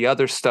all of the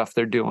other stuff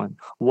they're doing.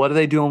 What are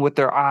they doing with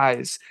their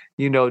eyes?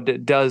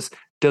 Does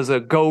a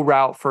go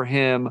route for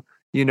him,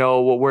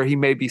 where he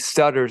maybe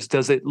stutters,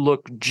 does it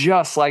look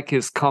just like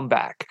his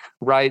comeback,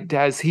 right?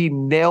 Has he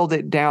nailed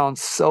it down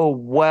so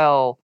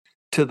well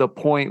to the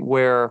point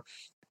where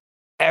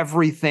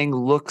everything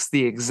looks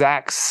the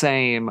exact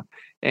same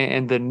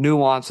and the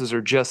nuances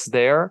are just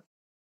there?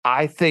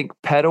 I think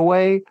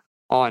Petaway,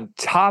 on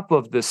top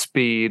of the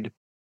speed,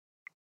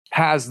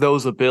 has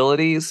those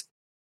abilities.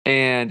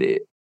 And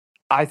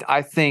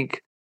I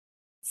think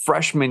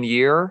freshman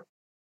year,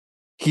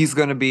 he's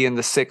going to be in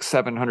the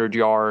 600-700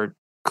 yard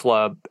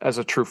club as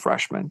a true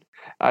freshman.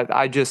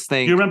 I just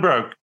think. You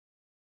remember?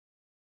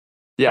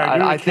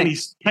 Yeah, I think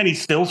Kenny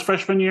Stills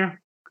freshman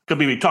year. Could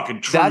be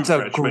talking true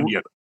freshman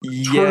year.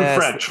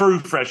 True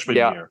freshman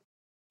year.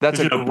 That's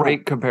a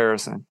great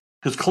comparison.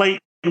 Because Clayton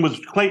was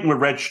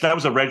that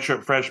was a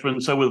redshirt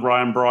freshman. So was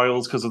Ryan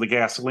Broyles because of the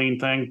gasoline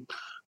thing.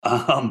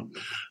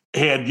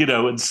 Had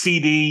and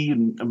CD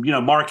and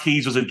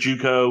Marquise was a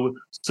JUCO.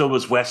 So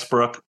was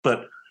Westbrook.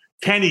 But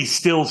Kenny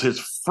Stills, his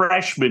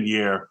freshman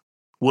year,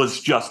 was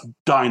just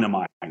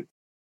dynamite.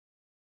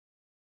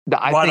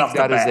 I think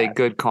that is a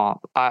good comp.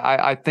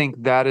 I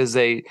think that is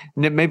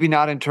maybe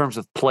not in terms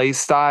of play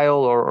style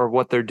or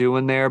what they're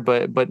doing there,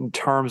 but in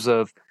terms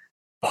of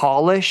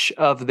polish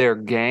of their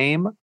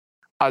game.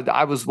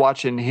 I was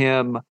watching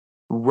him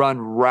run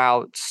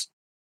routes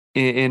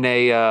in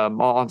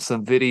on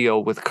some video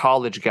with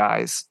college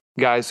guys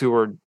who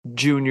were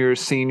juniors,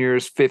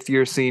 seniors,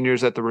 fifth-year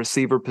seniors at the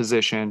receiver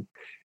position.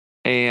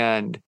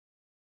 And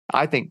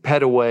I think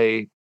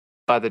Petaway,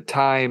 by the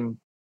time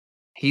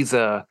he's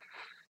a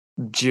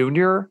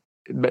junior,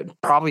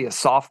 probably a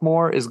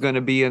sophomore, is going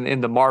to be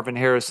in the Marvin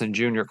Harrison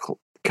Jr.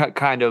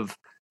 kind of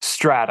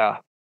strata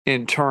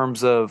in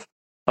terms of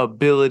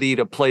ability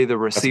to play the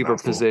receiver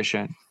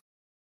position.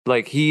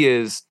 Like he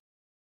is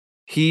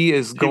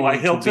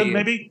going Hilton, to be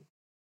maybe.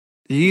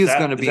 He is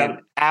going to be an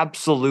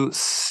absolute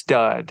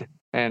stud,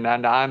 and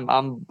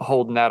I'm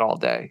holding that all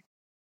day.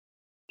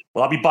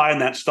 Well, I'll be buying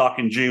that stock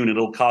in June.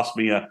 It'll cost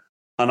me an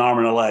arm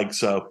and a leg,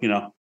 so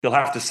you'll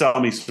have to sell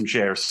me some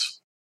shares.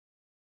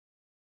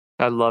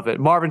 I love it.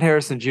 Marvin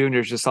Harrison Jr.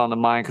 is just on the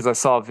mind because I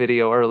saw a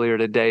video earlier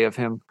today of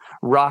him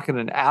rocking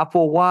an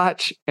Apple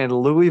Watch and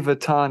Louis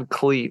Vuitton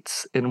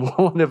cleats in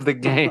one of the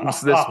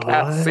games this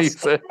past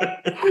season.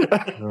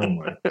 Oh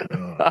my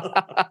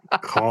God.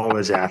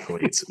 College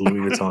athletes,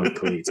 Louis Vuitton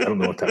cleats. I don't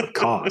know what that would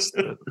cost.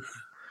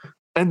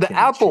 And the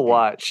Apple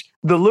Watch,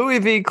 the Louis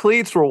V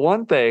cleats were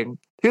one thing.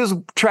 He was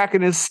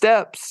tracking his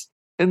steps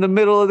in the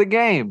middle of the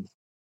game.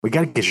 We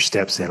got to get your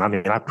steps in. I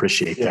mean, I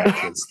appreciate that.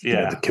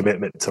 The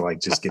commitment to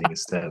just getting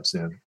his steps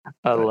in.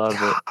 I love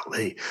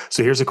it.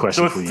 So here's a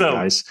question for you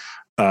guys.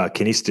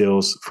 Kenny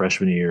Stills,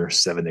 freshman year,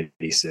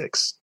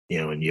 786,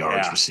 in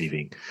yards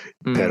receiving.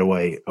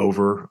 Petaway,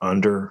 over,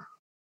 under?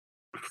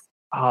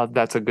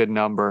 That's a good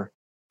number.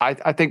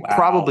 I think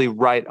probably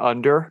right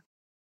under,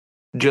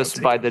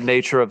 just by the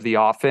nature of the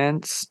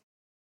offense.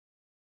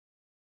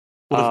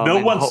 Well,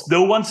 if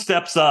no one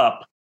steps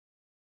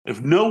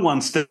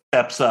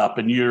up,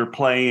 and you're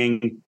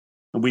playing,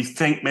 and we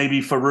think maybe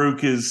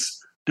Farouk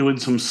is doing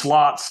some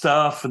slot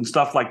stuff and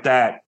stuff like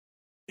that,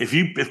 if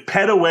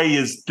Petaway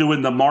is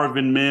doing the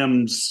Marvin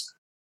Mims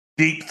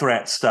deep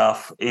threat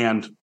stuff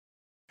and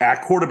our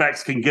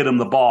quarterbacks can get him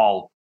the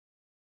ball.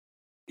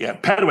 Yeah,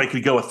 Pettaway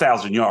could go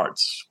 1,000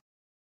 yards.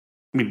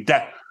 He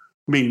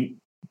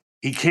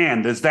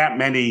can. There's that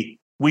many.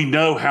 We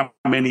know how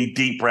many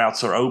deep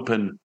routes are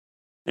open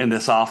in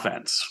this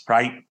offense,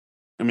 right?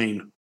 I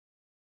mean,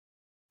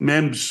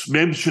 Mims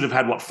should have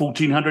had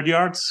 1,400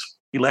 yards.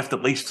 He left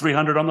at least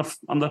 300 on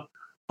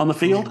the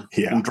field.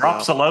 Yeah. And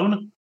drops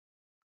alone.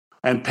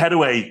 And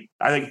Pettaway,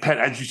 I think,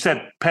 as you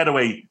said,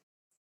 Pettaway,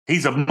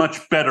 he's a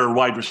much better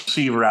wide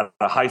receiver out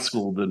of high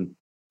school than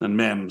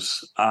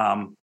Mims.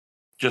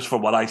 Just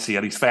from what I see,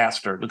 and he's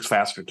faster. Looks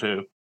faster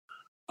too.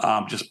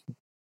 Just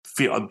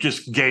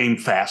game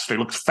faster. He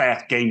looks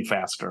fast, game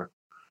faster.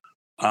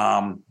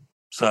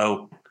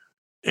 So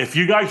if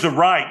you guys are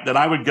right, then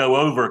I would go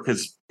over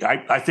because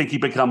I think he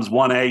becomes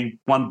 1A,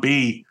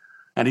 1B,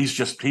 and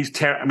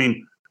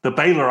the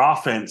Baylor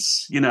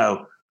offense,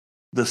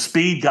 the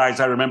speed guys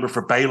I remember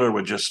for Baylor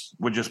were just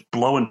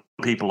blowing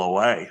people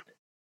away.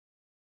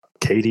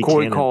 Katie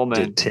Corey Cannon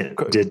Coleman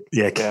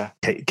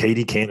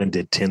Katie Cannon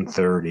did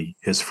 1030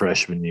 his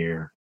freshman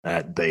year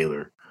at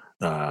Baylor.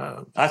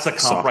 That's a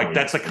comp right.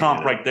 That's a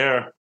comp right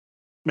there.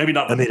 Maybe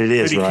not. I mean, it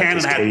is right.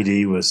 Cannon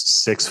KD was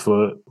 6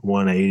 foot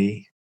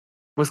 180.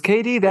 Was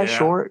KD that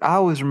short? I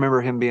always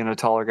remember him being a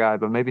taller guy,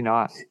 but maybe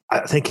not.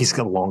 I think he's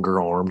got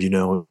longer arms,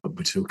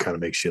 which kind of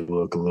makes you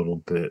look a little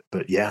bit.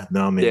 But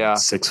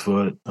 6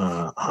 foot,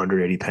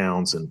 180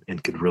 pounds,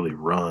 and could really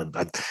run.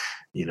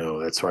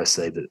 That's why I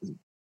say that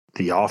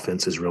the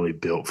offense is really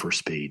built for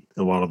speed.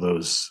 A lot of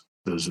those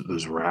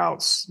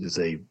routes as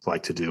they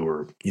like to do,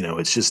 or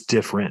it's just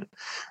different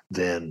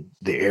than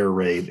the air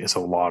raid. It's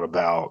a lot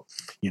about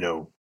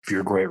if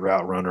you're a great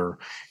route runner,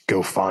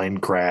 go find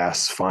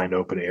grass, find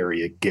open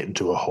area, get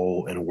into a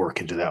hole and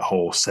work into that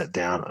hole, set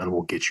down, and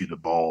we'll get you the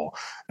ball,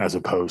 as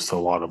opposed to a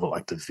lot of it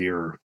like the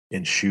veer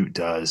and shoot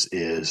does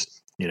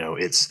is,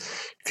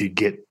 it's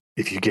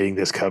if you're getting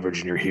this coverage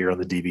and you're here on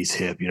the DB's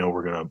hip,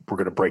 we're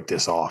gonna break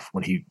this off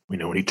when he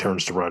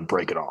turns to run,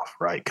 break it off,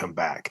 right? Come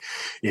back.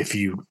 If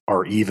you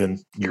are even,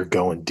 you're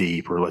going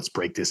deep, or let's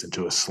break this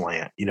into a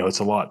slant.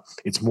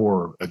 It's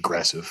more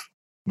aggressive,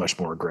 much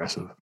more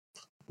aggressive.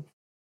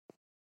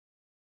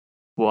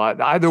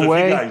 Well, either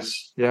way,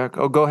 yeah.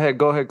 Oh, go ahead,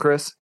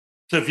 Chris.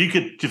 So if you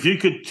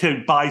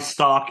could buy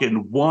stock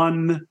in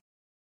one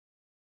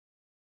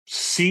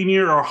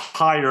senior or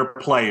higher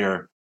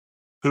player,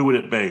 who would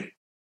it be?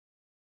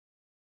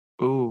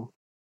 Ooh,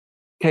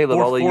 Caleb,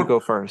 I'll let you go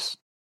first.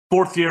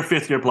 4th year,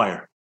 5th year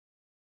player.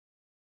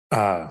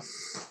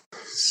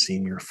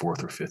 Senior,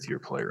 4th or 5th year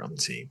player on the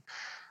team.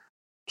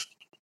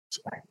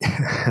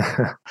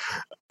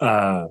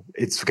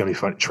 It's going to be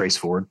fun. Trace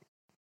Ford.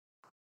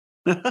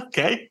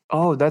 Okay.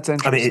 Oh, that's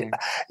interesting.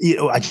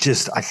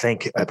 I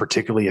think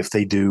particularly if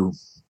they do,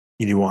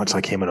 watch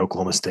like him at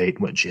Oklahoma State,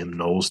 what Jim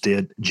Knowles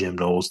did. Jim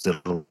Knowles did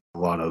a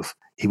lot of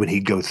when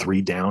he'd go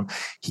 3 down,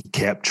 he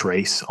kept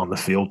Trace on the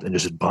field and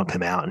just bump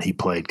him out, and he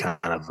played kind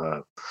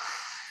of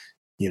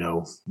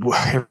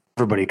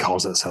everybody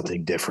calls that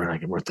something different. I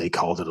can what they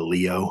called it a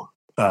Leo,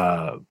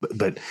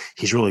 but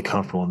he's really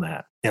comfortable in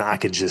that, and I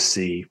could just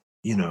see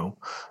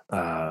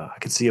I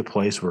could see a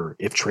place where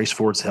if Trace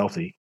Ford's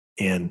healthy.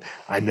 And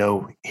I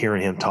know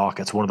hearing him talk,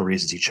 that's one of the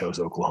reasons he chose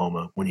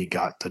Oklahoma when he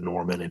got to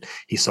Norman, and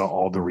he saw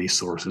all the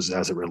resources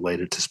as it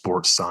related to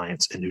sports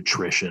science and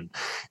nutrition.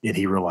 And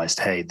he realized,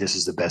 hey, this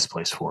is the best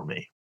place for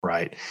me.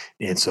 Right.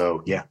 And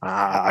so, yeah,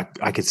 I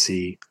could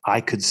see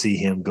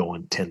him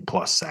going 10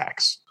 plus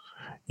sacks,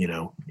 in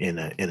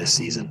a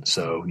season.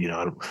 So,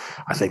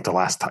 I think the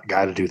last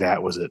guy to do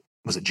that was it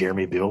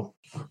Jeremy Bill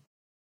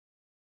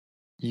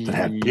that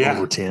had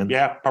over 10.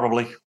 Yeah,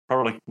 probably.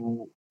 Yeah.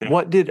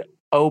 What did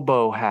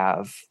Obo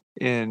have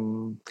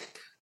in?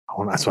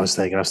 Oh, that's what I was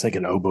thinking. I was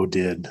thinking Obo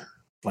did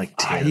like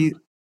 10. He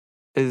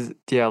is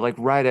like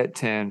right at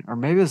 10, or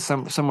maybe it's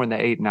somewhere in the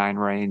 8-9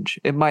 range.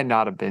 It might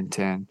not have been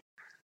 10,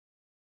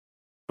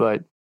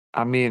 but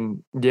I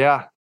mean,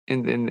 yeah,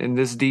 in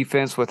this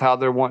defense with how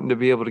they're wanting to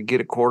be able to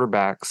get at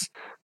quarterbacks,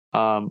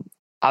 I'm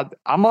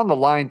on the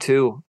line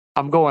too.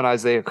 I'm going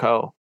Isaiah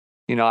Coe.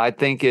 I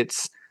think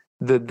it's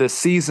the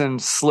season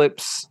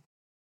slips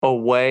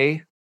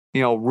away,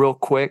 real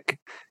quick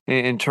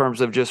in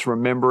terms of just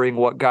remembering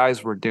what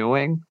guys were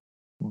doing.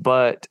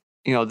 But,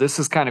 this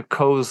is kind of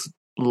Coe's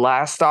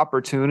last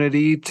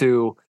opportunity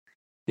to,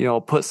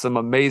 put some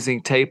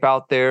amazing tape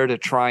out there to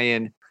try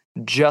and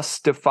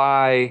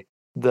justify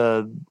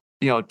the,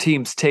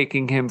 teams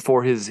taking him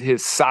for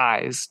his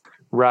size,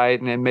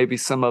 right? And maybe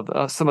some of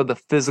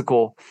the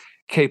physical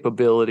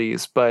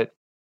capabilities. But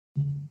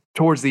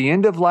towards the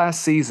end of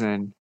last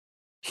season,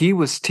 he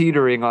was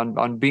teetering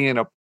on being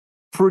a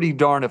pretty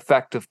darn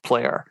effective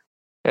player.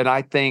 And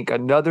I think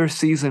another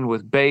season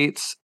with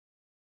Bates,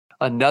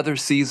 another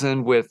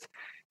season with,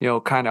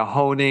 kind of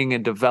honing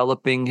and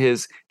developing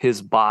his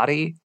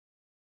body,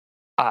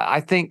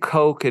 I think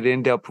Coe could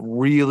end up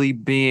really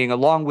being,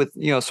 along with,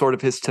 sort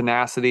of his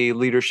tenacity,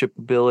 leadership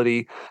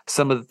ability,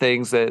 some of the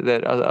things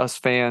that us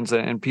fans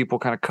and people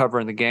kind of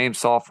covering the game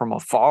saw from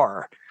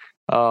afar.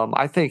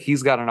 I think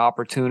he's got an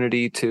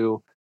opportunity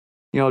to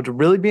to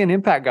really be an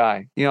impact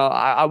guy.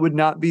 I would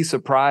not be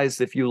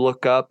surprised if you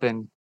look up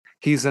and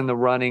he's in the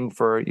running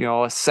for,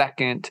 a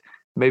second,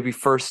 maybe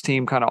first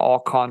team kind of all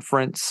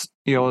conference,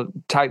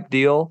 type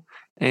deal.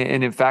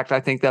 And in fact, I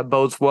think that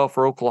bodes well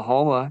for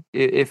Oklahoma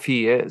if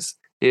he is.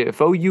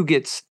 If OU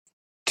gets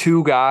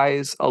two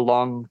guys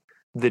along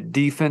the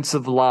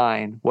defensive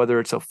line, whether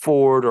it's a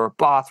Ford or a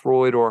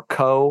Bothroyd or a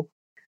Coe,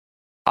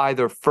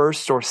 either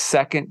first or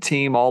second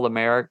team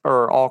All-American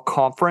or all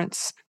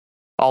conference,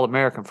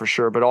 All-American for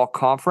sure, but all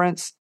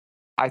conference,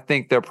 I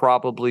think they're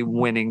probably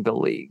winning the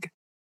league.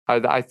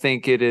 I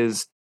think it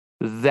is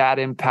that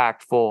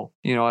impactful,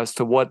 as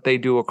to what they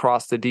do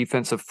across the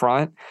defensive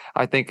front.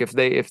 I think if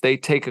they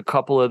take a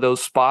couple of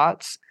those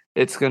spots,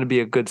 it's going to be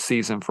a good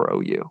season for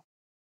OU.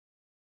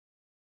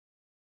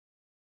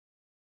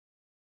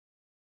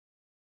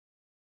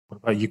 What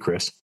about you,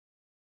 Chris?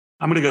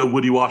 I'm going to go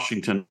Woody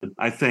Washington.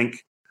 I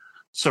think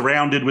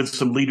surrounded with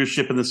some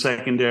leadership in the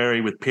secondary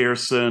with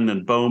Pearson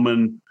and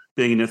Bowman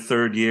being in their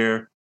third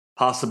year,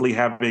 possibly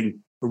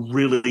having a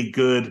really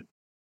good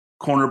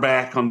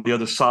cornerback on the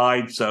other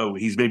side. So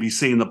he's maybe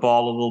seeing the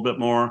ball a little bit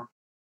more.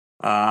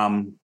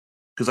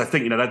 Because I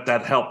think,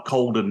 that helped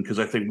Colden, because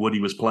I think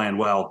Woody was playing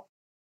well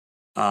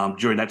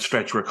during that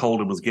stretch where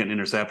Colden was getting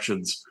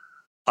interceptions.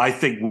 I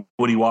think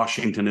Woody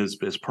Washington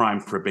is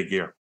primed for a big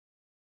year.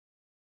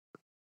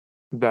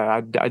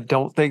 I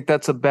don't think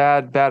that's a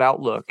bad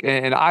outlook.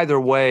 And either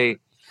way,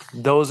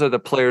 those are the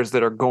players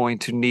that are going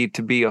to need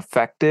to be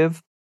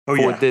effective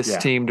for this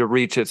team to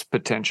reach its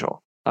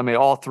potential. I mean,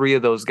 all three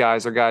of those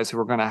guys are guys who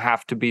are going to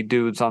have to be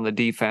dudes on the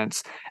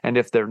defense. And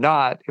if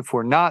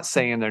we're not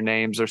saying their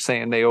names or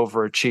saying they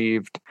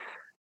overachieved,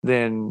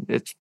 then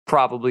it's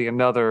probably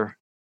another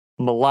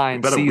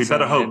maligned season. We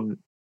better hope.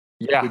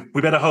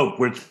 We better hope.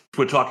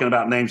 We're talking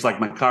about names like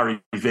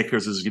Makari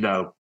Vickers is,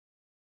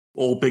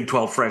 old Big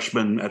 12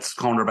 freshman at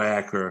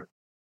cornerback,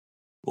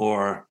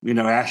 or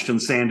Ashton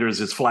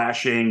Sanders is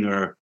flashing,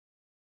 or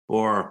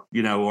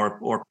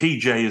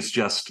PJ is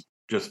just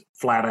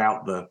flat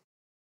out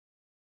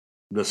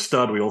the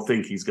stud we all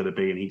think he's going to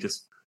be,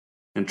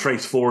 and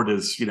Trace Ford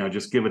is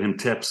just giving him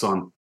tips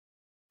on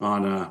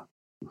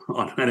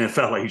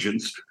NFL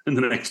agents in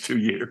the next 2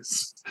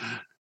 years,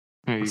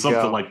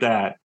 something like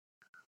that.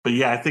 But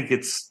yeah, I think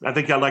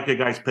I like your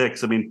guys'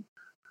 picks. I mean,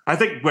 I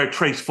think where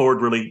Trace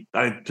Ford really,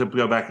 to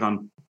go back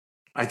on,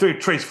 I think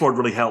Trace Ford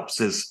really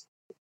helps is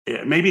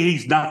maybe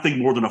he's nothing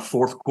more than a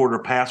fourth quarter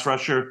pass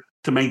rusher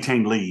to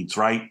maintain leads,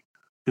 right?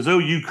 Because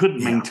OU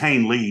couldn't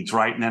maintain leads,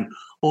 right? And then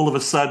all of a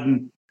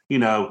sudden,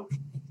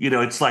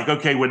 it's like,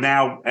 okay, we're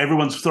now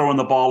everyone's throwing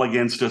the ball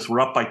against us.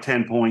 We're up by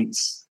 10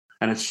 points,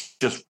 and it's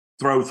just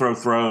throw.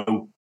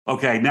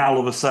 Okay, now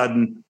all of a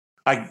sudden,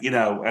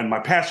 and my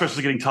pass rushers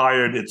are getting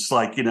tired. It's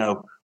like,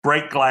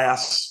 break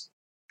glass.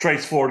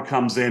 Trace Ford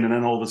comes in, and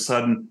then all of a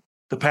sudden,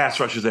 the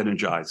pass rush is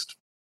energized.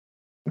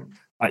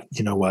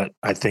 You know what?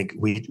 I think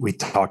we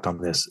talked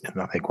on this,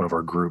 and I think one of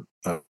our group,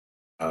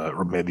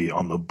 or maybe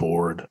on the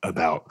board,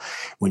 about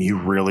when you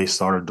really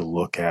started to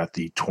look at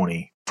the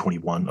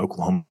 2021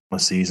 Oklahoma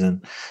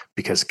season,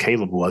 because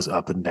Caleb was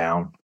up and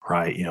down,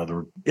 right?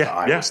 The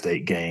Iowa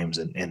State games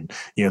and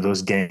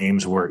those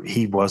games where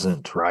he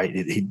wasn't, right?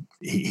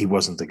 He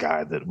wasn't the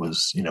guy that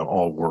was,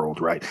 all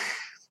world, right?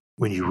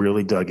 When you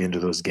really dug into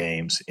those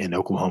games and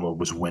Oklahoma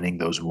was winning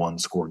those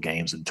one-score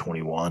games in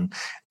 21,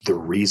 the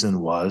reason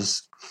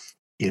was,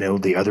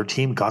 the other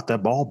team got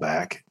that ball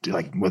back,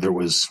 like whether it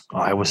was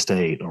Iowa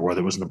State or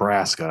whether it was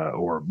Nebraska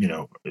or,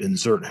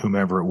 insert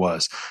whomever it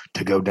was,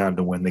 to go down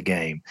to win the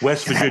game.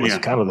 West Virginia. That was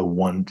kind of the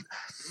one.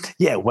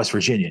 Yeah, West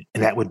Virginia.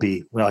 And that would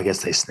be, well, I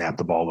guess they snapped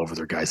the ball over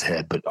their guy's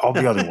head, but all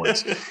the other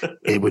ones,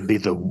 it would be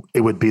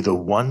the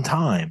one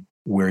time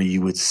where you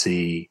would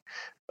see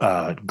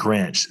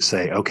Grinch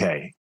say,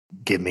 okay,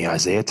 give me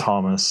Isaiah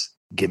Thomas,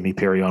 give me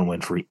Perion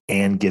Winfrey,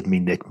 and give me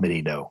Nick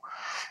Menino.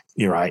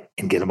 You're right,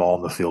 and get them all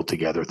on the field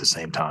together at the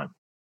same time.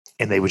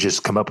 And they would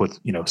just come up with,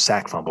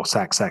 sack, fumble,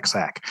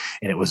 sack.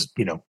 And it was,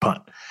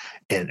 punt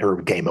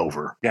or game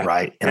over,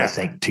 right? And I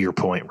think, to your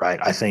point, right,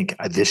 I think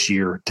this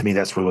year, to me,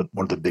 that's one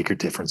of the bigger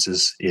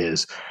differences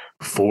is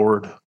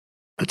Ford,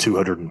 a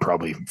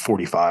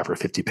 245 or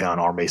 50-pound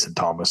R. Mason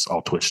Thomas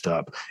all twitched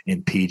up,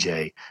 and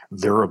PJ,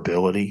 their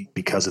ability,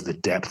 because of the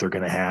depth they're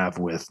going to have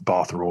with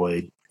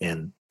Bothroyd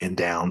and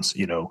Downs,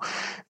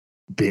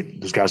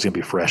 those guys are going to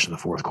be fresh in the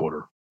fourth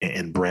quarter.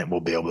 And Brent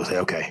will be able to say,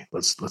 okay,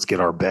 let's get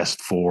our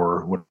best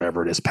four,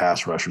 whatever it is,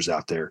 pass rushers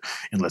out there,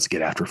 and let's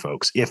get after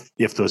folks. If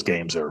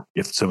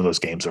some of those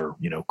games are,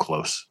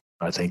 close,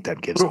 I think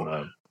that gives them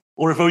a.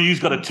 Or if OU's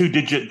got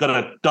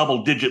a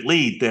double-digit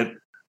lead, that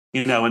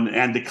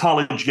and the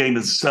college game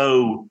is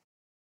so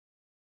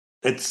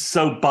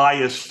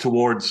biased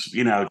towards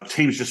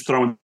teams just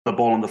throwing the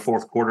ball in the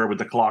fourth quarter with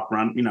the clock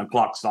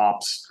clock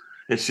stops.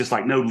 It's just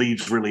like no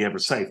lead's really ever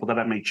safe. Well,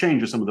 that may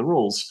change with some of the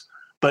rules,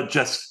 but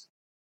just.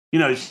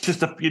 It's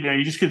just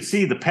you just could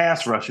see the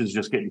pass rush is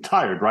just getting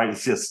tired, right?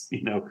 It's just,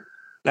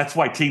 that's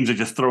why teams are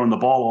just throwing the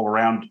ball all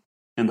around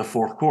in the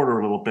fourth quarter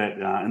a little bit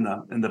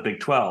in the Big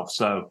 12.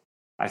 So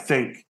I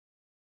think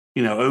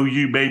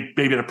OU may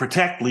be able to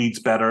protect Leeds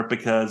better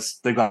because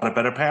they've got a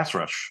better pass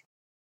rush.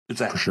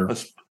 It's For sure.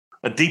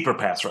 a deeper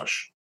pass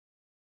rush.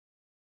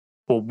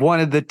 Well, one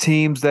of the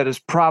teams that is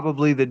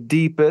probably the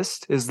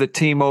deepest is the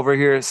team over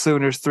here at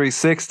Sooners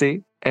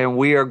 360. And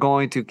we are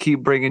going to keep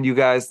bringing you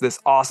guys this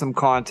awesome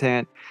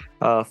content.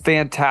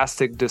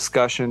 Fantastic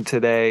discussion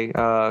today.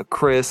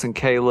 Chris and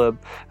Caleb,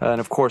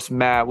 and of course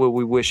Matt.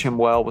 We wish him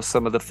well with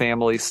some of the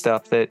family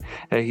stuff that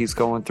he's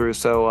going through.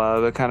 So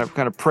the kind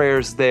of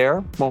prayers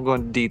there. Won't go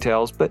into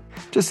details, but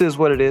just is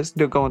what it is.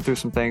 They're going through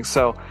some things.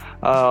 So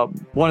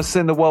want to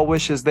send the well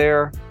wishes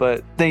there.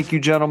 But thank you,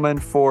 gentlemen,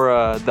 for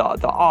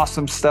the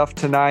awesome stuff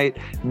tonight.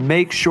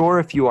 Make sure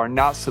if you are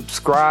not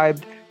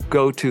subscribed,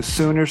 go to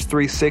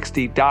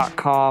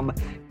Sooners360.com.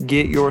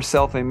 Get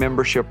yourself a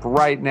membership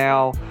right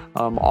now.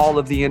 All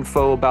of the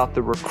info about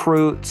the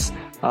recruits,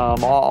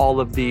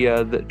 all of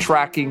the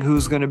tracking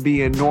who's going to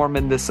be in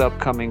Norman this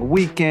upcoming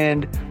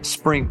weekend,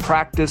 spring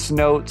practice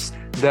notes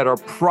that are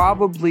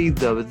probably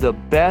the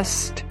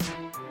best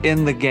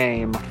in the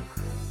game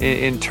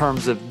in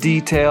terms of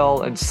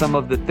detail and some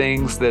of the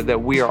things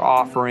that we are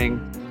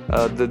offering.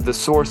 The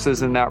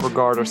sources in that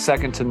regard are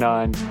second to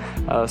none.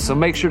 So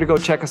make sure to go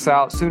check us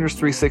out,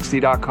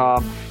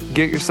 Sooners360.com.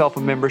 Get yourself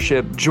a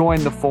membership,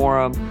 join the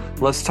forum.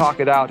 Let's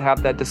talk it out,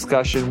 have that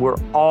discussion. We're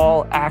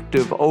all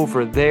active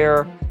over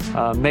there.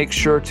 Make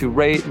sure to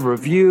rate and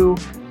review,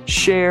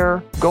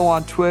 share, go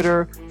on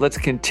Twitter. Let's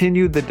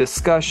continue the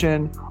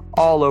discussion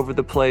all over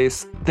the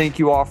place. Thank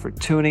you all for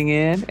tuning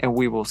in, and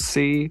we will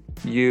see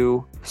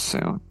you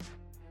soon.